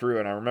both fell through.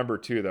 And I remember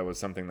too that was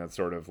something that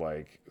sort of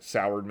like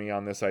soured me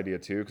on this idea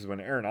too. Because when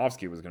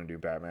Aronofsky was going to do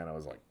Batman, I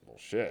was like, well,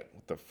 shit,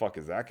 what the fuck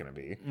is that going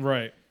to be?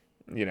 Right.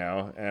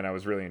 And I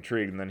was really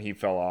intrigued, and then he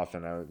fell off,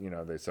 and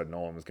they said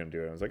Nolan was going to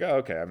do it. I was like, oh,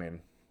 okay. I mean,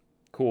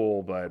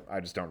 cool, but I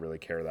just don't really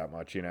care that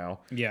much,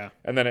 Yeah.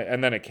 And then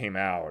it came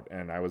out,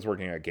 and I was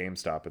working at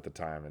GameStop at the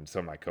time, and some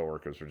of my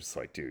coworkers were just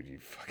like, dude, you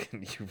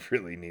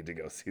really need to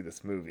go see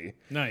this movie.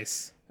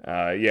 Nice.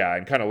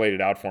 And kind of laid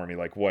it out for me,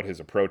 like what his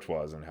approach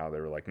was and how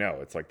they were like, no,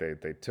 it's like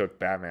they took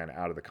Batman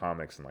out of the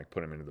comics and like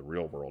put him into the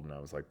real world. And I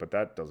was like, but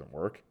that doesn't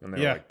work. And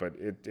they were like, but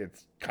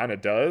it kind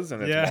of does,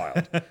 and it's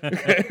wild.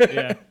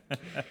 Yeah.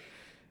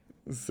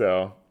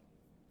 So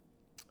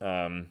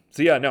I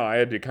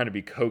had to kind of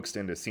be coaxed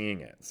into seeing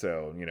it.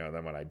 So,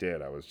 then when I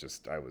did, I was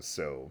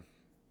so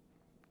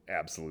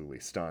absolutely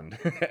stunned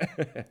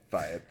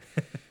by it.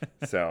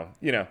 So,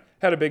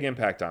 had a big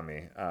impact on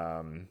me.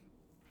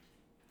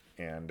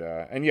 And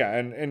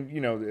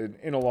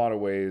in a lot of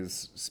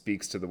ways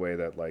speaks to the way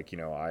that like,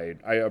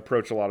 I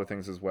approach a lot of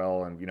things as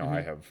well. And,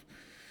 I have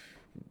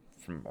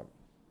from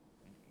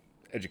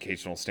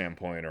educational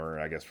standpoint, or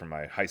I guess from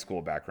my high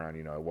school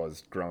background, I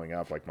was growing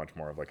up like much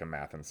more of like a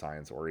math and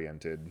science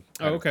oriented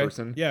kind of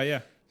person.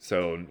 Yeah.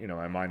 So,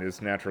 my mind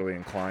is naturally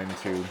inclined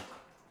to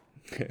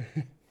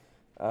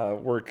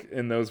work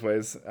in those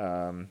ways.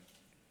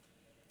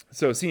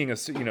 So seeing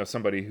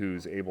somebody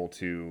who's able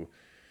to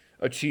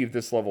achieve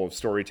this level of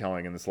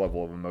storytelling and this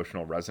level of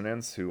emotional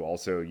resonance, who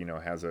also,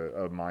 has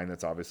a mind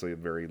that's obviously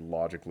very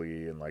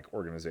logically and like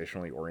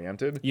organizationally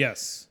oriented.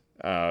 Yes.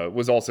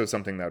 Was also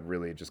something that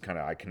really just kind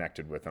of I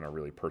connected with on a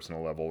really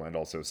personal level, and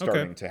also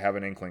starting to have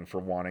an inkling for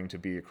wanting to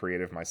be a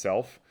creative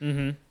myself,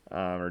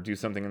 or do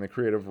something in the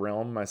creative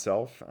realm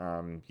myself.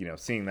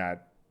 Seeing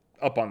that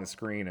up on the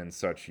screen in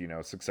such,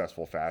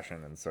 successful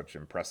fashion and such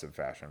impressive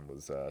fashion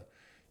was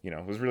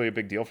really a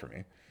big deal for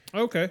me.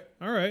 Okay.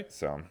 All right.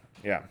 So,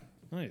 yeah.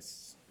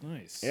 Nice.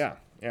 Yeah.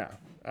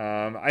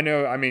 I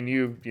know, I mean,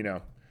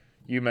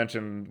 you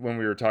mentioned when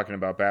we were talking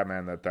about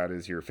Batman that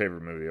is your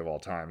favorite movie of all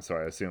time, so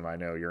I assume I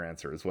know your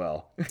answer as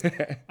well.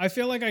 I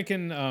feel like I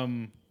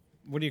can,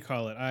 what do you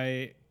call it?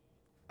 I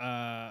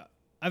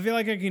feel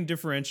like I can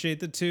differentiate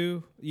the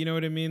two. You know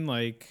what I mean?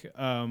 Like,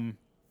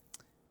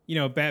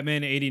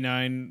 Batman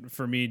 89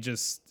 for me it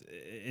just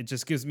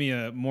gives me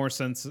a more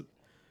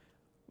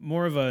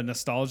of a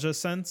nostalgia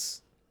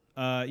sense,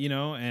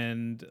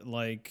 and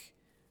like,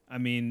 I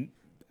mean,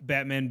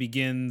 Batman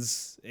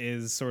Begins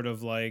is sort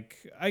of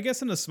like, I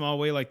guess in a small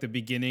way, like the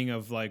beginning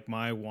of like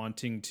my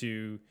wanting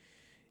to,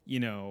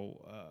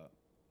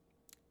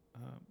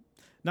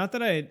 not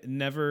that I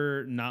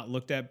never not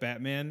looked at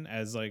Batman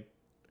as like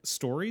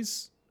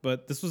stories,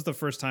 but this was the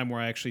first time where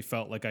I actually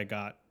felt like I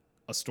got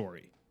a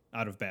story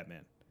out of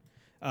Batman.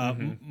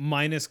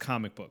 Minus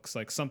comic books,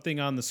 like something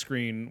on the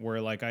screen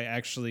where like I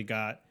actually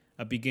got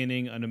a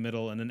beginning and a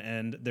middle and an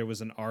end. There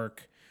was an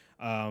arc.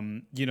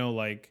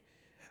 Like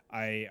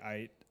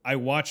I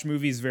watch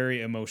movies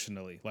very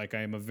emotionally. Like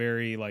I am a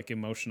very like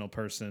emotional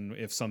person.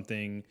 If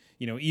something,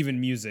 even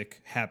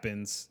music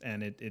happens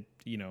and it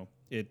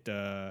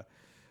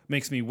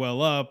makes me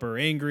well up or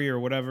angry or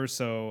whatever.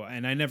 So,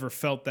 and I never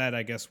felt that,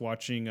 I guess,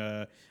 watching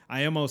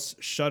I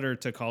almost shudder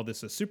to call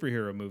this a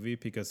superhero movie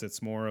because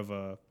it's more of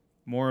a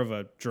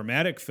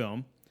dramatic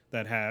film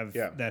that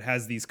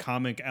has these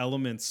comic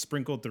elements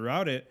sprinkled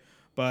throughout it.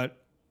 But,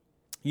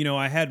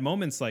 I had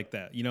moments like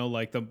that,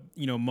 like the,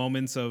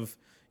 moments of,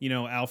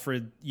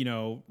 Alfred,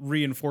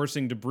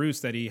 reinforcing to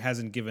Bruce that he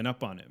hasn't given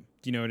up on him.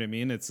 Do you know what I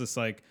mean? It's just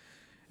like,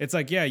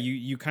 yeah,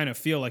 you kind of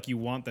feel like you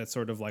want that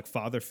sort of like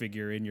father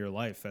figure in your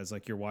life as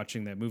like you're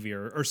watching that movie,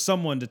 or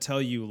someone to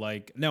tell you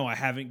like, no, I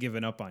haven't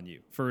given up on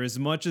you. For as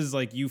much as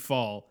like you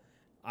fall,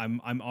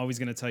 I'm always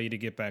going to tell you to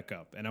get back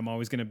up, and I'm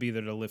always going to be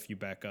there to lift you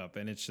back up.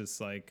 And it's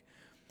just like,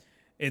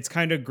 it's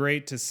kind of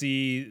great to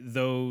see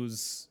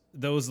those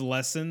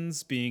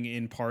lessons being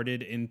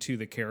imparted into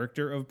the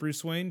character of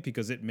Bruce Wayne,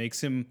 because it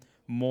makes him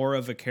more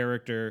of a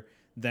character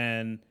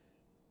than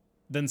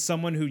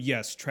someone who,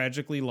 yes,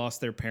 tragically lost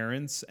their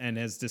parents and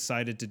has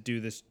decided to do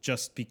this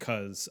just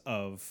because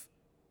of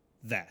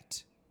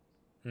that.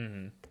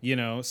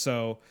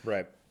 So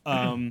right.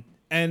 And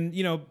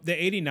the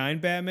 89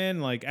 Batman,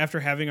 like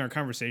after having our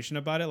conversation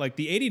about it, like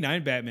the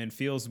 89 Batman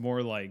feels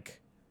more like,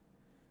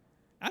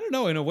 I don't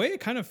know, in a way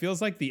it kind of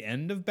feels like the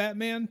end of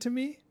Batman to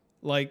me.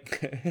 Like,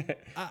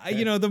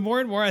 the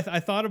more and more I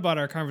thought about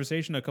our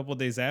conversation a couple of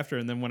days after,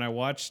 and then when I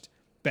watched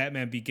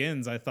Batman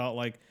Begins, I thought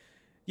like,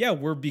 yeah,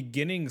 we're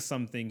beginning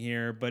something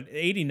here, but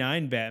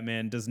 89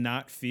 Batman does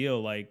not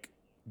feel like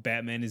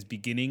Batman is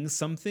beginning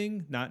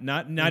something.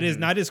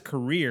 Not his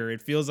career.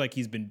 It feels like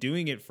he's been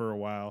doing it for a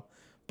while,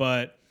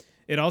 but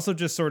it also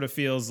just sort of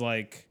feels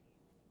like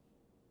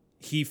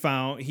he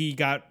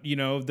got,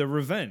 the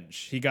revenge.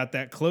 He got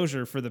that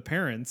closure for the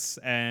parents,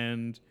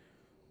 and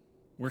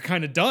we're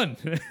kind of done.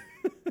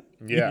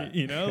 Yeah.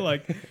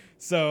 Like,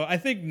 so I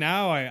think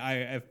now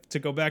I to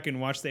go back and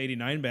watch the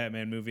 89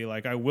 Batman movie,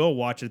 like I will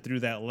watch it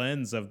through that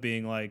lens of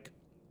being like,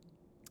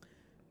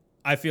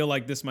 I feel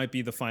like this might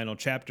be the final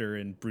chapter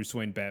in Bruce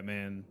Wayne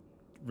Batman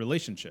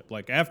relationship.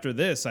 Like after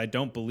this, I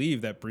don't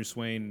believe that Bruce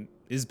Wayne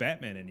is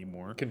Batman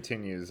anymore.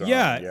 Continues on.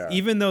 Yeah,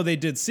 even though they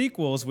did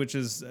sequels, which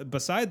is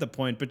beside the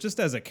point, but just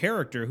as a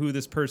character, who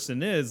this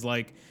person is,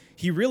 like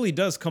he really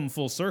does come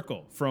full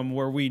circle from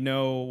where we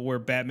know where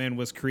Batman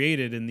was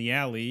created in the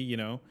alley,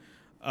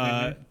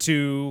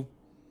 to,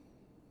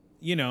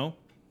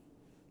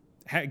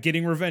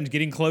 getting revenge,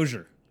 getting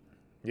closure.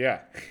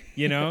 Yeah.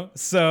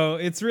 So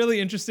it's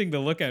really interesting to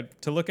look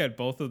at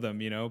both of them,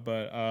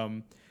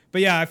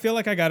 but yeah, I feel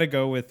like I got to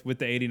go with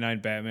the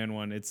 89 Batman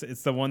one.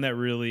 It's the one that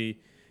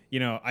really,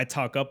 I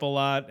talk up a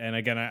lot. And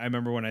again, I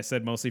remember when I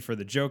said mostly for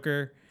the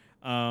Joker,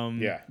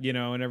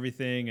 and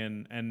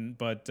everything.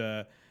 But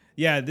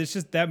this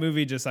just, that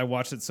movie I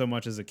watched it so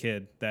much as a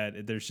kid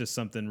that there's just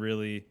something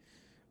really,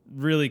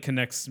 really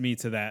connects me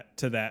to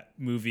that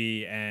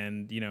movie,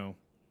 and,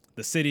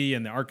 the city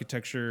and the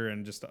architecture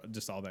and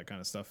just all that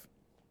kind of stuff.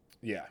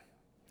 Yeah.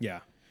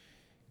 Yeah.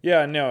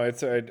 Yeah. No,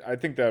 it's, I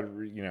think that,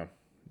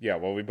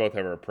 well, we both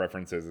have our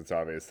preferences. It's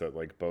obvious that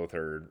like both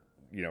are,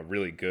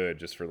 really good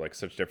just for like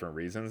such different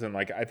reasons. And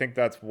like, I think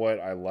that's what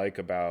I like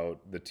about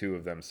the two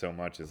of them so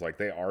much, is like,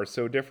 they are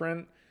so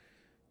different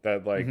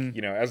that like,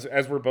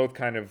 as we're both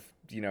kind of,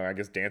 I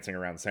guess dancing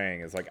around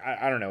saying, is like,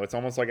 I don't know. It's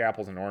almost like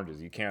apples and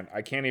oranges.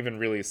 I can't even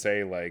really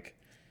say like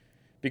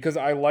because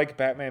I like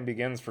Batman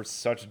Begins for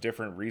such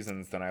different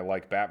reasons than I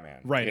like Batman.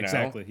 Right, you know?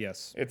 exactly,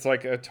 yes. It's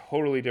like a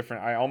totally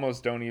different. I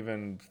almost don't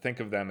even think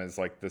of them as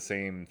like the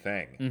same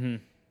thing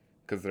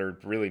because they're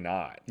really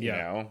not. You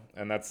know,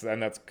 and that's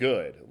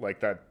good. Like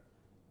that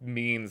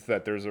means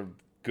that there's a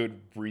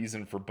good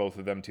reason for both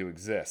of them to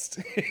exist.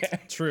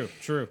 True.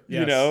 Yes,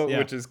 you know,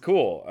 which is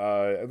cool.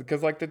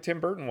 Because like the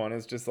Tim Burton one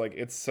is just like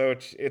it's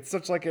such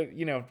like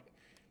a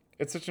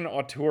it's such an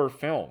auteur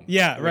film.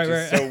 Yeah, which right.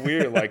 is so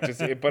weird. Like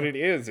but it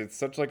is. It's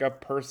such like a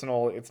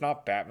personal. It's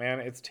not Batman.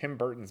 It's Tim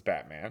Burton's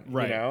Batman.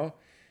 Right. You know,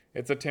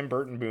 it's a Tim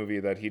Burton movie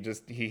that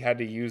he had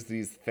to use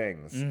these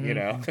things. You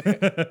know.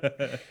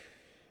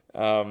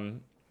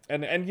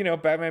 And you know,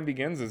 Batman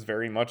Begins is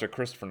very much a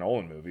Christopher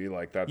Nolan movie.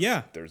 Like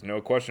there's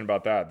no question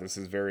about that. This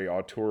is very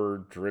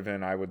auteur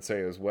driven, I would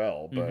say as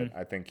well. But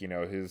I think, you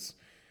know,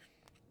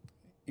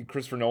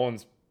 Christopher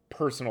Nolan's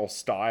personal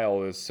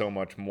style is so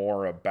much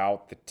more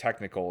about the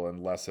technical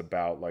and less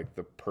about like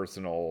the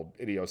personal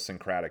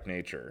idiosyncratic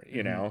nature,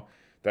 you know,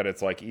 that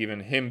it's like even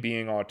him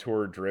being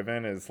auteur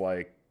driven is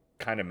like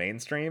kind of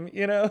mainstream,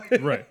 you know?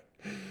 Right.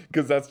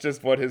 Because that's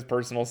just what his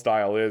personal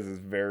style is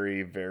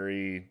very,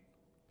 very,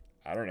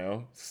 I don't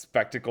know,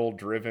 spectacle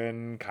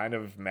driven kind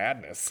of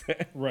madness.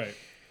 Right.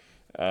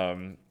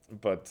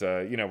 But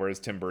you know, whereas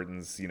Tim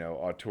Burton's, you know,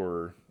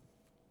 auteur,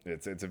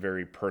 it's a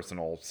very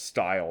personal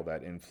style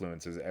that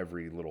influences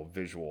every little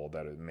visual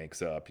that it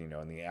makes up, you know,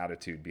 and the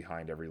attitude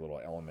behind every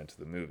little element of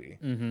the movie.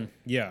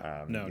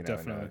 Yeah. No, you know,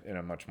 definitely. in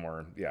a much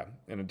more,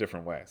 in a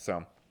different way.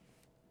 So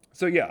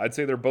yeah, I'd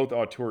say they're both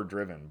auteur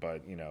driven,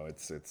 but you know,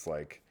 it's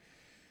like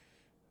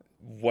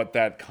what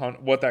that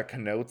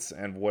connotes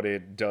and what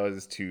it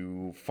does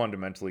to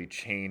fundamentally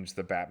change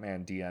the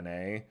Batman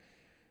DNA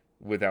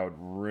without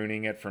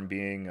ruining it from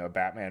being a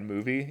Batman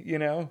movie, you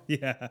know?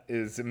 Yeah.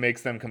 It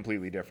makes them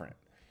completely different.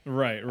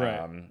 Right.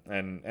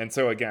 And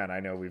so again, I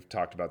know we've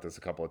talked about this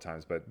a couple of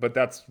times, but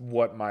that's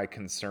what my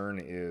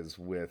concern is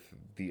with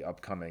the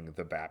upcoming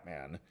The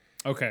Batman.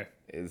 Okay.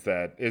 Is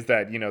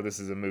that you know, this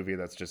is a movie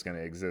that's just going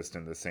to exist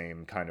in the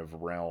same kind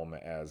of realm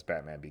as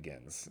Batman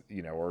Begins,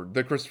 you know, or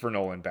the Christopher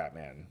Nolan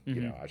Batman,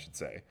 you know, I should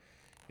say.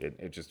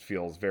 It just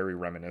feels very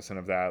reminiscent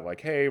of that.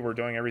 Like, hey, we're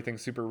doing everything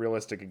super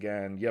realistic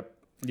again. Yep.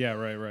 Yeah.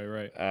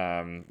 Right.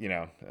 You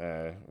know,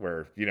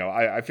 where, you know,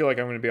 I feel like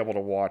I'm going to be able to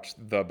watch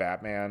The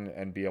Batman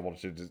and be able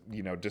to,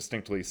 you know,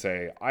 distinctly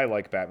say, I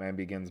like Batman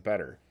Begins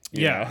better.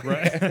 You know?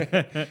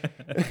 Right.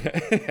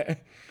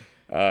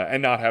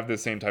 And not have the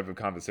same type of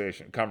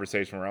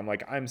conversation where I'm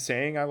like, I'm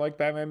saying I like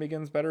Batman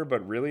Begins better,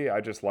 but really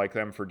I just like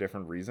them for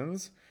different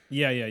reasons.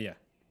 Yeah.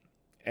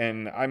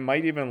 And I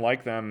might even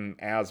like them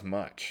as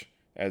much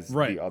as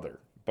the other.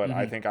 But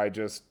I think I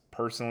just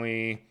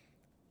personally,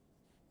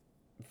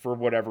 for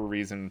whatever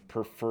reason,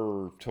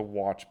 prefer to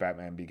watch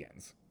Batman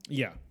Begins.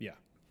 Yeah.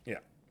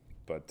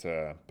 But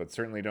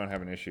certainly don't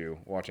have an issue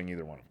watching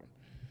either one of them.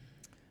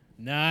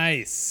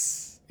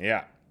 Nice.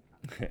 Yeah.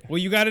 Well,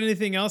 you got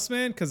anything else,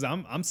 man? Because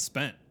I'm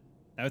spent.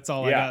 That's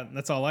all I got.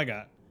 That's all I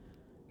got.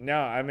 No,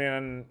 I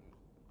mean,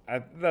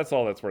 that's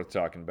all that's worth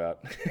talking about.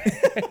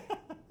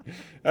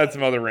 That's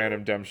some other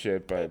random dumb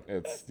shit, but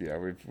it's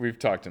we've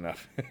talked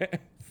enough.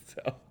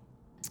 So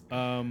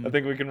I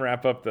think we can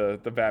wrap up the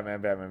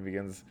Batman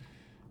Begins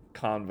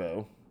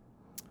convo.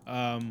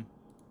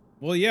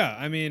 Well, yeah.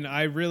 I mean,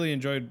 I really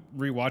enjoyed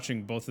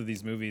rewatching both of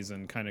these movies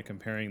and kind of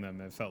comparing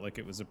them. It felt like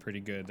it was a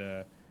pretty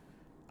good.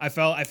 I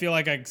feel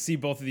like I see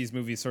both of these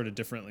movies sort of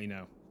differently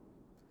now.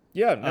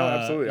 Yeah, no,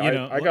 absolutely. You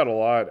know, I got a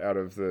lot out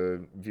of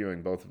the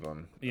viewing both of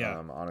them.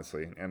 Yeah.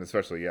 Honestly, and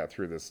especially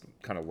through this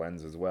kind of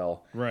lens as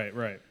well. Right.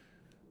 Well,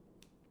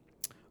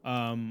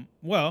 I'm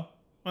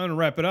gonna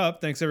wrap it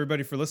up. Thanks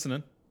everybody for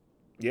listening.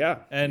 Yeah,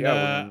 and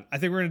I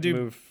think we're gonna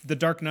do The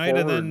Dark Knight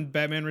and then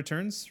Batman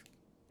Returns.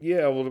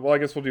 Yeah, well, I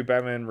guess we'll do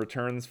Batman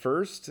Returns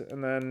first,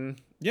 and then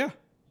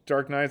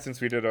Dark Knight,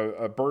 since we did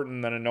a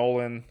Burton, then a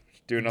Nolan.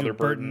 Do another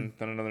Burton,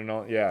 then another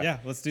Nolan. Yeah,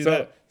 let's do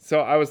that. So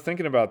I was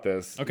thinking about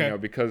this, okay, you know,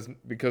 because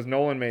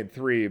Nolan made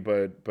 3,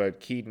 but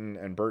Keaton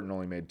and Burton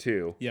only made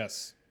 2.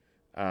 Yes.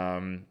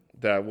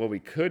 That what we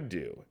could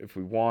do if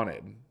we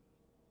wanted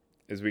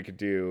is we could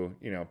do,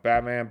 you know,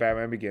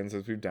 Batman Begins,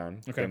 as we've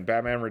done, then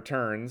Batman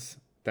Returns,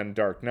 then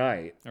Dark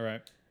Knight, all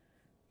right,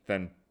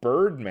 then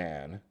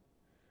Birdman,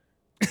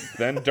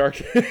 then Dark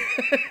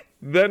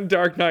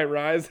Knight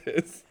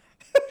Rises.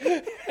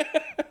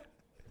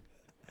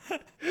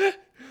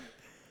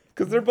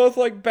 Because they're both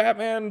like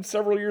Batman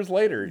several years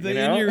later. The you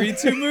know?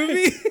 Inarritu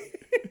movie?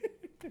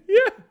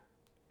 Yeah.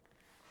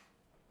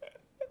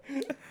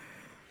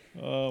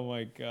 Oh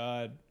my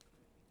God.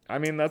 I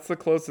mean, that's the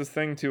closest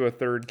thing to a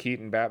third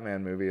Keaton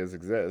Batman movie as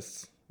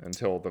exists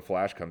until The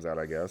Flash comes out,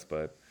 I guess.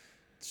 But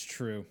it's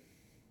true.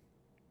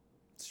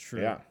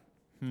 Yeah.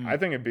 I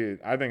think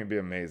it'd be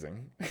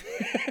amazing.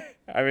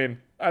 I mean,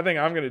 I think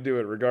I'm gonna do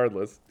it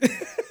regardless.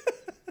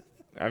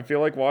 I feel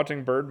like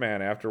watching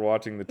Birdman after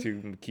watching the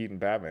 2 Keaton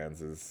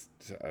Batmans is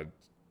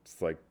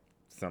it's like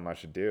something I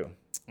should do.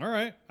 All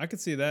right, I could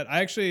see that.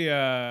 I actually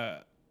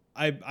I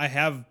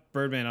have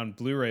Birdman on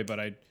Blu-ray, but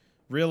I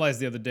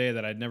realized the other day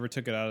that I never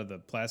took it out of the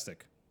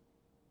plastic.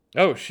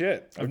 Oh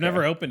shit! I've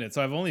never opened it,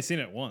 so I've only seen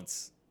it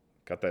once.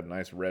 Got that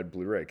nice red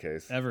Blu-ray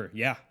case. Ever?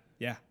 Yeah.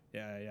 Yeah,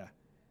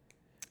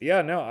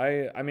 no,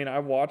 I mean, I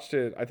watched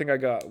it. I think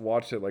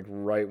watched it like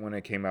right when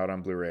it came out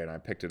on Blu-ray, and I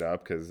picked it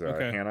up because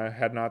Hannah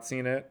had not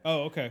seen it.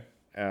 Oh, okay.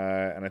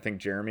 And I think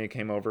Jeremy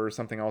came over or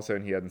something also,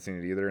 and he hadn't seen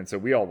it either, and so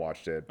we all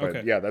watched it.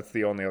 But yeah, that's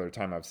the only other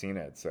time I've seen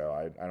it.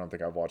 So I don't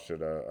think I've watched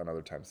it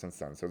another time since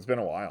then. So it's been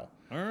a while.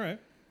 All right.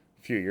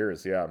 A few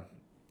years, yeah.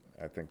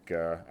 I think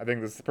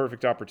this is the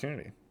perfect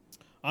opportunity.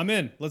 I'm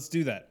in. Let's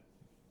do that.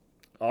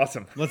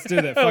 Awesome. Let's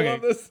do that. I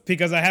love this.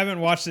 Because I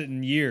haven't watched it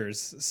in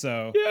years.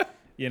 So,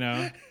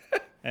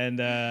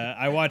 and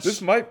I watched...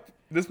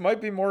 This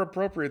might be more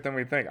appropriate than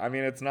we think. I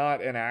mean, it's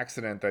not an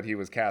accident that he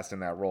was cast in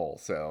that role.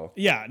 So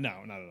yeah,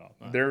 no, not at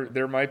all.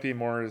 There might be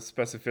more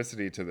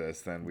specificity to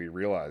this than we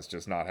realize,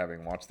 just not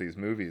having watched these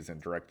movies in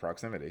direct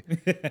proximity.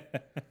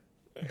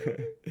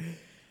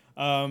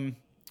 All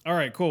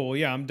right, cool. Well,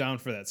 yeah, I'm down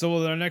for that.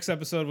 So our next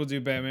episode, we'll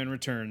do Batman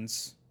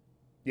Returns.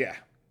 Yeah.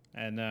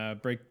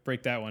 And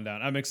break that one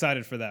down. I'm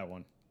excited for that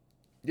one.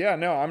 Yeah,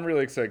 no, I'm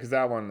really excited because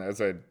that one, as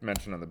I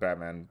mentioned on the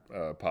Batman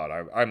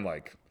pod, I'm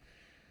like,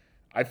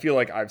 I feel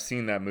like I've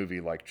seen that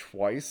movie like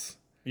twice.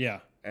 Yeah.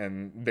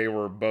 And they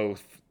were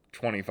both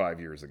 25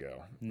 years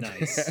ago.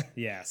 Nice.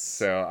 Yes.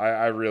 So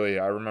I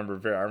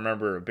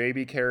remember a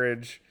baby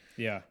carriage.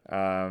 Yeah.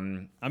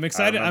 I'm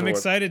excited. I'm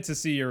excited to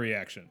see your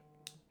reaction.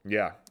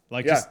 Yeah.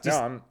 Like just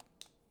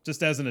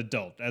as an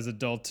adult, as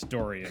adult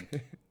Dorian.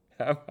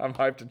 I'm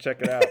hyped to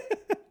check it out.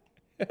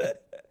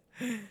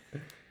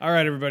 All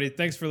right, everybody.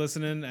 Thanks for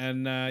listening.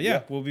 And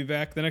we'll be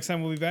back. The next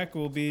time we'll be back,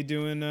 we'll be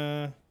doing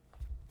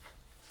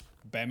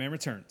Batman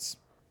Returns.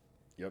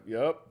 Yep.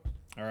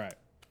 All right.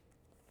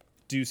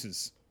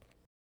 Deuces.